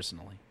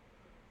 personally.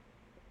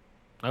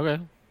 Okay.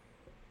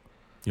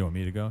 You want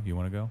me to go? You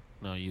want to go?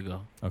 No, you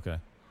go. Okay.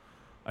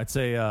 I'd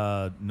say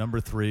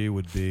number 3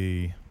 would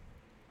be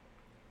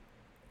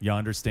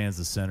Yonder Stands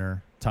the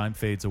Sinner, Time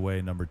Fades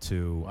Away, number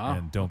 2, Wow,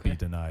 and Don't Be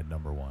Denied,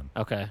 number 1.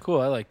 Okay.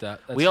 Cool, I like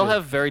that. That's We all good.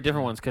 have very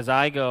different ones because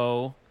I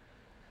go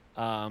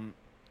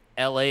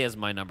L.A. is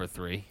my number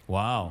 3.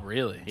 Wow.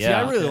 Really? See,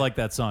 I really okay. like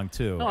that song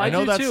too. No, I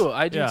know do that's, too.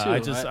 I do yeah,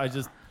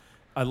 too.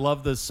 I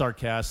love the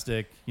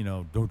sarcastic,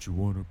 don't you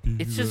want to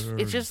be there?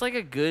 It's just like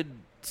a good,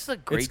 it's a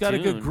great It's got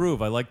tune. a good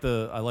groove. I like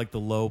the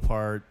low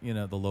part,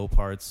 the low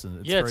parts, and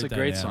it's Yeah, it's very a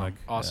great dynamic.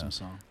 song. Awesome Yeah.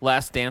 song.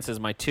 Last Dance is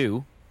my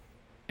 2,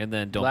 and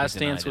then Don't Last Be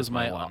Denied Dance was is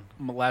my one.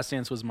 Last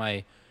Dance was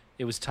my.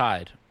 It was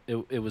tied.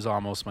 It was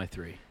almost my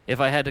 3. If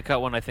I had to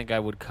cut one, I think I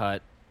would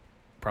cut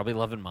probably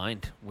Love in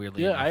Mind.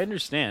 Weirdly, Yeah, enough. I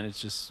understand. It's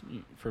just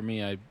for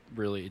me. It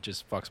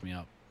just fucks me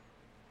up.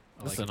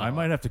 Listen, I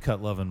might have to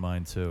cut Love in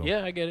Mind too.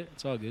 Yeah, I get it.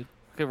 It's all good.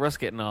 Look at Russ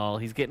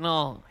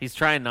he's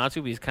trying not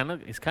to, but he's kind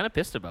of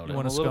pissed about You it.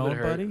 want I'm a a little scone, bit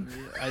hurt.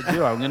 buddy? I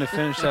do. I'm going to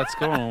finish that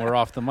scone when we're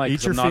off the mic. Eat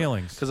 'cause your I'm not,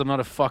 feelings. Because I'm not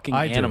a fucking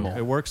I animal. do.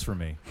 It works for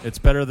me. It's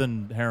better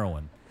than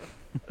heroin.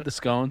 The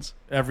scones.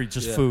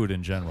 Just Yeah. food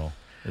in general.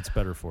 It's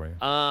better for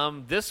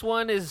you. This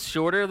one is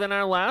shorter than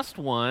our last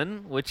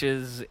one, which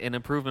is an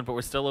improvement, but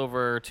we're still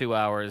over 2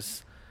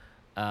 hours.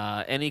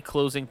 Any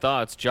closing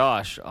thoughts,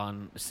 Josh,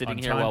 on sitting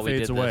On here Time while we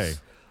Fades did Away.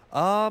 this?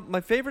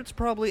 My favorite's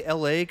probably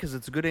L.A. because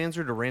it's a good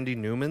answer to Randy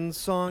Newman's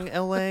song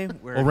L.A.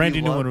 where Well, Randy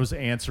he Newman loved- was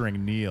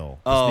answering Neil.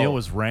 'Cause Oh. Neil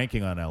was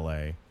ranking on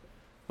L.A.,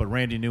 but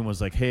Randy Newman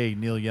was like, "Hey,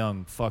 Neil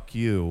Young, fuck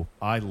you.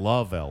 I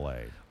love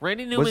L.A."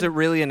 Randy Newman. Was it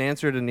really an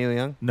answer to Neil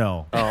Young?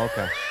 No. Oh,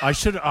 okay. I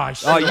should. Oh,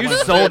 you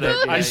sold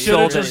it. I You should have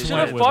sold it. just Should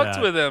went have with fucked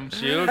that. with him,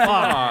 Shu. Come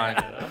on.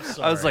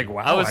 I was like,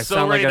 wow. I was so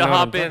sound ready like I to know what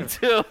hop I'm in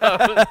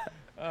talking- too.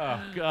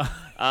 Oh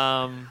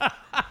God.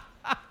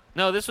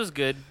 No, this was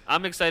good.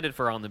 I'm excited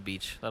for On the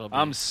Beach. That'll be.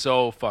 I'm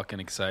so fucking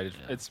excited.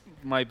 It's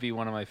might be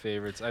one of my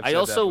favorites. I've I said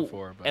also that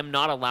before. But am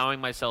not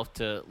allowing myself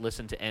to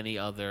listen to any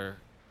other.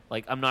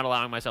 Like, I'm not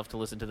allowing myself to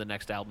listen to the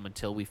next album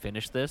until we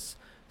finish this.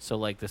 So,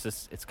 like,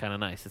 it's kind of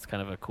nice. It's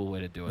kind of a cool way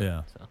to do it.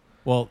 Yeah. So.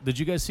 Well, did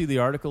you guys see the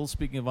article,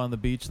 speaking of On the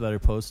Beach, that I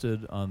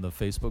posted on the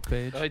Facebook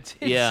page? I did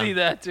Yeah. see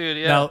that, dude.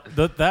 Yeah. Now,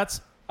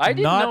 that's I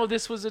didn't not, know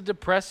this was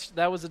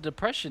that was a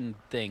depression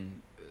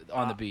thing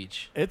on the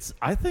beach.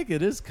 I think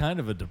it is kind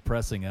of a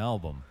depressing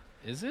album.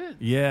 Is it?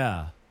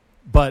 Yeah.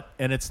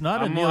 And it's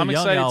not a I'm Neil Young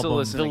excited to album.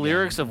 listen The again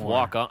lyrics of more.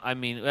 Walk On. I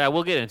mean,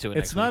 we'll get into it.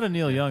 It's next not week. a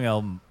Neil Young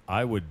album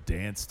I would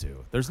dance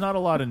to. There's not a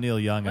lot of Neil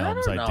Young I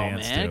albums don't know,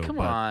 dance man. to. Come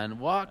but on,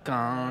 walk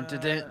on,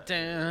 get it.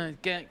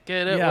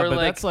 Yeah, or but like,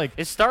 that's like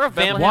Is Star of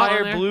Bethlehem Vampire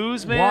on there?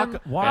 Blues, man.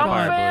 Walk I'm a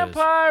On.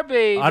 vampire,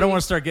 baby. I don't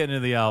want to start getting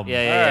into the album.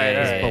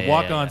 Yeah, But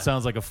Walk On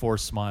sounds like a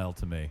forced smile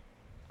to me.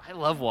 I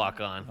love Walk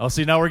On. Oh,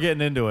 see, now we're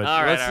getting into it.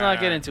 All right, Let's not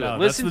get into it. No,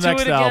 Listen that's to the it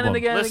next again album. and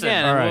again Listen,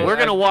 and again. all right. We're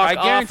gonna walk I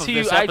off guarantee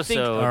of this you.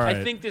 episode. All I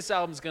right. think this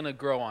album's gonna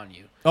grow on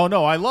you. Oh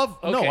no, I love.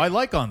 No, Okay. I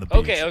like On the Beach.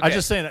 Okay, okay. I'm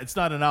just saying it's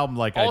not an album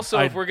like. Also,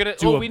 I'd if we're gonna,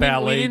 do a we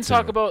ballet didn't to.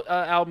 talk about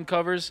album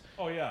covers.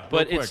 Oh yeah,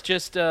 But real it's quick.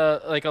 just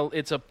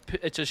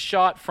it's a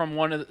shot from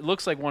one of the, it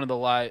looks like one of the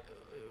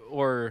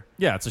or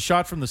Yeah, it's a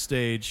shot from the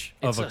stage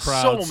of a It's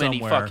crowd so many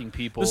somewhere. fucking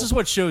people. This is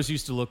what shows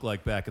used to look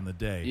like back in the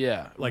day.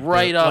 Yeah, like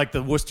right up- like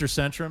the Worcester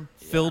Centrum,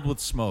 filled with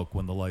smoke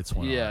when the lights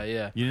went on. Yeah,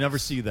 yeah. You never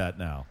see that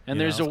now. and you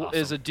there's know?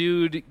 a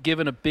dude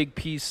giving a big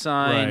peace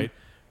sign Right.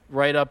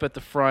 right up at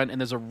the front,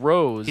 and there's a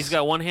rose. He's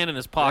got one hand in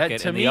his pocket, That,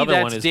 to and me, the other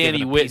that's one is Danny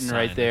giving a peace Whitten sign.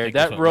 right I there. think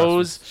That that's what Russ was-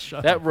 rose,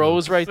 Shut that up,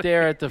 rose right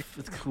there at the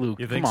Luke.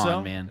 You Come think on,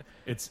 so? man.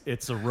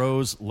 It's a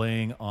rose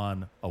laying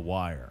on a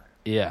wire.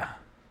 Yeah,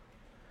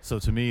 So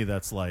to me,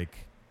 that's like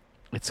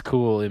it's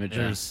cool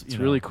imagery. There's, It's you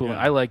know, really cool. yeah.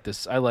 I like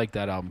this. I like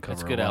that album cover.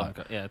 It's a good a lot.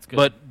 album. Yeah, it's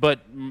good. But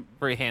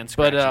very hand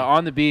but scratchy.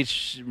 On the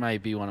Beach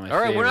might be one of my All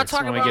right, favorites. we're not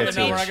talking when we about get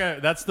On the to Beach. it. No, we're not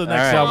gonna, that's the All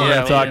next right, album we're yeah,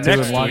 going to talk yeah, to.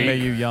 next And Long week. May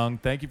You Young.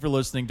 Thank you for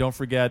listening. Don't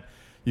forget,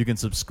 you can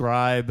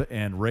subscribe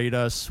and rate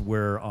us.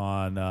 We're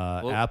on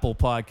Apple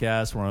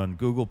Podcasts. We're on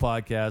Google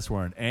Podcasts.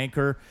 We're on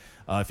Anchor.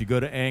 If you go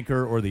to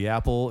Anchor or the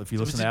Apple, if you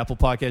listen to Apple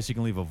Podcasts, you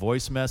can leave a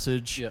voice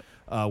message. Yep.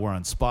 We're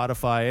on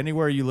Spotify.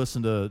 Anywhere you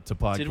listen to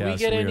podcasts, Did we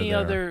get are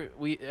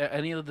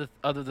any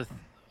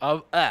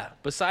there.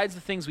 besides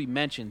the things we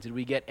mentioned? Did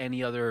we get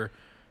any other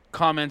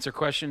comments or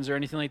questions or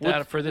anything like that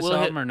We'll- for this we'll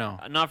album hit- or no?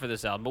 Not for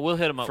this album, but we'll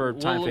hit them up. For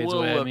Time Fades we'll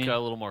Away, I look mean. a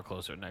little more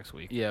closer next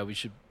week. Yeah, we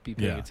should be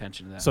paying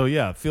attention to that. So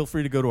yeah, feel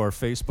free to go to our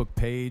Facebook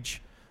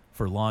page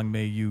for Long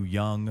May You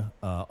Young.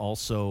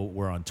 Also,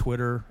 we're on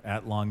Twitter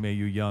at Long May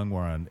You Young.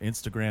 We're on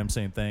Instagram,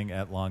 same thing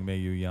at Long May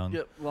You Young.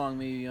 Yep, Long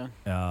May You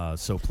Young.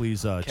 So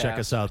please check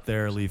us out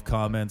there. Leave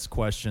comments,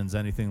 questions,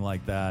 anything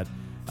like that.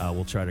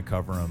 We'll try to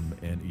cover them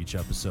in each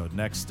episode.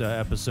 Next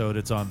episode,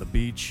 it's on the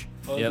beach.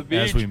 On the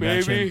As we beach,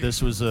 mentioned, baby.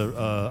 this was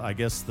I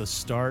guess the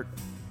start,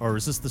 or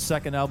is this the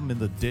second album in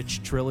the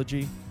Ditch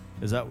trilogy?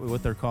 Is that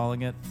what they're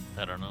calling it?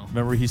 I don't know.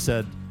 Remember, he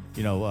said,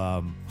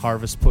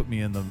 Harvest put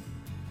me in the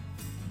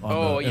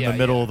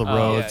middle of the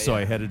road, so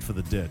I headed for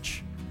the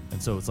ditch.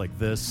 And so it's like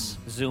this.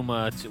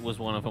 Zuma was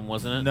one of them,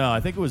 wasn't it? No, I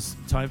think it was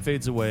Time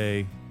Fades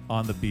Away,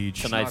 On the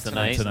Beach. Tonight's the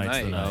night. Tonight's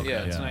the night. Okay.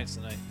 Yeah, tonight's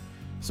the night.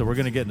 So we're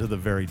gonna get into the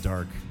very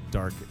dark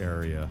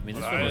area. I mean,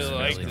 this one was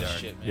like really this dark.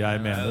 shit, man. Yeah,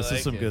 man, I this is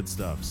like some it. good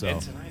stuff. So, And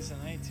tonight's the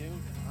night too.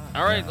 Come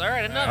on. All right, enough. all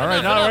right, enough, now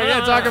enough, we're gonna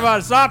enough, talk enough. about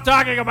it. Stop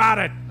talking about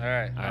it. All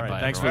right. All right, bye,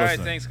 thanks for All everyone. right,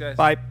 listening. thanks, guys.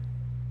 Bye.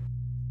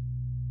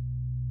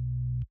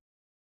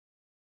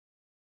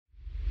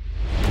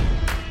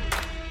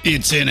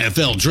 It's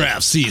NFL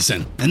draft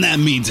season, and that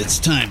means it's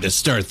time to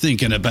start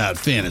thinking about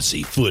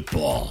fantasy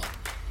football.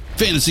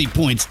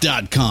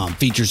 FantasyPoints.com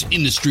features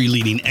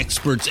industry-leading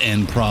experts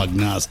and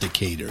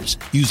prognosticators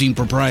using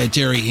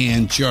proprietary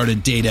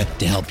hand-charted data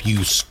to help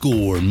you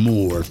score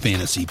more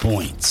fantasy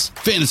points.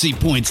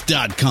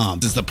 FantasyPoints.com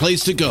is the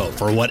place to go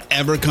for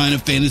whatever kind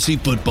of fantasy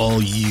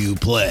football you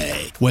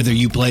play. Whether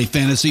you play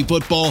fantasy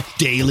football,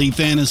 daily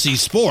fantasy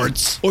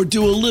sports, or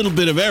do a little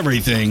bit of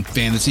everything,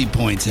 Fantasy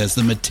Points has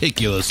the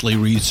meticulously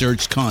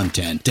researched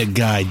content to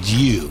guide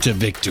you to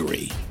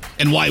victory.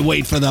 And why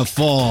wait for the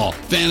fall?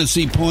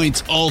 Fantasy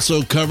Points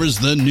also covers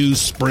the new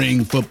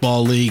spring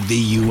football league,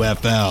 the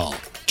UFL.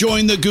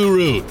 Join the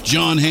guru,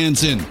 John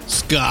Hansen,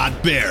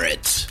 Scott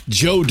Barrett,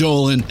 Joe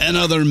Dolan, and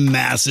other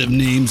massive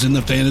names in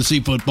the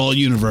fantasy football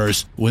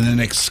universe with an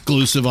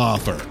exclusive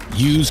offer.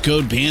 Use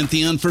code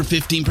Pantheon for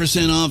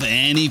 15% off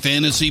any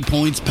Fantasy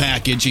Points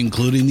package,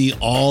 including the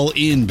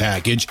all-in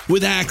package,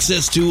 with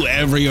access to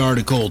every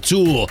article,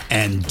 tool,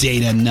 and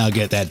data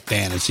nugget that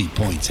Fantasy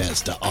Points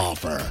has to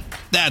offer.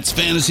 That's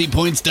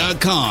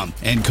FantasyPoints.com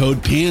and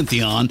code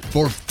Pantheon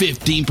for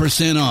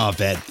 15%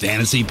 off at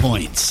Fantasy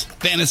Points.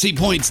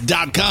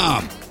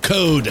 FantasyPoints.com,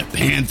 code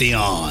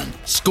Pantheon.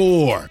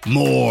 Score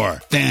more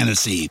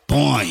fantasy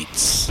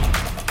points.